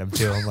laughing at him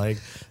too. I'm like,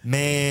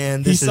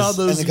 man, this saw is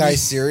those- And the guy's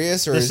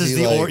serious, or this is is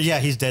he the like, yeah,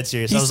 he's dead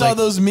serious. He I was saw like,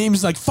 those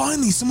memes like,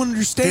 finally, someone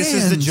understands.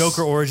 this is the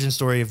Joker origin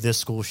story of this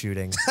school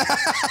shooting.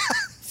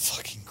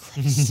 fucking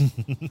Christ?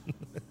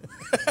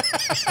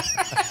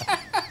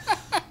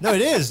 No,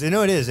 it is.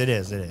 No, it is. It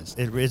is. It is.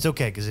 It's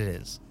okay because it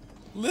is.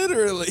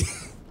 Literally.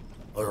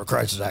 Or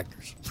crisis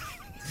actors.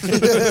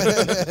 Never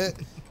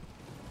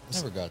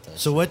got that.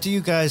 So, what do you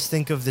guys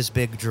think of this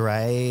big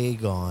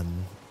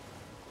dragon?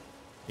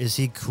 Is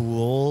he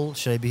cool?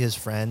 Should I be his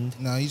friend?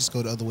 No, you just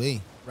go the other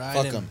way.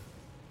 Fuck him.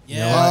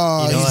 Yeah.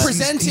 what? You know he's what?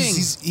 presenting.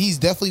 He's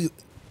definitely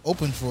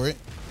open for it.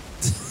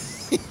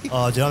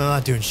 Oh, dude, I'm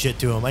not doing shit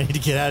to him. I need to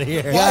get out of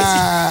here.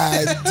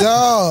 God,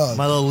 dog.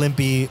 My little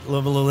limpy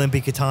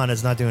katana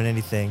is not doing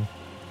anything.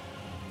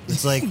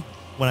 It's like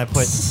when I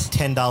put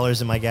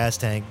 $10 in my gas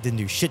tank, didn't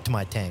do shit to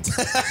my tank.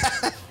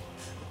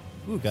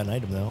 Ooh, got an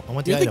item though. I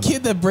want the You're the item.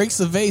 kid that breaks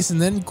the vase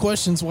and then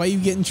questions why you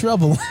get in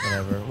trouble.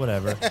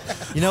 Whatever.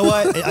 You know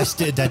what?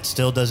 That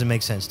still doesn't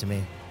make sense to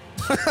me.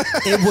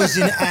 It was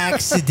an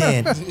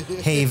accident,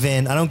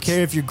 Haven. I don't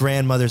care if your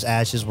grandmother's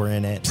ashes were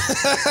in it.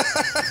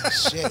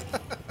 Shit.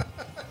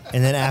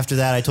 And then after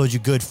that, I told you,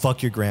 good,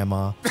 fuck your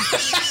grandma.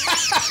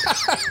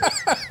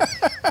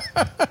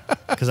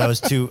 Because I was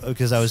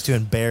too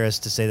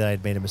embarrassed to say that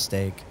I'd made a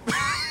mistake.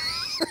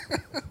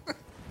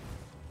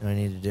 What I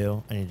need to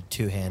do? I need to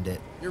two-hand it.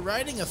 You're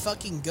riding a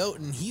fucking goat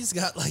and he's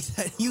got like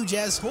that huge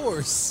ass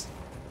horse.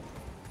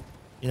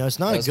 You know, it's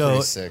not That a was pretty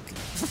goat. sick.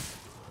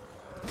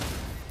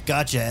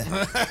 Gotcha.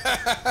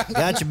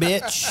 Gotcha,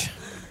 bitch.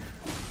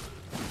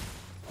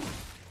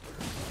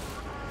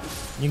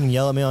 You can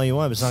yell at me all you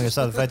want, but it's not going to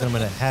stop the fact that I'm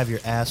going to have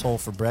your asshole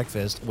for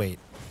breakfast. Wait.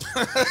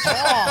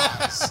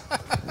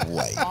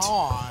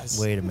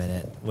 Wait a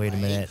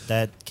minute.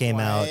 That came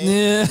out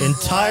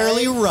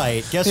entirely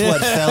right. Guess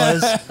what,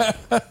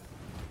 fellas?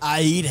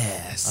 I eat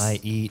ass. I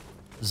eat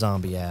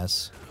zombie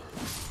ass.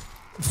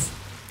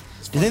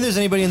 Do you think there's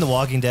anybody in The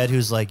Walking Dead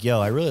who's like,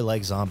 yo, I really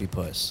like zombie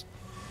puss?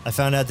 I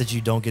found out that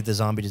you don't get the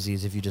zombie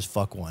disease if you just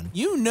fuck one.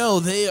 You know,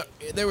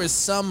 there was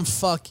some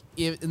fuck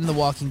in the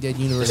Walking Dead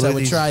universe What that are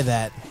would these- try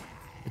that.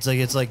 It's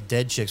like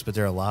dead chicks, but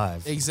they're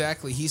alive.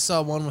 Exactly. He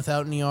saw one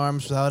without any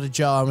arms, without a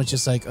jaw, and was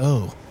just like,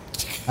 oh,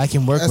 I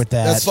can work with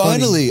that. That's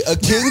finally a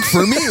kink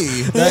for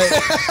me.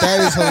 That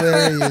is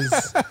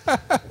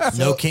hilarious.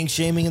 No kink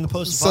shaming in the So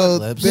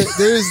post-apocalypse.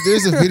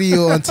 there's a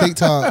video on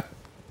TikTok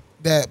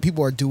that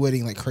people are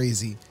duetting like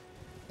crazy.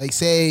 Like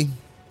say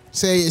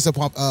it's it's an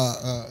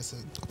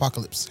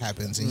apocalypse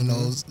happens and you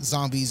know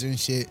zombies and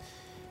shit,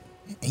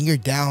 and you're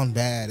down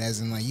bad,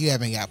 as in like you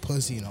haven't got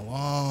pussy in a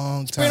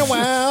long time. Been a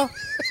while.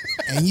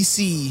 And you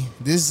see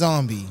this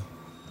zombie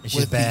It's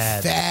with just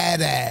bad. the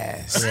fat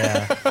ass.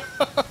 Yeah.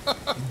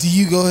 Do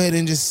you go ahead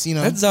and just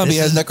That zombie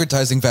This has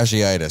necrotizing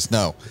fasciitis.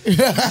 No.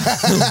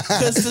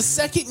 Because the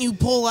second you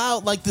pull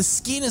out, like the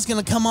skin is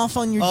gonna come off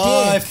on your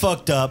Oh, I dick.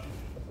 fucked up.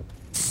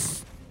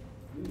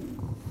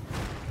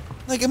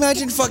 Like,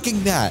 imagine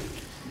fucking that.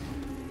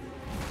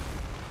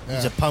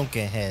 He's a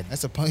pumpkin head.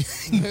 That's a punk.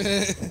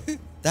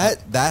 That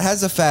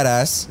has a fat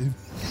ass,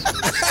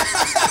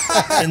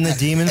 In the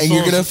Demon and Souls,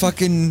 you're gonna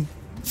fucking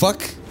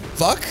fuck.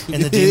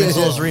 in the Demon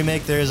Souls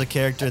remake, there is a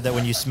character that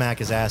when you smack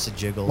his ass, it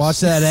jiggles. Watch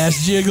that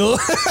ass jiggle.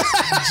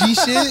 G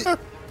shit.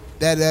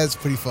 That's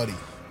pretty funny.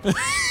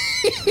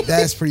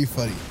 That's pretty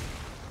funny.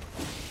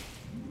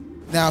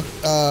 Now,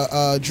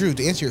 Drew,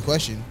 to answer your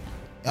question,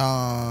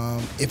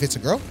 if it's a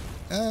girl,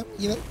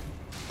 you know,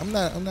 I'm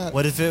not.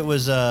 What if it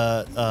was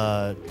a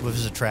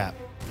trap?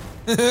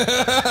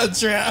 A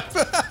trap.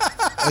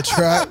 A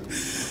trap?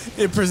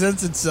 It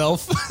presents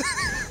itself.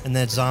 And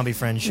then zombie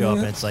friends show up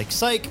and it's like,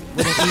 psych,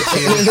 we didn't eat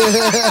you.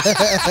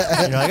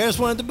 You're like, I just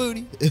wanted the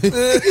booty.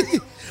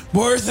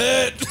 Worth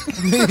it.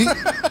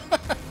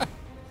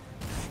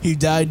 He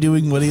died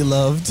doing what he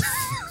loved.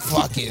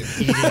 Fuck it.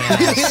 Eating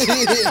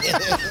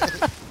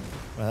ass.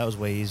 Well, that was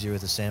way easier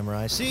with a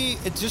samurai. See,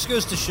 it just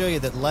goes to show you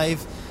that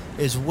life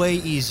is way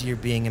easier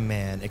being a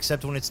man,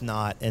 except when it's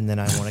not, and then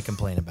I want to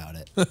complain about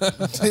it.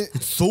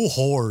 It's so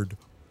hard.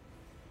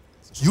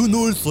 You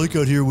know what it's like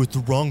out here with the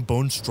wrong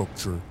bone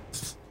structure.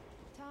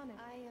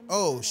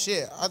 Oh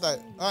shit! I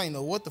didn't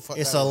know what the fuck.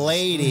 It's that a was.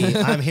 lady.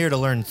 I'm here to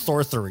learn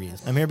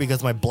sorceries. I'm here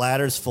because my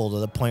bladder's full to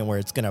the point where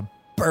it's gonna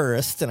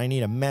burst, and I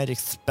need a magic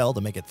spell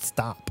to make it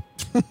stop.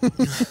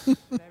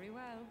 Very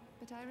well,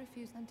 but I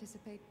refuse to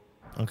anticipate.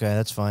 Okay,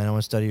 that's fine. I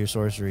want to study your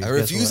sorceries. I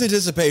Guess refuse what?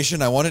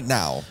 anticipation. I want it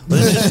now.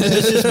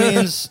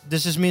 This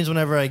just means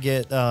whenever I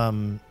get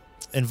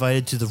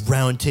invited to the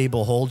round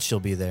table hold,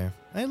 she'll be there.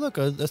 Hey, look,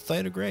 a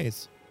sight of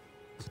grace.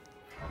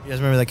 You guys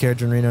remember that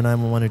character in Reno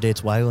 911 who dates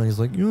Weigel, and he's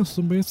like, yes,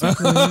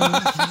 basically.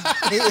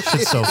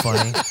 It's so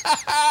funny.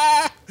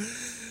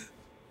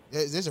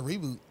 There's a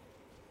reboot.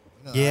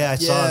 Yeah, I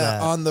saw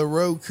that on the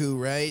Roku,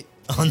 right?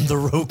 on the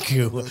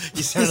Roku.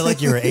 You sounded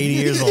like you were 80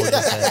 years old.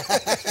 Just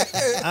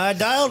then. I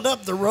dialed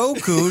up the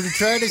Roku to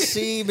try to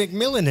see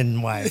McMillan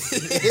and wife.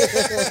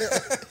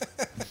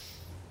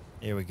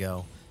 Here we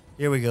go.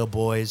 Here we go,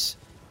 boys.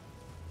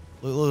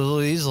 Look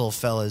at these little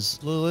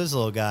fellas. Look at this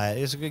little guy.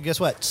 Guess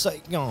what?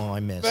 Oh, I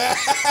missed.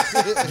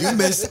 You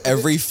missed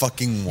every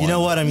fucking one. You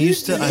know what? I'm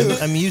used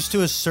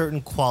to a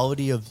certain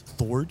quality of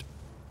Thord,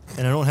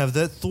 and I don't have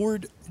that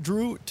Thord,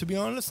 Drew, to be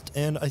honest.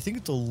 And I think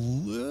it's a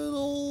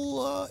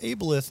little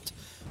ableist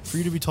for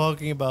you to be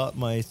talking about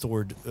my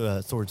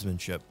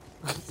swordsmanship.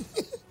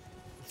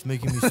 It's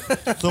making me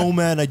so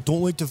mad. I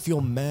don't like to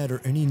feel mad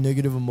or any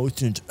negative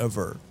emotions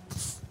ever.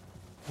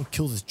 I'm gonna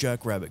kill this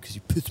jackrabbit because he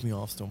pissed me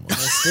off so much.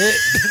 That's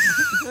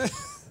it.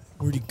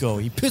 Where'd he go?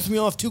 He pissed me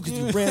off too because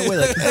he ran away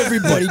like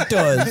everybody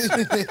does.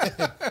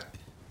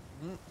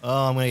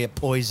 Oh, I'm gonna get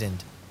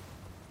poisoned.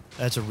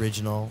 That's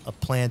original. A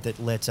plant that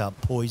lets out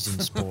poison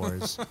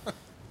spores.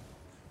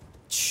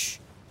 Shh.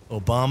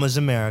 Obama's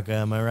America.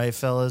 Am I right,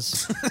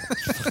 fellas?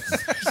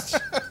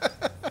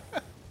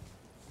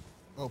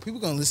 Oh, people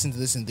gonna listen to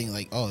this and think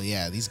like, oh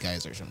yeah, these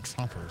guys are some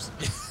Trumpers.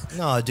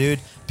 No, dude.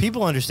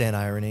 People understand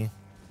irony.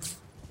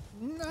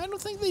 I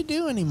don't think they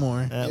do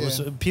anymore.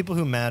 Listen, people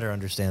who matter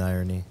understand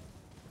irony.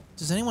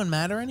 Does anyone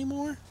matter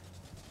anymore?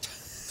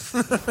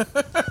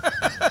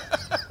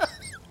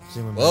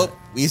 Well,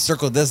 we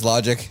circled this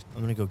logic.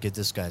 I'm gonna go get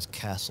this guy's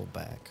castle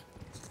back.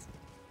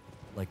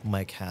 Like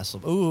Mike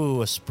Hasselbeck.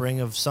 Ooh, a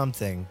spring of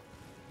something.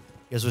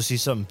 You guys want to see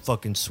something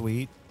fucking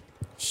sweet?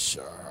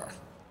 Sure.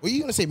 Were you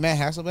gonna say Matt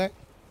Hasselbeck?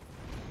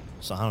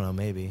 So I don't know,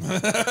 maybe.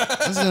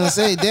 I was gonna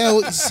say,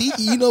 damn. See,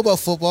 you know about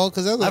football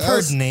because I've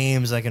heard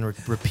names. I can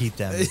repeat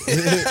them.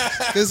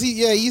 because he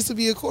used to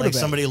be a Like quarterback.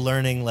 somebody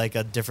learning like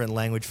a different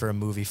language for a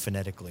movie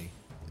phonetically.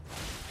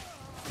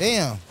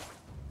 Damn.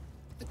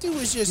 That dude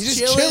was just, He's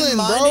just chilling, chilling,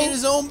 bro. minding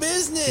his own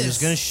business.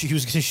 He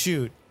was gonna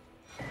shoot.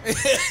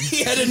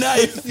 He had a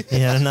knife. He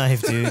had a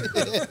knife, dude.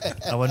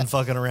 I wasn't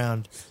fucking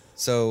around.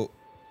 So,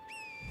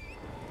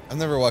 I've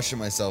never watched it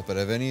myself, but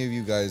have any of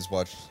you guys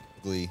watched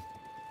Glee?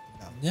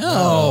 No.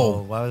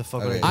 Oh, why the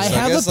fuck? Okay, Would I, I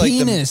have guess, a like,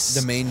 penis.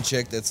 The main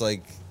chick that's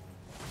like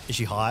is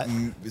she hot?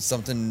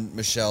 something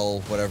Michelle,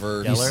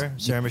 whatever. Geller?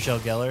 Sarah Michelle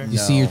Gellar? You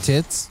see No. your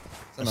tits?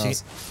 Something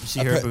else. You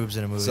see her boobs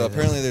in a movie. So then.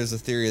 apparently there's a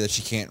theory that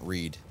she can't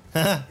read.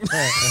 And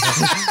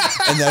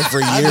that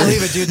for I years.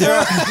 believe it, dude.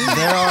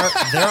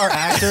 There are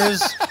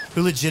actors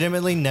who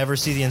legitimately never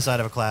see the inside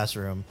of a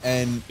classroom,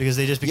 And because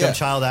they just become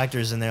child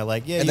actors, and they're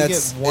like, yeah, and you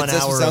that's get 1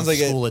 that's what hour sounds of like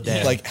school it, a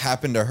day. like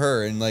happened to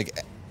her, and like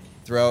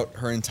throughout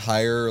her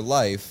entire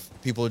life,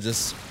 people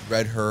just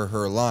read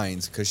her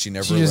lines because she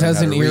never. She just learned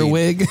has how an to read.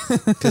 earwig.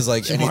 Because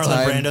like Marlon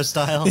anytime, Brando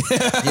style.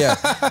 yeah,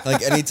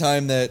 like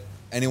anytime that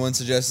anyone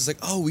suggests, it's like,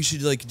 oh, we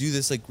should like do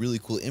this like really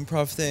cool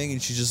improv thing,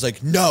 and she's just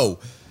like, no,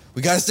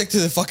 we gotta stick to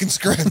the fucking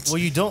script. Well,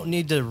 you don't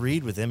need to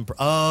read with improv.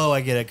 Oh,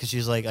 I get it, because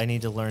she's like, I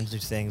need to learn new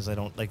things. I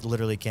don't like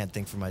literally can't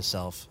think for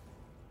myself.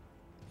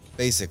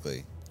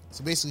 Basically,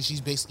 So basically, she's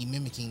basically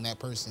mimicking that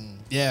person.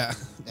 Yeah.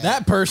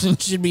 That person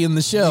should be in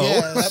the show.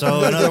 Yeah, that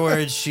So in other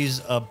words,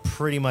 she's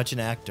pretty much an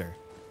actor.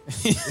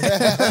 She's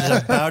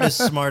about as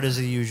smart as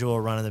a usual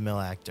run-of-the-mill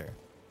actor.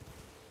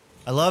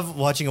 I love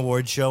watching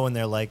award show when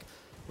they're like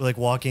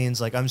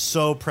walk-ins, like, I'm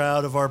so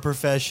proud of our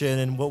profession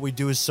and what we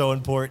do is so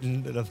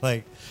important. And I'm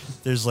like,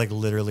 there's like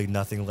literally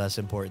nothing less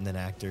important than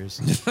actors.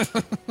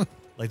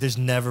 Like, there's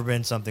never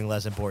been something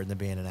less important than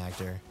being an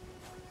actor.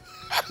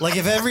 Like,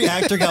 if every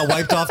actor got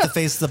wiped off the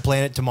face of the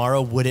planet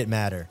tomorrow, would it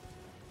matter?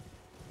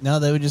 No,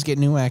 they would just get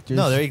new actors.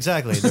 No,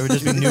 exactly. There would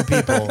just be new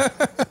people.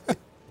 oh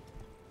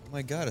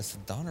my god, it's the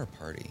Donner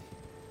Party.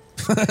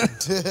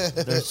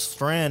 They're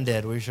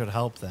stranded. We should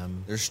help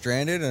them. They're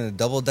stranded in a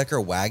double-decker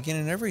wagon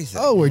and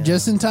everything. Oh, we're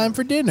just in time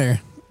for dinner.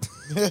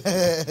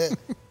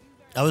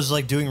 I was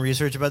like doing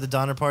research about the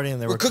Donner Party, and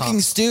we're cooking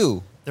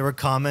stew. there were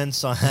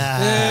comments on.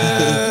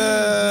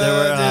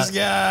 This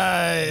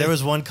guy. There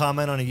was one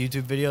comment on a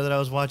YouTube video that I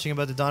was watching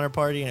about the Donner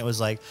Party, and it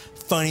was like,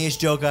 funniest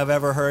joke I've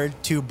ever heard.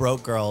 2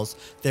 broke girls.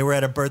 They were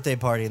at a birthday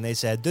party, and they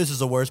said, this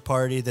is a worse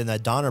party than the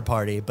Donner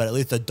Party, but at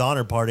least the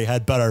Donner Party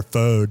had better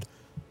food.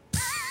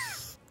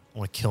 I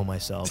want to kill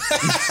myself.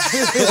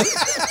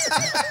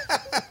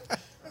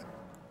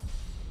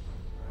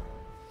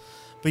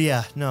 But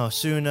yeah, no,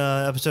 soon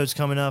episodes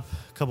coming up,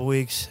 a couple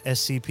weeks,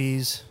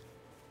 SCPs.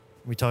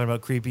 We talking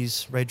about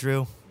creepies, right,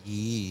 Drew?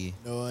 Yeah.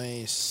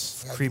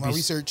 Nice. Creepy, My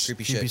research.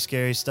 Creepy creepy, shit.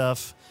 scary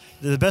stuff.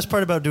 The best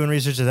part about doing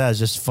research of that is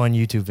just fun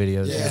YouTube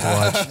videos you can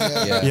watch.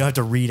 Yeah. Yeah. You don't have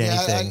to read Yeah,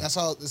 anything. I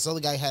saw this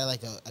other guy had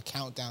like a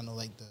countdown of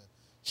like the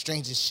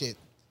strangest shit.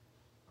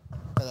 I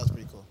thought that was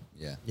pretty cool.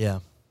 Yeah. Yeah.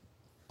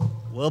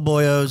 Well,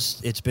 boyos,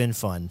 it's been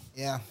fun.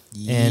 Yeah.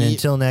 And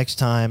until next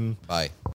time, Bye.